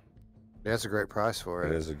great, man. Yeah, that's a great price for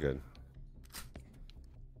It it. is a good.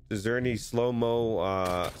 Is there any slow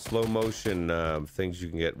motion things you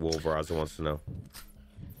can get? Wolveraza wants to know.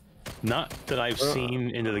 Not that I've seen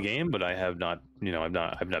into the game, but I have not.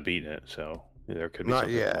 I've not beaten it. So there could be Not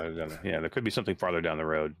something yet. farther down there could be something farther down the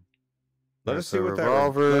road. Let There's us see the what that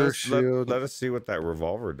revolver, let us, shield. let us see what that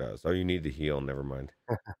revolver does. Oh, you need to heal. Never mind.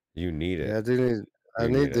 You need it. Yeah, I do need. I You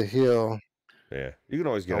need need to it. heal. Yeah, you can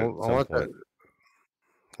always get I it at some want that. point.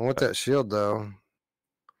 I want that shield though.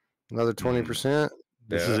 Another 20%.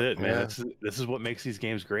 This Yeah. is it, man. Yeah. This is what makes these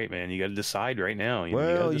games great, man. You got to decide right now. You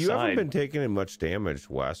Well, gotta you haven't decide. been taking in much damage,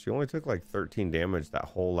 Wes. You only took like 13 damage that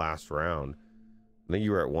whole last round. I think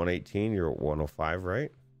you were at 118. You're at 105,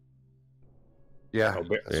 right? Yeah. Oh,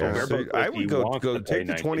 that's Yeah, right. so I would go wants to pay take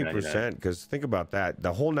the 19.99. 20% because think about that.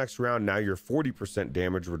 The whole next round, now you're 40%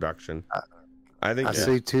 damage reduction. I think I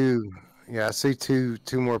see 2. Yeah, I see two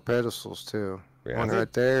more pedestals too. yeah, One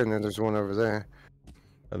right there, and then there's one over there.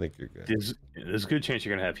 I think you're good. There's a good chance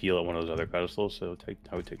you're gonna have heal at one of those other pedestals. So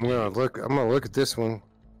I would take. I'm gonna look at this one.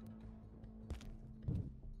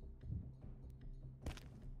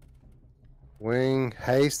 Wing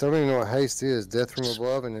haste. I don't even know what haste is. Death from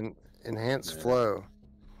above and enhanced Yeah. flow.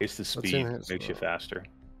 It's the What's speed in it? makes you faster.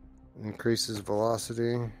 Increases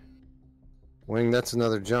velocity. Wing. That's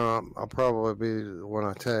another jump. I'll probably be the one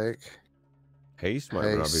I take. Haste might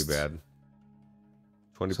not be Haste. bad.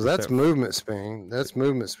 20%. So that's movement speed. That's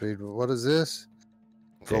movement speed. But what is this?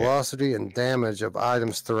 Yeah. Velocity and damage of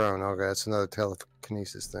items thrown. Okay, that's another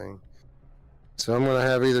telekinesis thing. So I'm gonna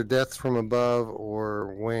have either death from above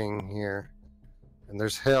or wing here. And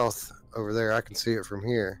there's health over there. I can see it from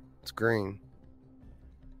here. It's green.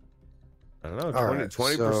 I don't know. All 20, right,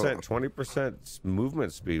 20%, 20%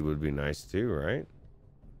 movement speed would be nice too, right?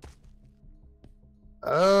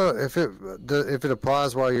 Oh, if it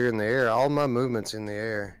applies while you're in the air, all my movement's in the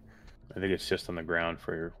air. I think it's just on the ground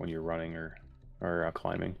for when you're running or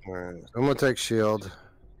climbing. All right. I'm gonna take shield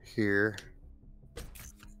here.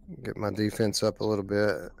 Get my defense up a little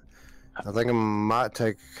bit. I think I might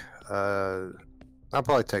take. I'll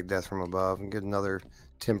probably take death from above and get another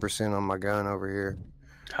 10% on my gun over here.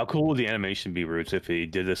 How cool would the animation be, Roots, if he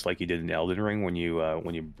did this like he did in Elden Ring when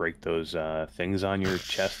you break those things on your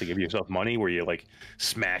chest to give yourself money, where you like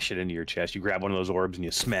smash it into your chest? You grab one of those orbs and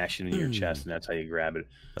you smash it into your chest, and that's how you grab it.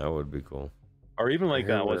 That would be cool. Or even like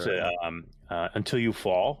what's it? Until you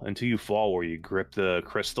fall, where you grip the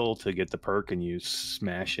crystal to get the perk and you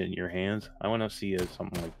smash it in your hands. I want to see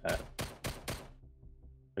something like that.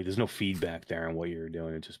 Like there's no feedback there on what you're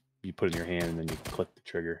doing. It just you put it in your hand and then you click the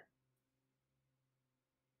trigger.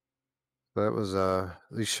 That was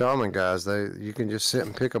these shaman guys. You can just sit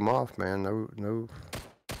and pick them off, man. No,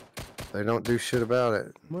 they don't do shit about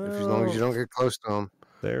it. As long as you don't get close to them.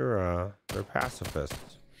 They're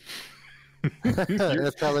pacifists.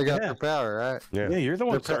 That's how they got their power, right? Yeah, you're the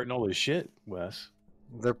one starting all this shit, Wes.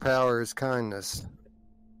 Their power is kindness.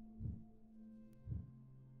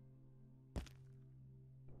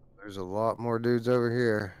 There's a lot more dudes over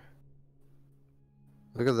here.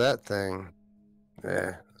 Look at that thing.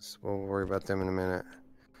 Yeah, we'll worry about them in a minute.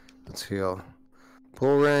 Let's heal.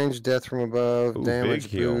 Pull range, death from above, Ooh, damage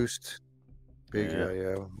big heal. boost. Big heal,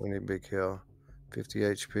 yeah. We need big heal. 50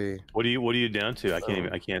 HP. What are you down to?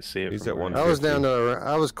 I can't see it. He's from at where 1. I am.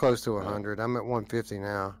 I was close to 100. I'm at 150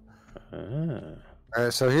 now. Ah. All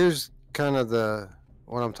right, so here's kind of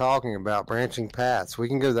what I'm talking about, branching paths. We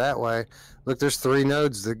can go that way. Look, there's 3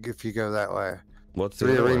 nodes if you go that way. What's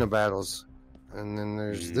 3 the arena one? battles. And then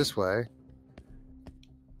there's this way,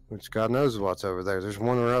 which God knows what's over there. There's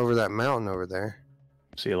one over that mountain over there.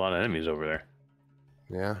 See a lot of enemies over there.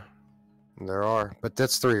 Yeah, there are. But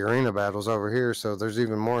that's 3 arena battles over here, so there's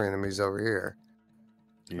even more enemies over here.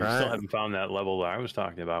 You Right. still haven't found that level that I was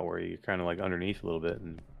talking about where you're kind of like underneath a little bit.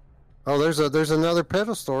 And Oh, there's another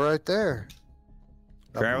pedestal right there.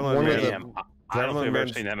 Traveling One of Man. the- I don't think Traveling I've ever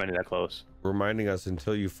Man's- seen that many that close. Reminding us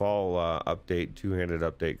Until You Fall update, 2-handed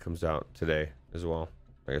update comes out today as well.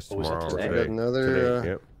 I guess Oh, was that tomorrow or today? today. Another, Today,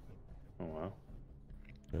 yep. Oh wow.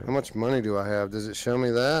 How much money do I have? Does it show me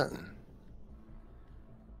that?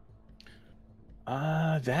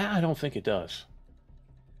 That I don't think it does.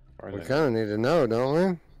 Or We is it? kind of need to know, don't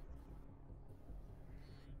we?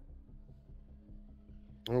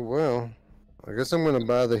 Oh, well. I guess I'm going to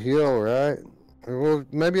buy the heal, right? Well,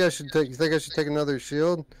 maybe I should take... You think I should take another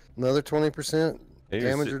shield? Another 20% Hey,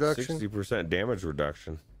 damage si- reduction? 60% damage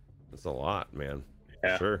reduction. That's a lot, man.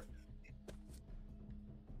 Yeah. Sure.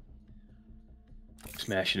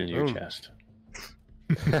 Smash it into your Boom. chest.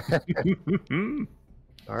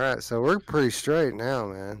 All right, so we're pretty straight now,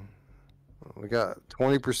 man. We got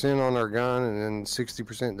 20% on our gun and then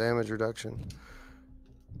 60% damage reduction.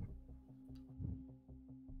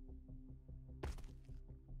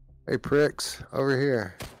 Hey, pricks, over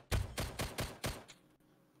here.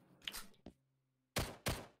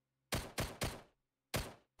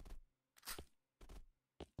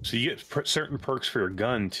 So you get certain perks for your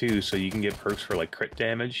gun too. So you can get perks for like crit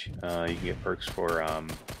damage. You can get perks for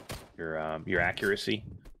your accuracy.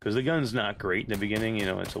 Because the gun's not great in the beginning. You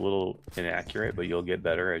know, it's a little inaccurate, but you'll get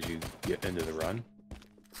better as you get into the run.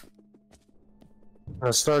 I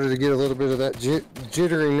started to get a little bit of that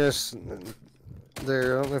jitteriness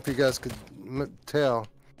there. I don't know if you guys could tell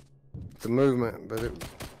the movement, but it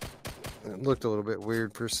looked a little bit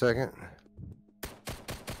weird for a second.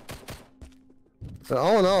 But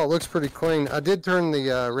all in all, it looks pretty clean. I did turn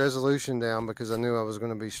the resolution down because I knew I was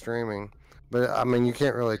going to be streaming. But, I mean, you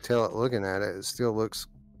can't really tell it looking at it. It still looks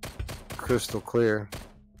crystal clear.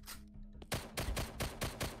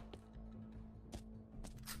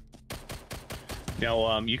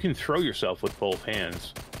 Now, you can throw yourself with both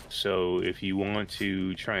hands. So if you want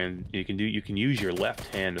to try and you can use your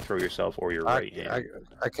left hand to throw yourself or your right hand.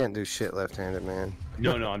 I can't do shit left-handed, man.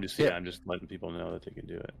 No, I'm just I'm just letting people know that they can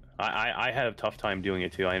do it. I had a tough time doing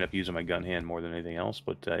it too. I end up using my gun hand more than anything else.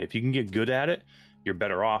 But if you can get good at it, you're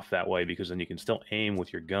better off that way because then you can still aim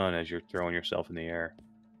with your gun as you're throwing yourself in the air.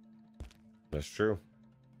 That's true.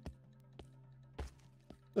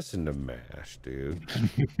 Listen to MASH, dude.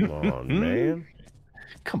 Come on, man.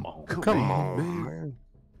 Come on. Come on, man.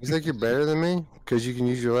 You think you're better than me because you can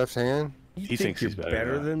use your left hand? You He think thinks you're he's better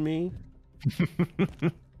better now. than me?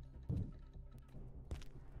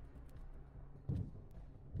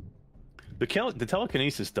 The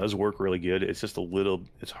telekinesis does work really good. It's just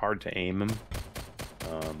it's hard to aim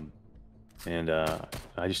him.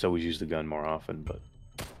 I just always use the gun more often, but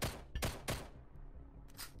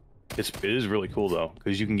it is really cool though,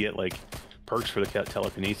 because you can get like perks for the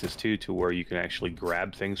telekinesis too, to where you can actually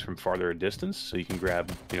grab things from farther distance. So you can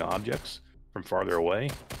grab, objects from farther away.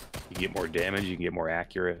 You get more damage. You can get more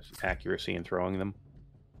accuracy in throwing them.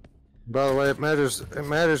 By the way, it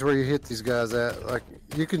matters where you hit these guys at. Like,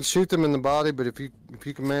 you can shoot them in the body, but if you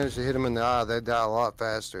can manage to hit them in the eye, they die a lot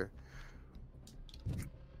faster.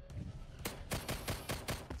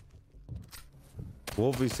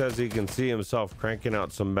 Wolfie says he can see himself cranking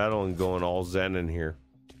out some metal and going all zen in here.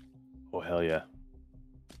 Oh hell yeah!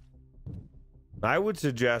 I would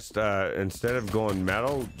suggest instead of going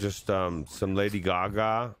metal, just some Lady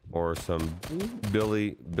Gaga or some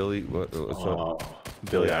Billie. Billie Eilish.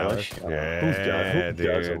 Yeah, who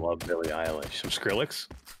doesn't love Billie Eilish? Some Skrillex.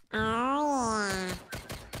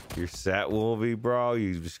 You're set, Wolfie, bro.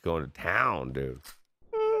 You just going to town, dude.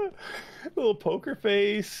 Little poker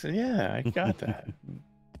face. Yeah, I got that.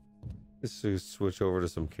 Let's switch over to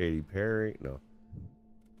some Katy Perry. No.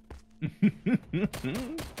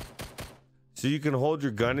 So you can hold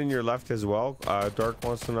your gun in your left as well? Dark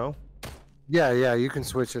wants to know. Yeah, you can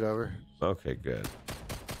switch it over. Okay, good.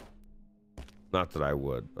 Not that I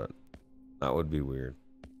would, but that would be weird.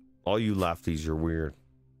 All you lefties, you're weird.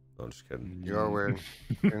 No, I'm just kidding. You are weird.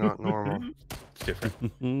 You're not normal. It's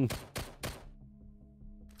different.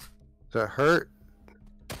 Does that hurt?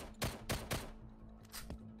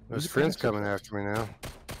 There's friends coming after me now.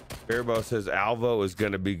 Bearbo says Alvo is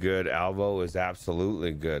going to be good. Alvo is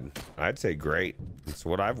absolutely good. I'd say great. It's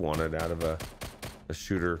what I've wanted out of a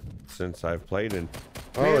shooter since I've played in.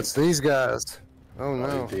 Oh, it's these guys. Oh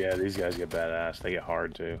no. Yeah, these guys get badass. They get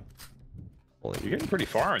hard too. Holy You're getting pretty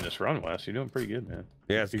far in this run, Wes. You're doing pretty good, man.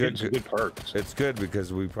 Yeah, it's You're good. getting some good perks. It's good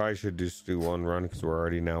because we probably should just do one run because we're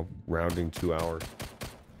already now rounding 2 hours.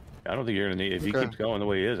 I don't think you're gonna need. If he keeps going the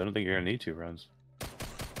way he is, I don't think you're gonna need 2 runs.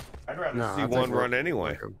 I'd rather see one run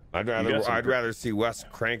anyway. I'd rather see Wes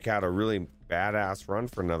crank out a really badass run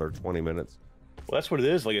for another 20 minutes. Well, that's what it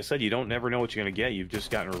is. Like I said, you don't never know what you're gonna get. You've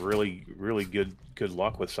just gotten really, really good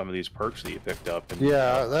luck with some of these perks that you picked up. And,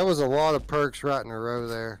 yeah, that was a lot of perks right in a row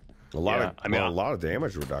there. A lot of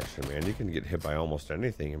damage reduction, man. You can get hit by almost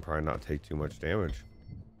anything and probably not take too much damage.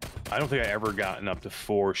 I don't think I ever gotten up to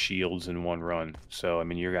 4 shields in one run. So I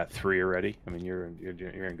mean, you got 3 already. I mean, you're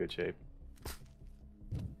in good shape.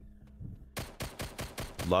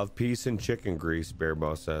 Love, peace, and chicken grease,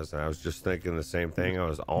 Bearbo says. And I was just thinking the same thing. I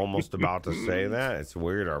was almost about to say that. It's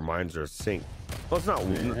weird. Our minds are synced. Well, it's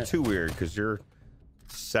not too weird because you're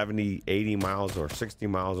 70, 80 miles or 60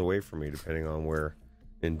 miles away from me, depending on where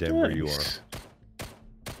in Denver you are.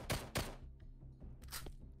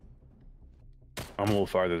 I'm a little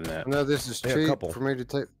farther than that. I know this is cheap for me to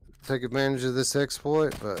take advantage of this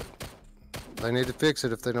exploit, but they need to fix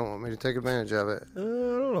it if they don't want me to take advantage of it. I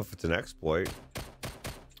don't know if it's an exploit.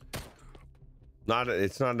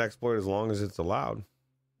 It's not an exploit as long as it's allowed.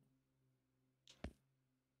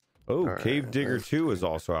 Oh, right, Cave Digger 2 is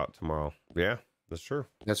also out tomorrow. Yeah, that's true.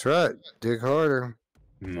 That's right. Dig harder.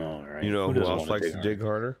 All right. You know who else likes to dig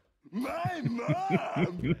harder? My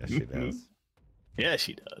mom. Yeah, she does. Yeah,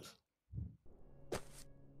 she does.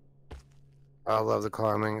 I love the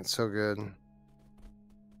climbing. It's so good.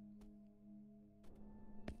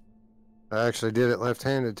 I actually did it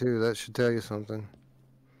left-handed too. That should tell you something.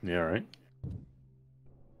 Yeah, right.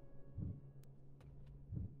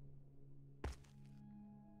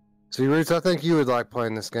 See, Ruth, I think you would like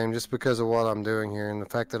playing this game just because of what I'm doing here and the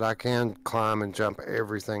fact that I can climb and jump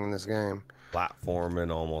everything in this game. Platforming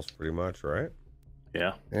almost pretty much, right?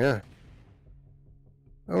 Yeah. Yeah.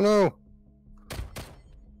 Oh no.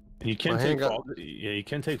 And you can you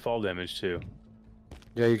can take fall damage too.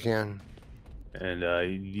 Yeah, you can. And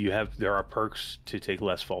there are perks to take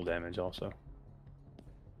less fall damage also.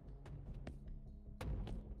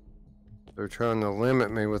 They're trying to limit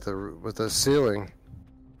me with a ceiling.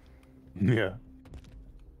 Yeah.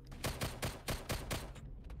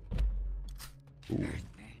 Ooh.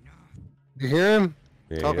 You hear him?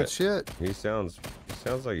 Yeah, Talking shit. He sounds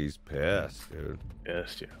like he's pissed, dude.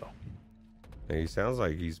 Yes, Joe. And he sounds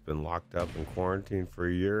like he's been locked up in quarantine for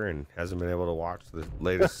a year and hasn't been able to watch the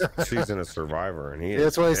latest season of Survivor. And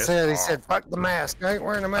that's what he said. He said, "Fuck the mask. I ain't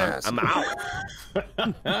wearing a mask. I'm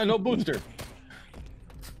out." No booster.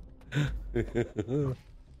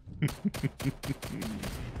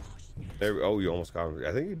 You almost got him.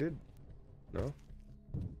 I think you did. No?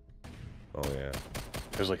 Oh, yeah.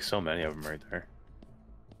 There's like so many of them right there.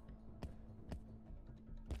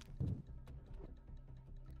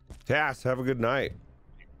 Tass, have a good night.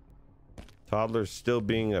 Toddler's still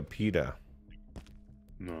being a PETA.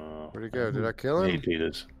 No. Where'd he go? Did I kill him? 8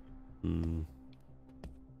 PETAs. Hmm.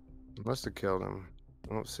 Must have killed him.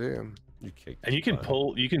 I don't see him. And you can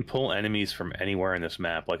pull enemies from anywhere in this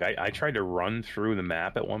map. Like I tried to run through the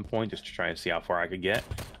map at one point just to try and see how far I could get.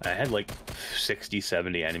 I had like 60,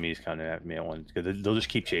 70 enemies coming at me at once because they'll just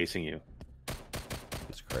keep chasing you.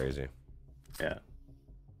 It's crazy. Yeah.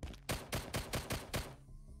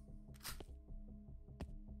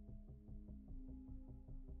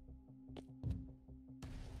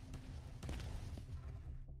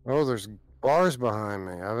 Oh, there's bars behind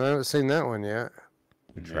me. I haven't seen that one yet.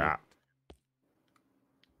 You're trapped.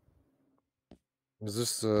 Is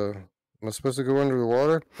this am I supposed to go under the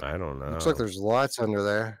water? I don't know. Looks like there's lights under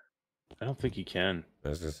there. I don't think you can. I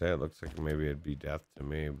was gonna say it looks like maybe it'd be death to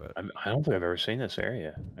me, but I don't think I've ever seen this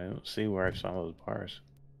area. I don't see where I saw those bars.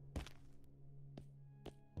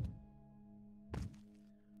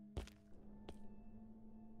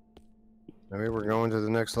 Maybe we're going to the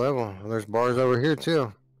next level. There's bars over here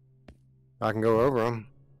too. I can go over them.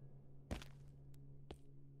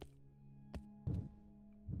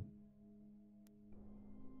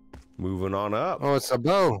 moving on up. Oh, it's a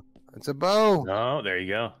bow. It's a bow. Oh, there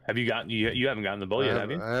you go. Have you gotten you haven't gotten the bow yet, have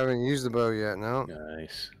you? I haven't used the bow yet, no.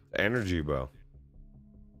 Nice. Energy bow.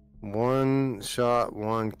 One shot,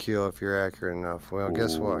 one kill if you're accurate enough. Well,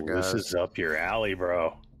 guess what, Ooh, guys? This is up your alley,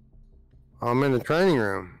 bro. I'm in the training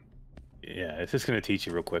room. Yeah, it's just gonna teach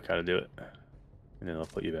you real quick how to do it. And then I'll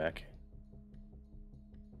put you back.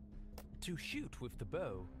 To shoot with the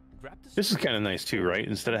bow, grab the This is string kind of nice too, right?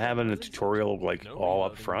 Instead of having a tutorial like No all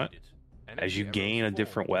up reloading front, needed. as you Energy gain a arrows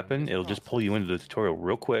different form during weapon, this it'll just process. pull you into the tutorial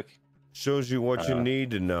real quick. Shows you what you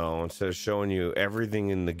need to know instead of showing you everything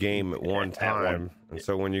in the game at one at one- time. And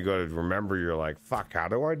so when you go to remember, you're like, fuck, how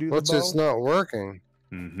do I do What's the bow? it's not working?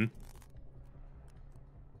 Mm-hmm.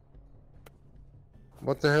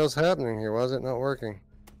 What the hell's happening here? Why is it not working?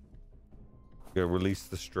 You gotta release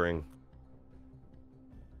the string.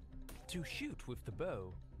 To shoot with the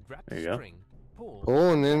bow, grab There the you go. string, pull, Pull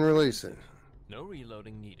and then release it. No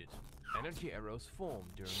reloading needed. Energy arrows form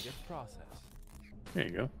during this process. There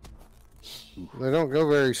you go. They don't go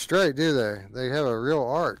very straight, do they? They have a real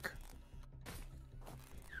arc.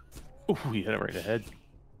 Ooh, you hit it right in the head.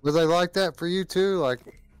 Were they like that for you too? Like,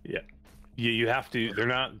 Yeah. You have to. They're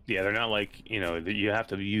not. Yeah, they're not like You have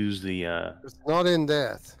to use the. it's not in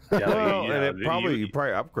death. Yeah, Well, you and know, it probably you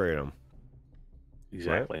probably upgrade them.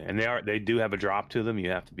 Exactly, and they do have a drop to them. You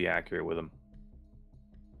have to be accurate with them.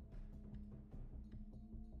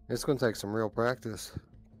 It's going to take some real practice.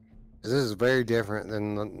 'Cause this is very different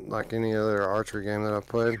than like any other archery game that I've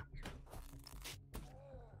played.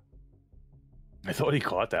 I thought he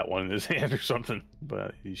caught that one in his hand or something,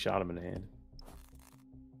 but he shot him in the hand.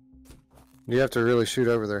 You have to really shoot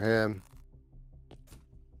over their head.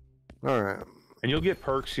 All right. And you'll get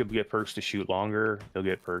perks. You'll get perks to shoot longer. You'll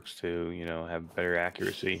get perks to have better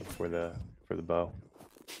accuracy for the bow.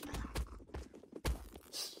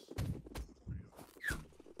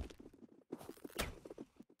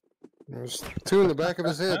 There's two in the back of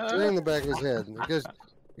his head. Three in the back of his head. I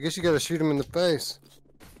guess you got to shoot him in the face.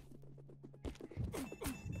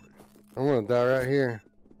 I'm gonna die right here.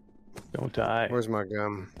 Don't die. Where's my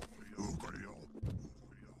gun?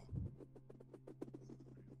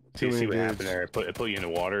 See many what happened dudes. there? It put you in the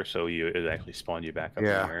water, so it actually spawned you back up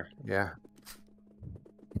Yeah. in there. Yeah.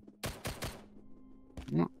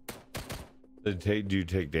 Do you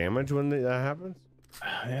take damage when that happens?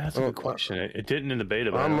 Yeah, that's a good question. It didn't in the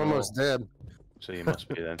beta, but I I'm don't know. almost dead. So you must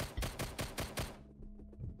be then.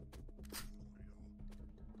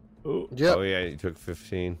 Oh, Yep. Oh yeah, you took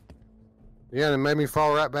 15. Yeah, and it made me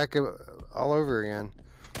fall right back all over again.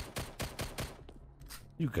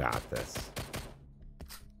 You got this.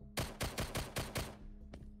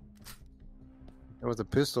 And with a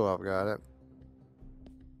pistol, I've got it.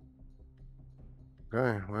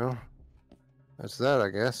 Okay, well, that's that, I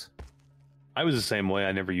guess. I was the same way.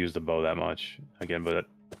 I never used the bow that much again, but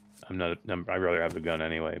I'd rather have the gun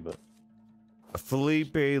anyway. But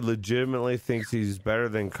Felipe legitimately thinks he's better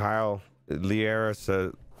than Kyle. Liera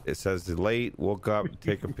says late, woke up,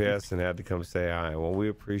 take a piss, and had to come say hi. Well, we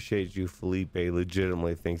appreciate you. Felipe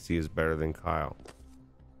legitimately thinks he is better than Kyle.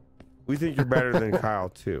 We think you're better than Kyle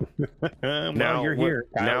too. now you're here.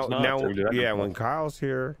 Kyle's not, so do that. When Kyle's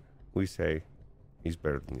here, we say he's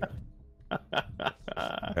better than you.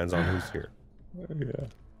 Depends on who's here. Yeah.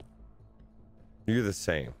 You're the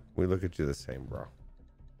same. We look at you the same, bro.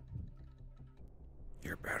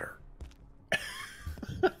 You're better.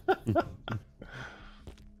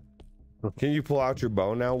 Can you pull out your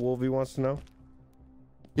bow now? Wolvie wants to know.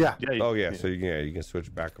 Yeah. Yeah. Oh yeah, so you can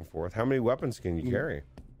switch back and forth. How many weapons can you carry? I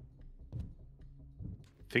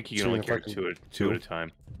think you can So only if I carry can- two at a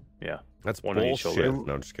time. Yeah. That's One on each bullshit. shoulder.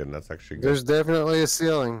 No, I'm just kidding. That's actually good. There's definitely a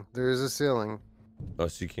ceiling. There is a ceiling. Oh,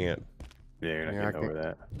 so you can't. Yeah, you're not Yeah, I getting over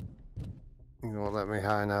that. You won't let me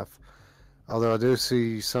high enough. Although I do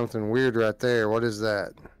see something weird right there. What is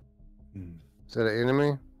that? Hmm. Is that an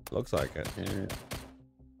enemy? Looks like it. Yeah.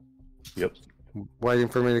 Yep. Waiting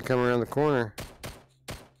for me to come around the corner.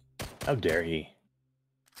 How dare he?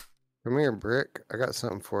 Come here, Brick. I got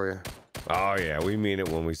something for you. Oh yeah, we mean it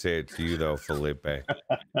when we say it to you, though, Felipe.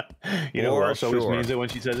 You know who For else always sure. means it when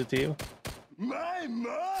she says it to you? My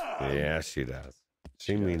mom. Yeah, she does.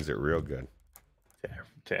 She means it real good.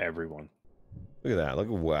 To everyone. Look at that. Look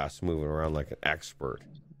at Wes moving around like an expert.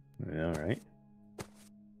 Yeah, all right.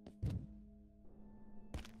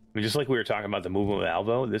 I mean, just like we were talking about the movement with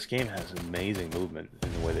Alvo, this game has amazing movement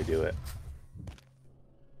in the way they do it.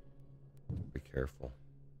 Be careful.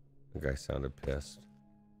 The guy sounded pissed.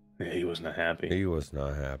 Yeah, he was not happy. He was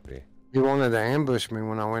not happy. He wanted to ambush me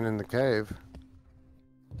when I went in the cave.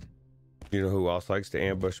 You know who else likes to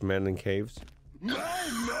ambush men in caves? My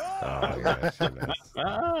Oh mom. yeah, she does.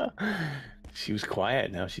 Ah, she was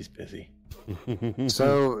quiet. Now she's busy.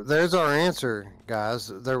 So there's our answer, guys.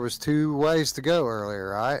 There was two ways to go earlier,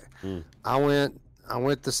 right? Mm. I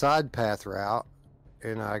went the side path route,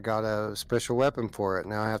 and I got a special weapon for it.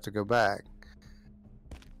 Now I have to go back.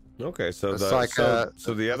 Okay, so It's the like,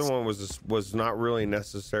 so the other one was not really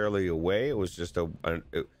necessarily a way. It was just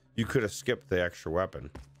you could have skipped the extra weapon.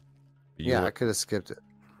 You Yeah, I went- could have skipped it.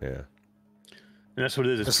 yeah. And that's what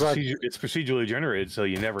it is. It's like- It's procedurally generated, so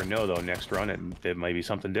you never know, though. Next run, it might be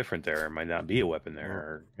something different there. It might not be a weapon there,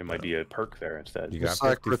 or it might be a perk there instead. You got It's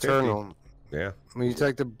like 50-50. Returnal. Yeah. When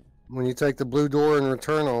you take the blue door in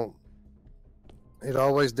Returnal, it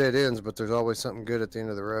always dead ends, but there's always something good at the end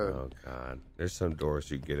of the road. Oh God, there's some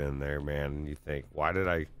doors you get in there, man, and you think, why did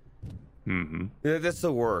I? Mm-hmm. Yeah, that's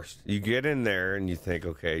the worst. You get in there and you think,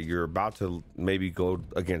 okay, you're about to maybe go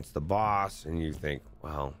against the boss, and you think,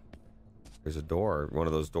 well, there's a door, one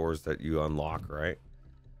of those doors that you unlock, right?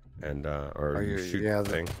 And or you shoot yeah, the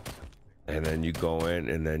thing, and then you go in,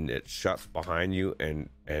 and then it shuts behind you, and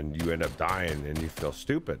you end up dying, and you feel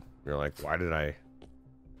stupid. You're like, why did I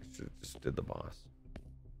should have just did the boss?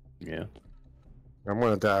 Yeah. I'm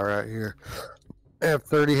gonna die right here. I have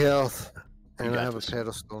 30 health, and got I have this. a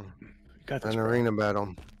pedestal, You got this, an bro. arena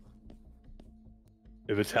battle.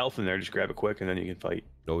 If it's health in there, just grab it quick, and then you can fight.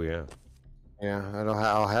 Oh yeah. Yeah,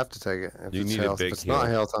 I'll have to take it. If You it's need a health. big If it's not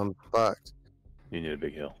heal. health, I'm fucked. You need a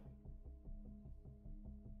big hill.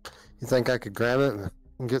 You think I could grab it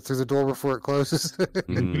and get through the door before it closes?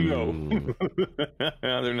 Mm.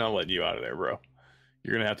 No. They're not letting you out of there, bro.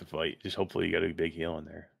 You're going to have to fight. Just hopefully you got a big heal in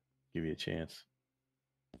there. Give you a chance.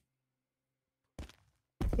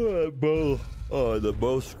 The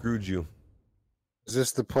bow screwed you. Is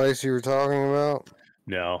this the place you were talking about?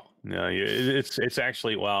 No. It's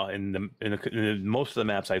actually, well, in most of the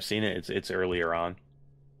maps I've seen it's earlier on.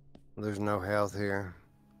 There's no health here.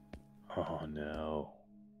 Oh, no.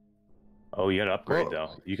 Oh, you got to upgrade,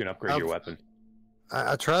 Well, though. You can upgrade your weapon.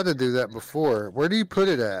 I tried to do that before. Where do you put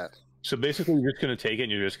it at? So basically, you're just going to take it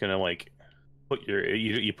and you're just going to, like,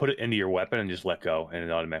 you put it into your weapon and just let go, and it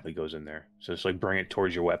automatically goes in there. So it's like bring it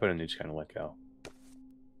towards your weapon and you just kind of let go.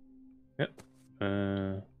 Yep.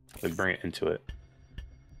 Like bring it into it.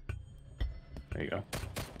 There you go.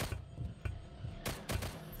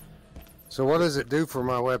 So what does it do for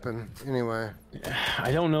my weapon anyway?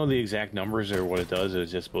 I don't know the exact numbers or what it does.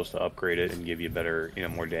 It's just supposed to upgrade it and give you better,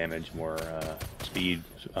 more damage, more speed.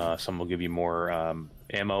 Some will give you more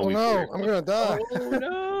ammo. Oh no, I'm gonna die.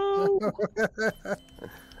 Oh no!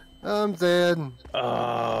 I'm dead.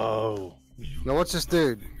 Oh. Now what's this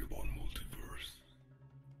dude?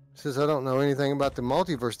 Says I don't know anything about the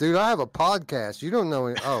multiverse. Dude, I have a podcast. You don't know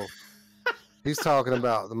any oh. He's talking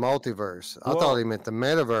about the multiverse. I Well, thought he meant the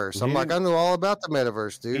metaverse. I'm he like, I know all about the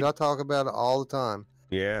metaverse, dude. I talk about it all the time.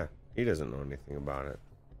 Yeah, he doesn't know anything about it.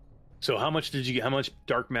 So how much did you get? How much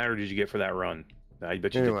dark matter did you get for that run? I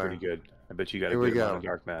bet you Anyway, did pretty good. I bet you got a here we good amount go. of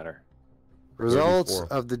dark matter. Results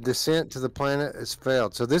 34. of the descent to the planet has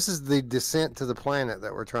failed. So this is the descent to the planet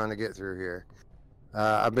that we're trying to get through here.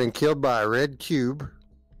 I've been killed by a red cube,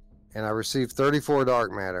 and I received 34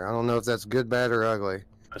 dark matter. I don't know if that's good, bad, or ugly.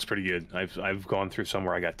 That's pretty good. I've gone through some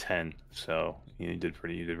where I got 10, so you did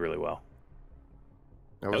really well.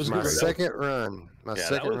 That was was a my good second run. My Yeah, that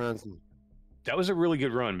second was- run. That was a really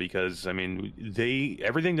good run because I mean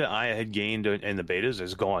everything that I had gained in the betas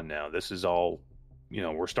is gone now. This is all,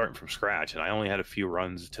 we're starting from scratch, and I only had a few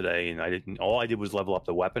runs today, and all I did was level up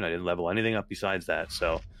the weapon. I didn't level anything up besides that.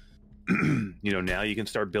 So, now you can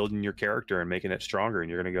start building your character and making it stronger, and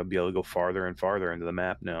you're gonna be able to go farther and farther into the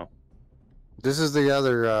map now. This is the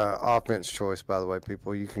other offense choice, by the way,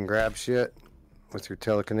 people. You can grab shit with your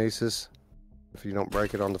telekinesis if you don't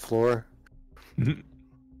break it on the floor. I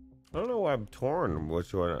don't know why I'm torn.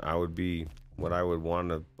 Which one I would be? What I would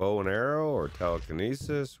want, a bow and arrow or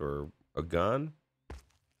telekinesis or a gun?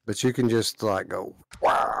 But you can just like go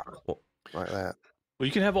wow, like that. Well,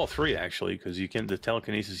 you can have all three actually, because you can the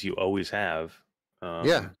telekinesis you always have.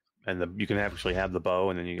 Yeah. And you can actually have the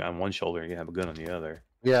bow, and then you on one shoulder, and you have a gun on the other.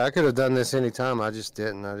 Yeah, I could have done this anytime. I just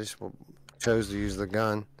didn't. I just chose to use the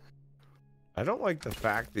gun. I don't like the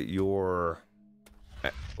fact that you're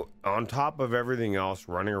on top of everything else,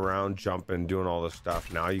 running around, jumping, doing all this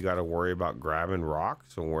stuff. Now you got to worry about grabbing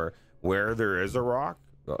rocks, and where there is a rock,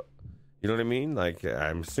 you know what I mean? Like,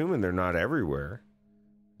 I'm assuming they're not everywhere.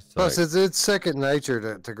 It's Plus, like, it's second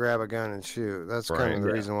nature to grab a gun and shoot. That's kind Right, of the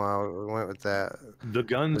yeah. reason why we went with that. The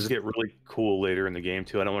guns get really cool later in the game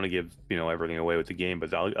too. I don't want to give everything away with the game,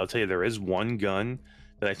 but I'll tell you there is one gun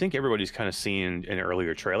that I think everybody's kind of seen in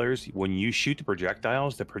earlier trailers. When you shoot the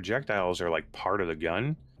projectiles are like part of the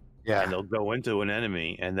gun, Yeah. and they'll go into an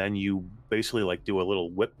enemy, and then you basically like do a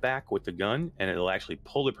little whip back with the gun, and it'll actually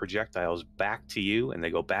pull the projectiles back to you, and they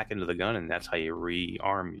go back into the gun, and that's how you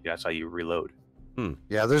rearm. That's how you reload.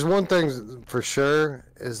 Yeah, there's one thing for sure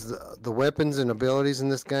is the weapons and abilities in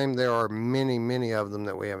this game. There are many, many of them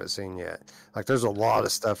that we haven't seen yet. Like there's a lot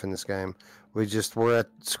of stuff in this game. We're at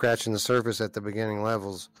scratching the surface at the beginning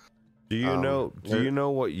levels. do you know? Do there- you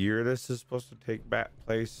know what year this is supposed to take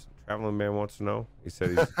place? Traveling Man wants to know. He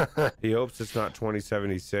said he hopes it's not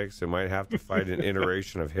 2076. It might have to fight an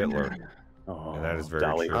iteration of Hitler. Oh, And that is very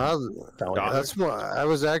Dolly. true. That's what I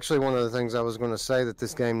was actually one of the things I was going to say that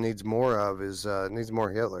this game needs more of is needs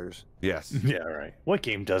more Hitlers. Yes. Yeah, right. What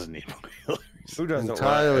game doesn't need more Hitlers? Who doesn't?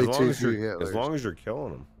 Entirely as long too as you're- few As Hitlers. long as you're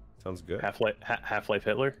killing them, sounds good. Half-Life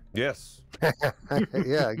Hitler, Yes.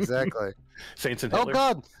 Yeah, exactly. Saints and Oh Hitler.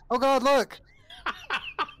 God, look.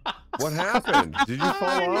 What happened? Did you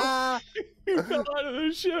fall off? You fell out of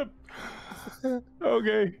the ship.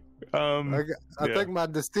 Okay. I Yeah. think my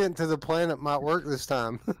descent to the planet might work this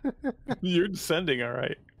time. You're descending, all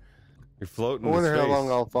right. You're floating. I in wonder how space. long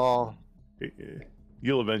I'll fall.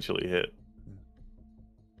 You'll eventually hit.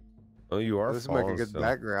 Oh, you are. This will make a falling good still.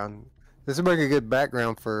 background. This will make a good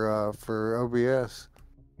background for OBS.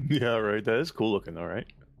 Yeah, right. That is cool looking, all right.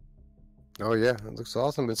 Oh yeah, it looks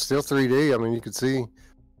awesome. It's still 3D. I mean, you can see.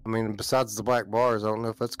 I mean, besides the black bars, I don't know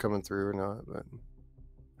if that's coming through or not.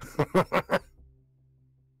 But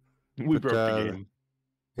We But, broke the game.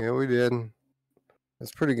 yeah, we did.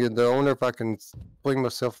 That's pretty good though. I wonder if I can fling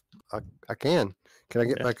myself. I can. Can I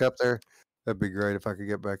get Yeah. back up there? That'd be great if I could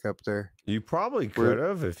get back up there. You probably could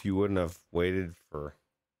have if you wouldn't have waited for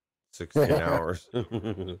 16 hours.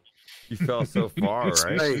 You fell so far, right?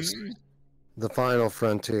 Space, the final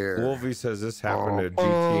frontier. Wolfie says this happened to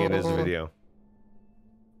GT in his video.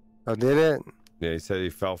 Oh, did it? Yeah, he said he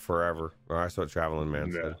fell forever. Well, that's what Traveling Man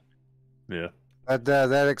Yeah. said. Yeah.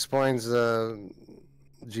 That explains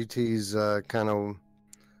GT's kind of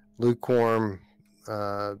lukewarm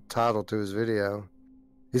title to his video.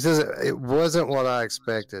 He says it wasn't what I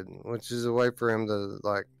expected, which is a way for him to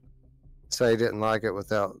like say he didn't like it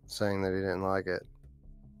without saying that he didn't like it.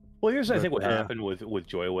 Well, here's I think what But, happened with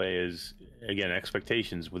Joyway is again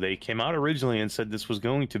expectations. They came out originally and said this was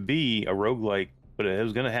going to be a roguelike, but it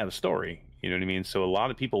was going to have a story. You know what I mean? So a lot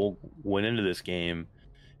of people went into this game.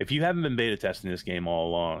 If you haven't been beta testing this game all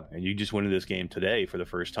along and you just went into this game today for the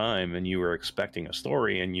first time and you were expecting a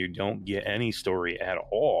story and you don't get any story at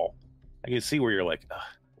all, I can see where you're like, ugh,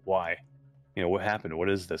 why? You know, what happened? What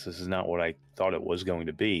is this? This is not what I thought it was going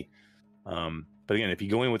to be. But again, if you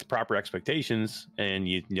go in with proper expectations and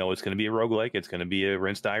you know it's going to be a roguelike, it's going to be a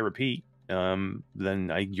rinse, die, repeat,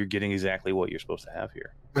 then you're getting exactly what you're supposed to have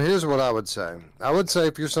here. But here's what I would say. I would say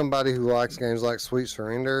if you're somebody who likes games like Sweet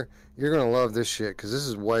Surrender, you're gonna love this shit because this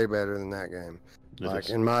is way better than that game. It Like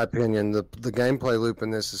is. in my opinion, the gameplay loop in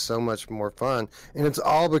this is so much more fun, and it's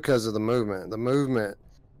all because of the movement. The movement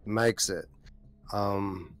makes it.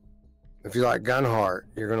 If you like Gunheart,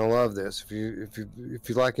 you're gonna love this. If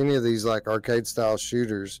you like any of these like arcade style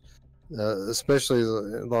shooters, especially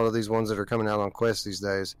a lot of these ones that are coming out on Quest these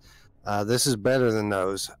days, this is better than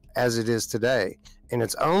those as it is today, and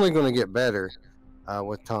it's only going to get better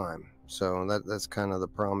with time. So that's kind of the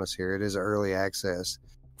promise here. It is early access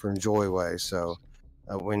for Joyway, so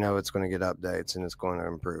we know it's going to get updates and it's going to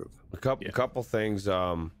improve. A couple things.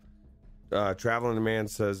 Traveling Man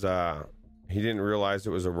says he didn't realize it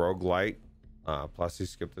was a roguelite. Plus, he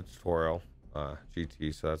skipped the tutorial,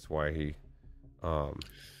 GT, so that's why he.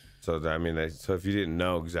 So if you didn't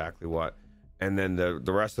know exactly what, and then the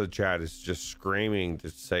rest of the chat is just screaming to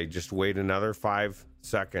say, just wait another 5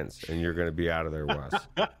 seconds and you're going to be out of there, Wes.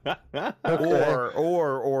 Okay.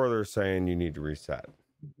 or they're saying you need to reset.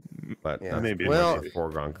 But Yeah. that's Maybe. pretty much Well, a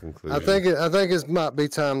foregone conclusion. I think it might be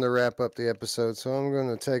time to wrap up the episode, so I'm going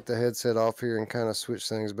to take the headset off here and kind of switch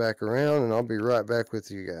things back around, and I'll be right back with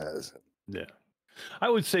you guys. Yeah. I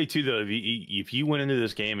would say too, though, if you went into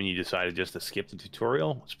this game and you decided just to skip the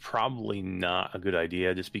tutorial, it's probably not a good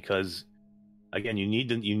idea. Just because, again, you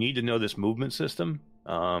need to know this movement system,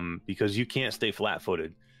 because you can't stay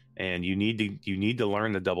flat-footed, and you need to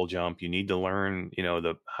learn the double jump. You need to learn,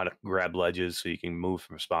 how to grab ledges so you can move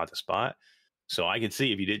from spot to spot. So I could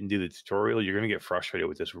see if you didn't do the tutorial, you're going to get frustrated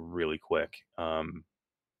with this really quick. And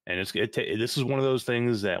this is one of those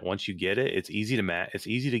things that once you get it, it's easy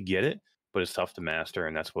to get it, but it's tough to master,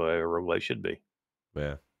 and that's what a roguelike should be.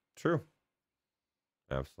 Yeah, true.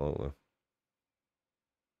 Absolutely.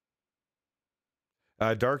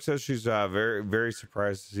 Dark says she's very, very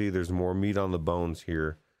surprised to see there's more meat on the bones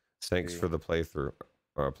here. Thanks for the playthrough.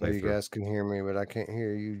 You guys can hear me, but I can't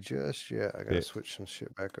hear you just yet. I got to switch some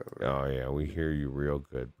shit back over. Oh, yeah, we hear you real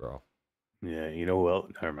good, bro. Yeah, well,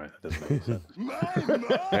 never mind. That doesn't make sense.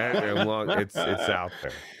 Well, it's out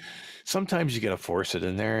there. Sometimes you got to force it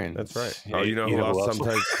in there, and that's right. Oh, you know who else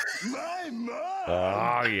sometimes? My mom.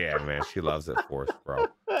 Oh yeah, man, she loves it forced, bro.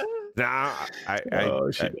 Now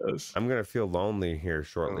she does. I'm gonna feel lonely here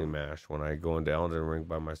shortly, Mash, when I go into Elden Ring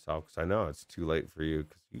by myself, because I know it's too late for you,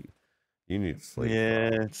 because you need to sleep. Yeah,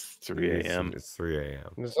 bro. it's 3 a.m. It's 3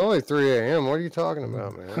 a.m. It's only 3 a.m. What are you talking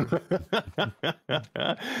about, man?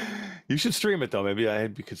 You should stream it though. Maybe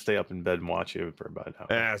you could stay up in bed and watch it for about an hour.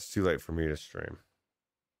 It's too late for me to stream.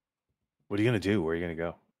 What are you gonna do? Where are you gonna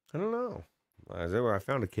go? I don't know. I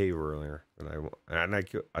found a cave earlier, and I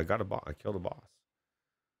got a boss. I killed a boss.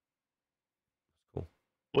 Cool.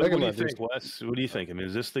 What do you think, Wes? What do you think? I mean,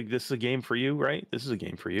 is this a game for you? Right? This is a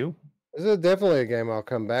game for you. This is definitely a game I'll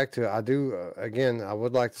come back to. I do. Again, I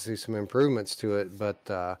would like to see some improvements to it, but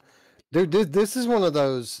dude, this is one of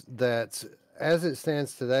those that, as it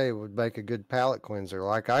stands today, would make a good palate cleanser.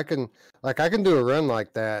 Like I can do a run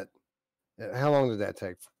like that. How long did that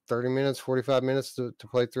take? 30 minutes, 45 minutes to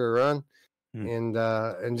play through a run,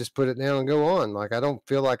 and just put it down and go on. Like I don't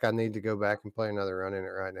feel like I need to go back and play another run in it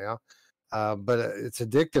right now. But it's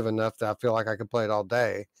addictive enough that I feel like I could play it all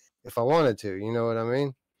day if I wanted to. You know what I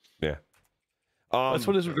mean? Yeah. That's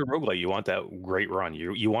what it is with the roguelike. You want that great run.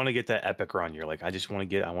 You want to get that epic run. You're like, I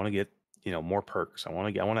want to get more perks. I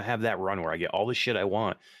want to have that run where I get all the shit I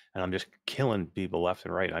want, and I'm just killing people left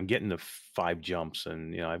and right. I'm getting the 5 jumps,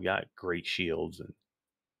 and I've got great shields. And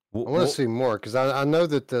I want to see more, because I know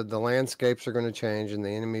that the landscapes are going to change and the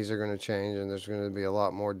enemies are going to change, and there's going to be a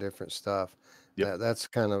lot more different stuff. Yep. That's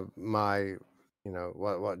kind of my,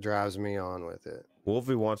 what drives me on with it.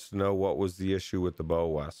 Wolfie wants to know what was the issue with the bow,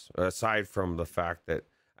 Wes, aside from the fact that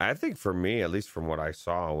I think for me, at least from what I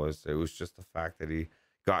saw, it was just the fact that he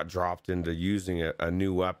got dropped into using a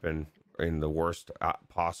new weapon in the worst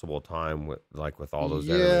possible time with all those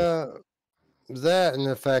enemies. Yeah, that and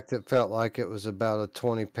the fact it felt like it was about a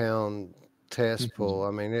 20-pound test pull.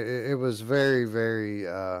 I mean, it was very, very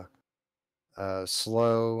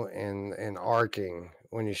slow and arcing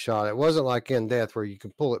when you shot it. It wasn't like in Death where you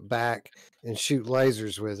can pull it back and shoot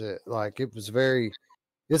lasers with it. Like it was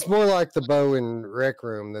it's more like the bow in Rec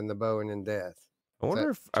Room than the bow in Death. I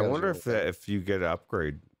wonder if you get an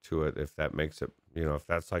upgrade to it, if that makes it, if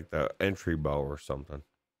that's like the entry bow or something,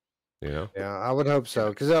 Yeah, I would hope so.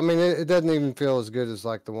 Because I mean, it doesn't even feel as good as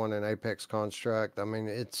like the one in Apex Construct. I mean,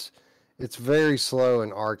 it's very slow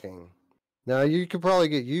and arcing. Now you could probably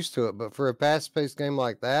get used to it, but for a fast-paced game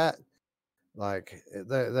like that, like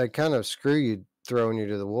they kind of screw you throwing you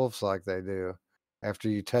to the wolves like they do after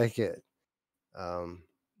you take it.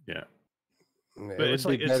 Yeah. But it's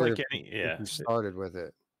like any if you started with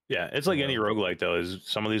it. Yeah, it's like any roguelike though. Is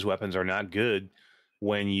some of these weapons are not good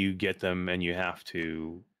when you get them and you have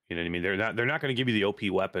to. You know what I mean? They're not going to give you the OP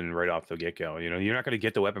weapon right off the get-go. You're not going to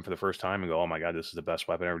get the weapon for the first time and go, oh my God, this is the best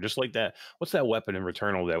weapon ever. Just like that. What's that weapon in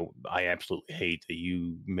Returnal that I absolutely hate that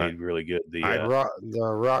you made really good? The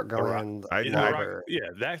rock gland. Yeah,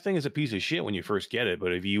 that thing is a piece of shit when you first get it,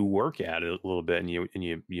 but if you work at it a little bit and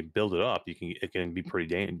you build it up, it can be pretty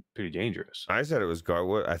dangerous. I said it was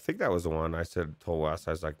I think that was the one I told Wes.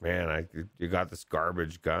 I was like, man, you got this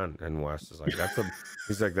garbage gun, and Wes is like,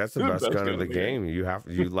 he's like, that's the best gun of the game.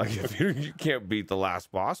 Like you can't beat the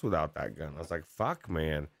last boss without that gun. I was like, fuck,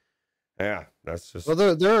 man. Yeah, that's just.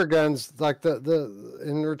 Well, there are guns like the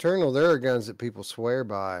in Returnal. There are guns that people swear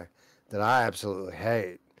by that I absolutely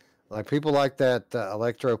hate. Like people like that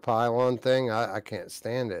Electro Pylon thing. I can't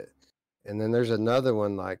stand it. And then there's another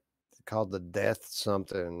one like called the Death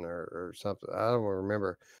something or something. I don't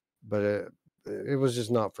remember, but it was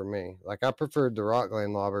just not for me. Like I preferred the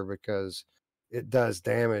Rockland Lobber because it does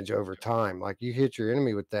damage over time. Like you hit your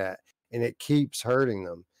enemy with that and it keeps hurting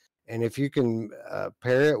them. And if you can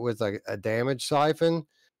pair it with a damage siphon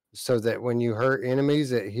so that when you hurt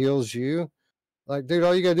enemies, it heals you. Like, dude,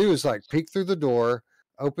 all you got to do is like peek through the door,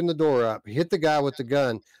 open the door up, hit the guy with the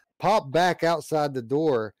gun, pop back outside the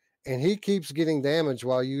door, and he keeps getting damage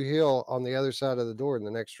while you heal on the other side of the door in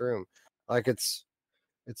the next room. Like it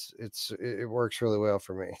works really well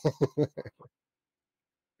for me.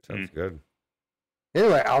 Sounds good.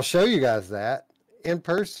 Anyway, I'll show you guys that in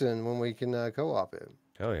person when we can co-op it.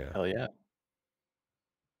 Hell yeah. Hell yeah.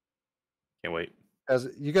 Can't wait. As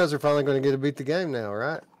you guys are finally going to get to beat the game now,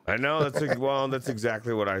 right? I know that's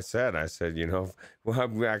exactly what I said. I said,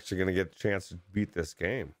 I'm actually going to get a chance to beat this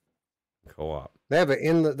game. Co-op. They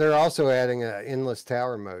have they're also adding an endless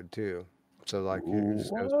tower mode too. So like it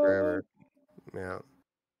just goes forever. Yeah.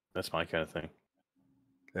 That's my kind of thing.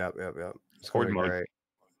 Yep. It's Horde going to be mode. great.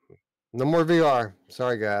 No more VR.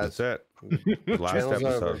 Sorry guys. That's it. Last Channel's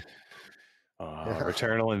episode. over.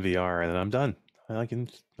 Returnal and VR, and then I'm done. I can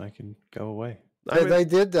go away. They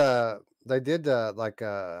did like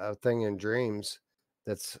a thing in Dreams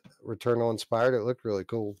that's Returnal inspired. It looked really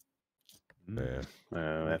cool. Yeah.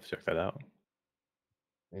 I have to check that out.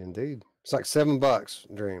 Indeed. It's like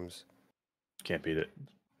 $7 Dreams. Can't beat it.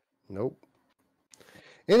 Nope.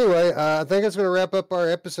 Anyway, I think it's going to wrap up our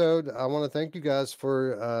episode. I want to thank you guys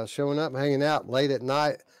for showing up, hanging out late at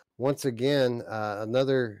night. Once again,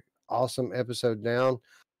 another awesome episode down.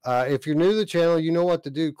 If you're new to the channel, you know what to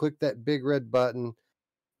do. Click that big red button,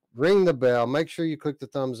 ring the bell, make sure you click the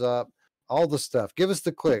thumbs up, all the stuff. Give us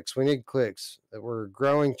the clicks. We need clicks. We're a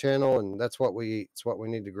growing channel, and that's what we eat. It's what we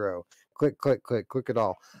need to grow. Click it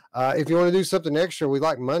all. If you want to do something extra, we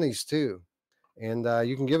like monies too. And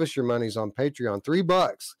you can give us your monies on Patreon,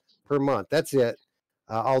 $3 per month. That's it.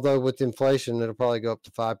 Although with inflation, it'll probably go up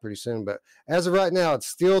to $5 pretty soon. But as of right now, it's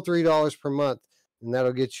still $3 per month. And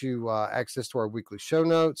that'll get you access to our weekly show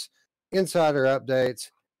notes, insider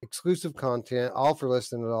updates, exclusive content, all for less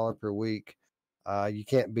than $1 per week. You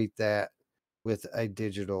can't beat that with a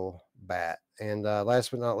digital bat. And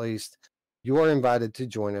last but not least, you are invited to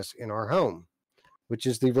join us in our home, which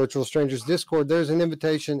is the Virtual Strangers Discord. There's an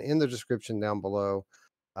invitation in the description down below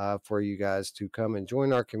for you guys to come and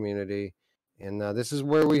join our community. And this is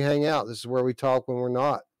where we hang out. This is where we talk when we're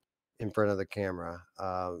not in front of the camera.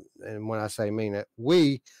 And when I say mean it,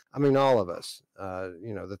 I mean all of us,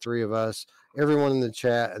 the three of us, everyone in the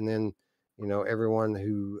chat, and then, everyone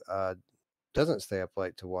who doesn't stay up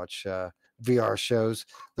late to watch VR shows.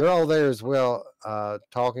 They're all there as well,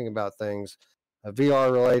 talking about things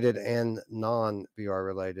VR related and non-VR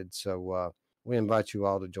related. So we invite you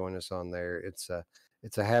all to join us on there. It's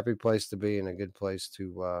a happy place to be and a good place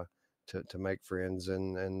to make friends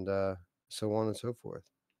and so on and so forth.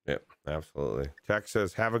 Yep, absolutely. Tech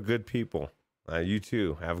says, have a good people. You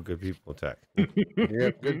too, have a good people, Tech.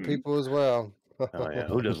 Yep, good people as well. Oh, yeah.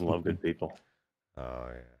 Who doesn't love good people? Oh,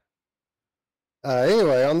 yeah.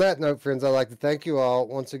 Anyway, on that note, friends, I'd like to thank you all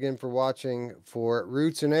once again for watching. For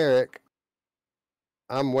Roots and Eric,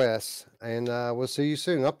 I'm Wes, and we'll see you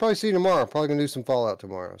soon. I'll probably see you tomorrow. Probably going to do some Fallout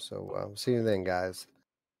tomorrow. So see you then, guys.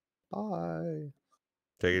 Bye.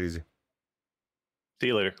 Take it easy. See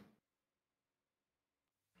you later.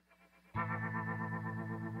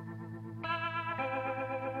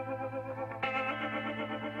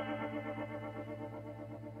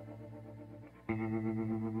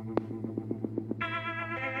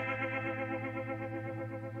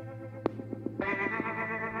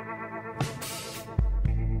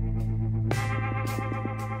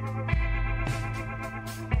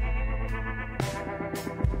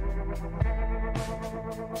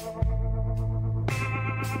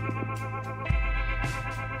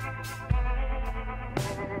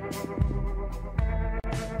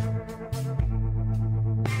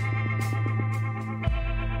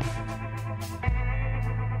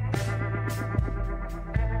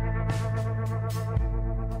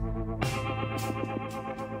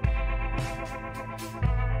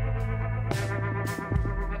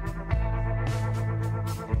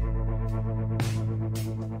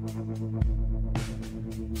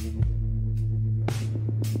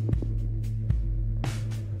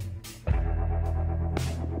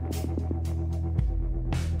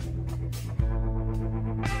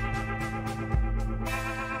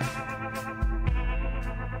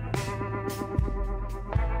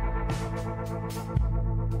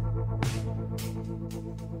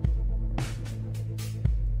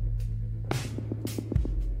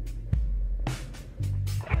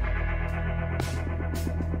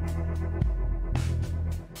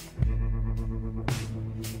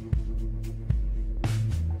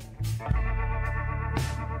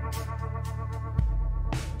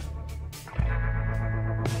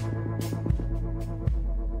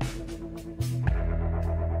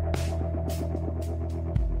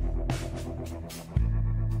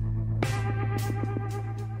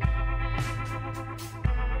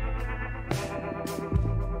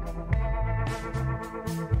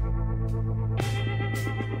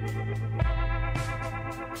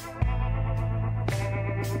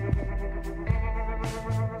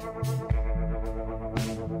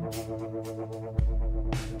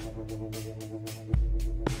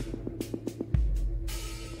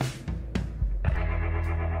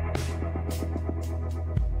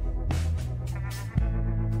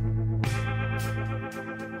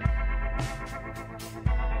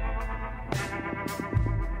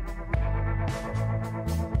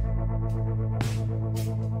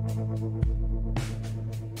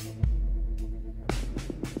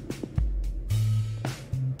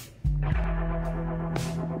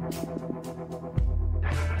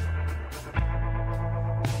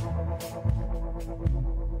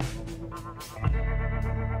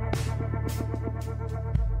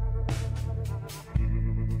 Bye.